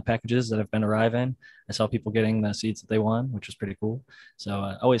some packages that have been arriving. I saw people getting the seeds that they won, which was pretty cool.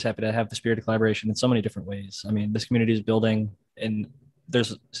 So always happy to have the spirit of collaboration in so many different ways. I mean, this community is building, and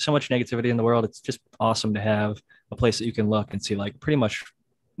there's so much negativity in the world. It's just awesome to have a place that you can look and see like pretty much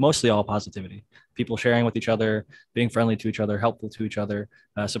mostly all positivity. People sharing with each other, being friendly to each other, helpful to each other,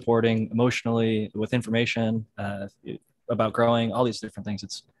 supporting emotionally with information about growing, all these different things.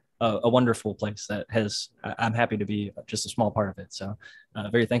 It's a wonderful place that I'm happy to be just a small part of it. So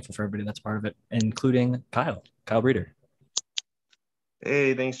very thankful for everybody that's part of it, including Kyle Breeder.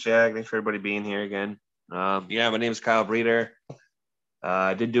 Hey, thanks, Jack. Thanks for everybody being here again. Yeah, my name is Kyle Breeder.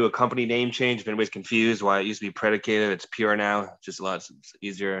 I did do a company name change. If anybody's confused why it used to be Predicative, it's Pure now. It's just a lot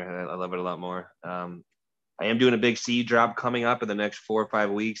easier. I love it a lot more. I am doing a big seed drop coming up in the next 4 or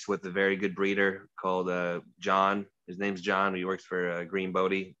 5 weeks with a very good breeder called John. His name's John. He works for Green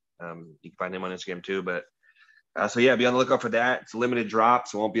Bodhi. You can find him on Instagram too. But so yeah, be on the lookout for that. It's a limited drop,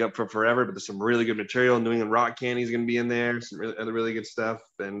 so it won't be up for forever. But there's some really good material. New England rock candy is going to be in there. Some other really good stuff.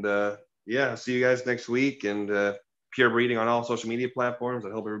 And yeah, see you guys next week. And Pure Breeding on all social media platforms. I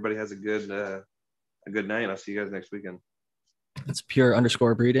hope everybody has a good night. I'll see you guys next weekend. It's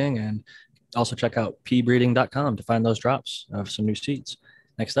pure_breeding, and also check out pbreeding.com to find those drops of some new seeds.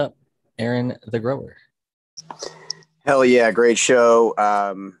 Next up, Aaron the Grower. Hell yeah, great show.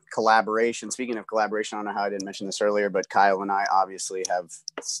 Collaboration. Speaking of collaboration, I don't know how I didn't mention this earlier, but Kyle and I obviously have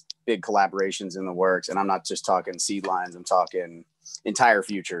big collaborations in the works. And I'm not just talking seed lines, I'm talking entire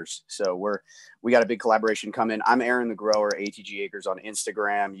futures. So we got a big collaboration coming. I'm Aaron the Grower, ATG Acres on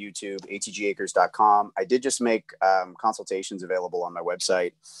Instagram, YouTube, atgacres.com. I did just make consultations available on my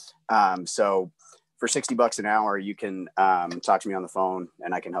website. So for $60 an hour, you can talk to me on the phone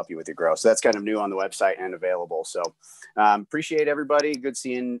and I can help you with your grow. So that's kind of new on the website and available. So appreciate everybody. Good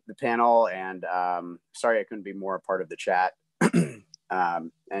seeing the panel, and sorry I couldn't be more a part of the chat.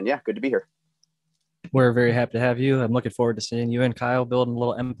 And yeah, good to be here. We're very happy to have you. I'm looking forward to seeing you and Kyle building a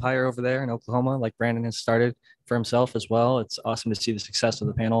little empire over there in Oklahoma, like Brandon has started for himself as well. It's awesome to see the success of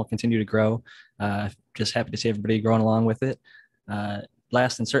the panel continue to grow. Just happy to see everybody growing along with it.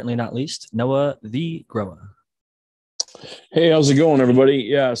 Last and certainly not least, Noah the Grower. Hey, how's it going, everybody?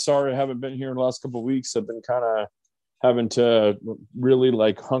 Yeah, sorry I haven't been here in the last couple of weeks. I've been kind of having to really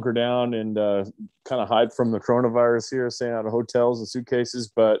like hunker down and kind of hide from the coronavirus here, staying out of hotels and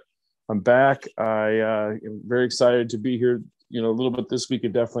suitcases. But I'm back. I am very excited to be here, a little bit this week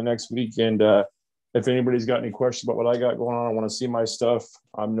and definitely next week. And if anybody's got any questions about what I got going on, I want to see my stuff,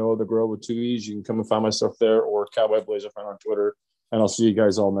 I'm Noah the Grow with 2 E's. You can come and find my stuff there, or Cowboy Blazer Friend on Twitter. And I'll see you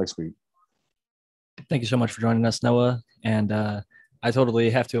guys all next week. Thank you so much for joining us, Noah. And I totally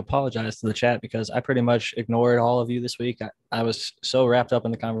have to apologize to the chat because I pretty much ignored all of you this week. I was so wrapped up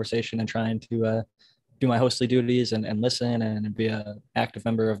in the conversation and trying to do my hostly duties and listen and be an active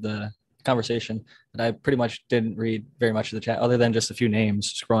member of the conversation that I pretty much didn't read very much of the chat other than just a few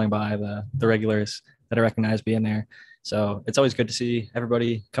names scrolling by the regulars that I recognize being there. So it's always good to see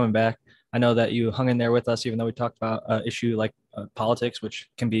everybody coming back. I know that you hung in there with us, even though we talked about an issue like politics, which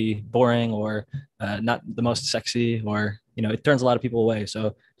can be boring or not the most sexy, or, it turns a lot of people away. So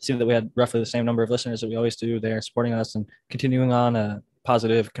to see that we had roughly the same number of listeners that we always do there supporting us and continuing on a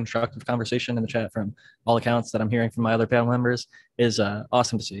positive, constructive conversation in the chat from all accounts that I'm hearing from my other panel members is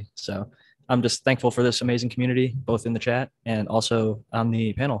awesome to see. So I'm just thankful for this amazing community, both in the chat and also on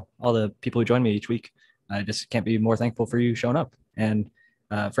the panel, all the people who join me each week. I just can't be more thankful for you showing up. And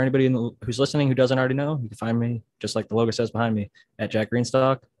for anybody who's listening who doesn't already know, you can find me, just like the logo says behind me, at Jack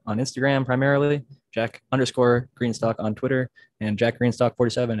Greenstock on Instagram primarily, Jack_Greenstock on Twitter, and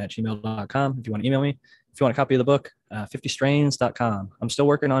jackgreenstock47@gmail.com if you want to email me. If you want a copy of the book, 50strains.com. I'm still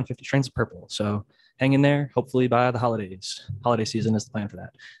working on 50 Strains of Purple, so hang in there. Hopefully by the holidays. Holiday season is the plan for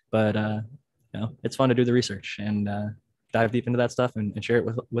that. But it's fun to do the research and dive deep into that stuff and share it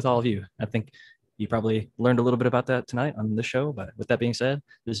with all of you. I think you probably learned a little bit about that tonight on this show. But with that being said,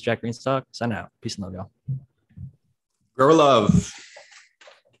 this is Jack Greenstock. Signing out. Peace and love, y'all. Grow love.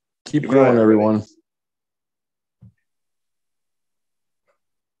 Keep growing, everyone.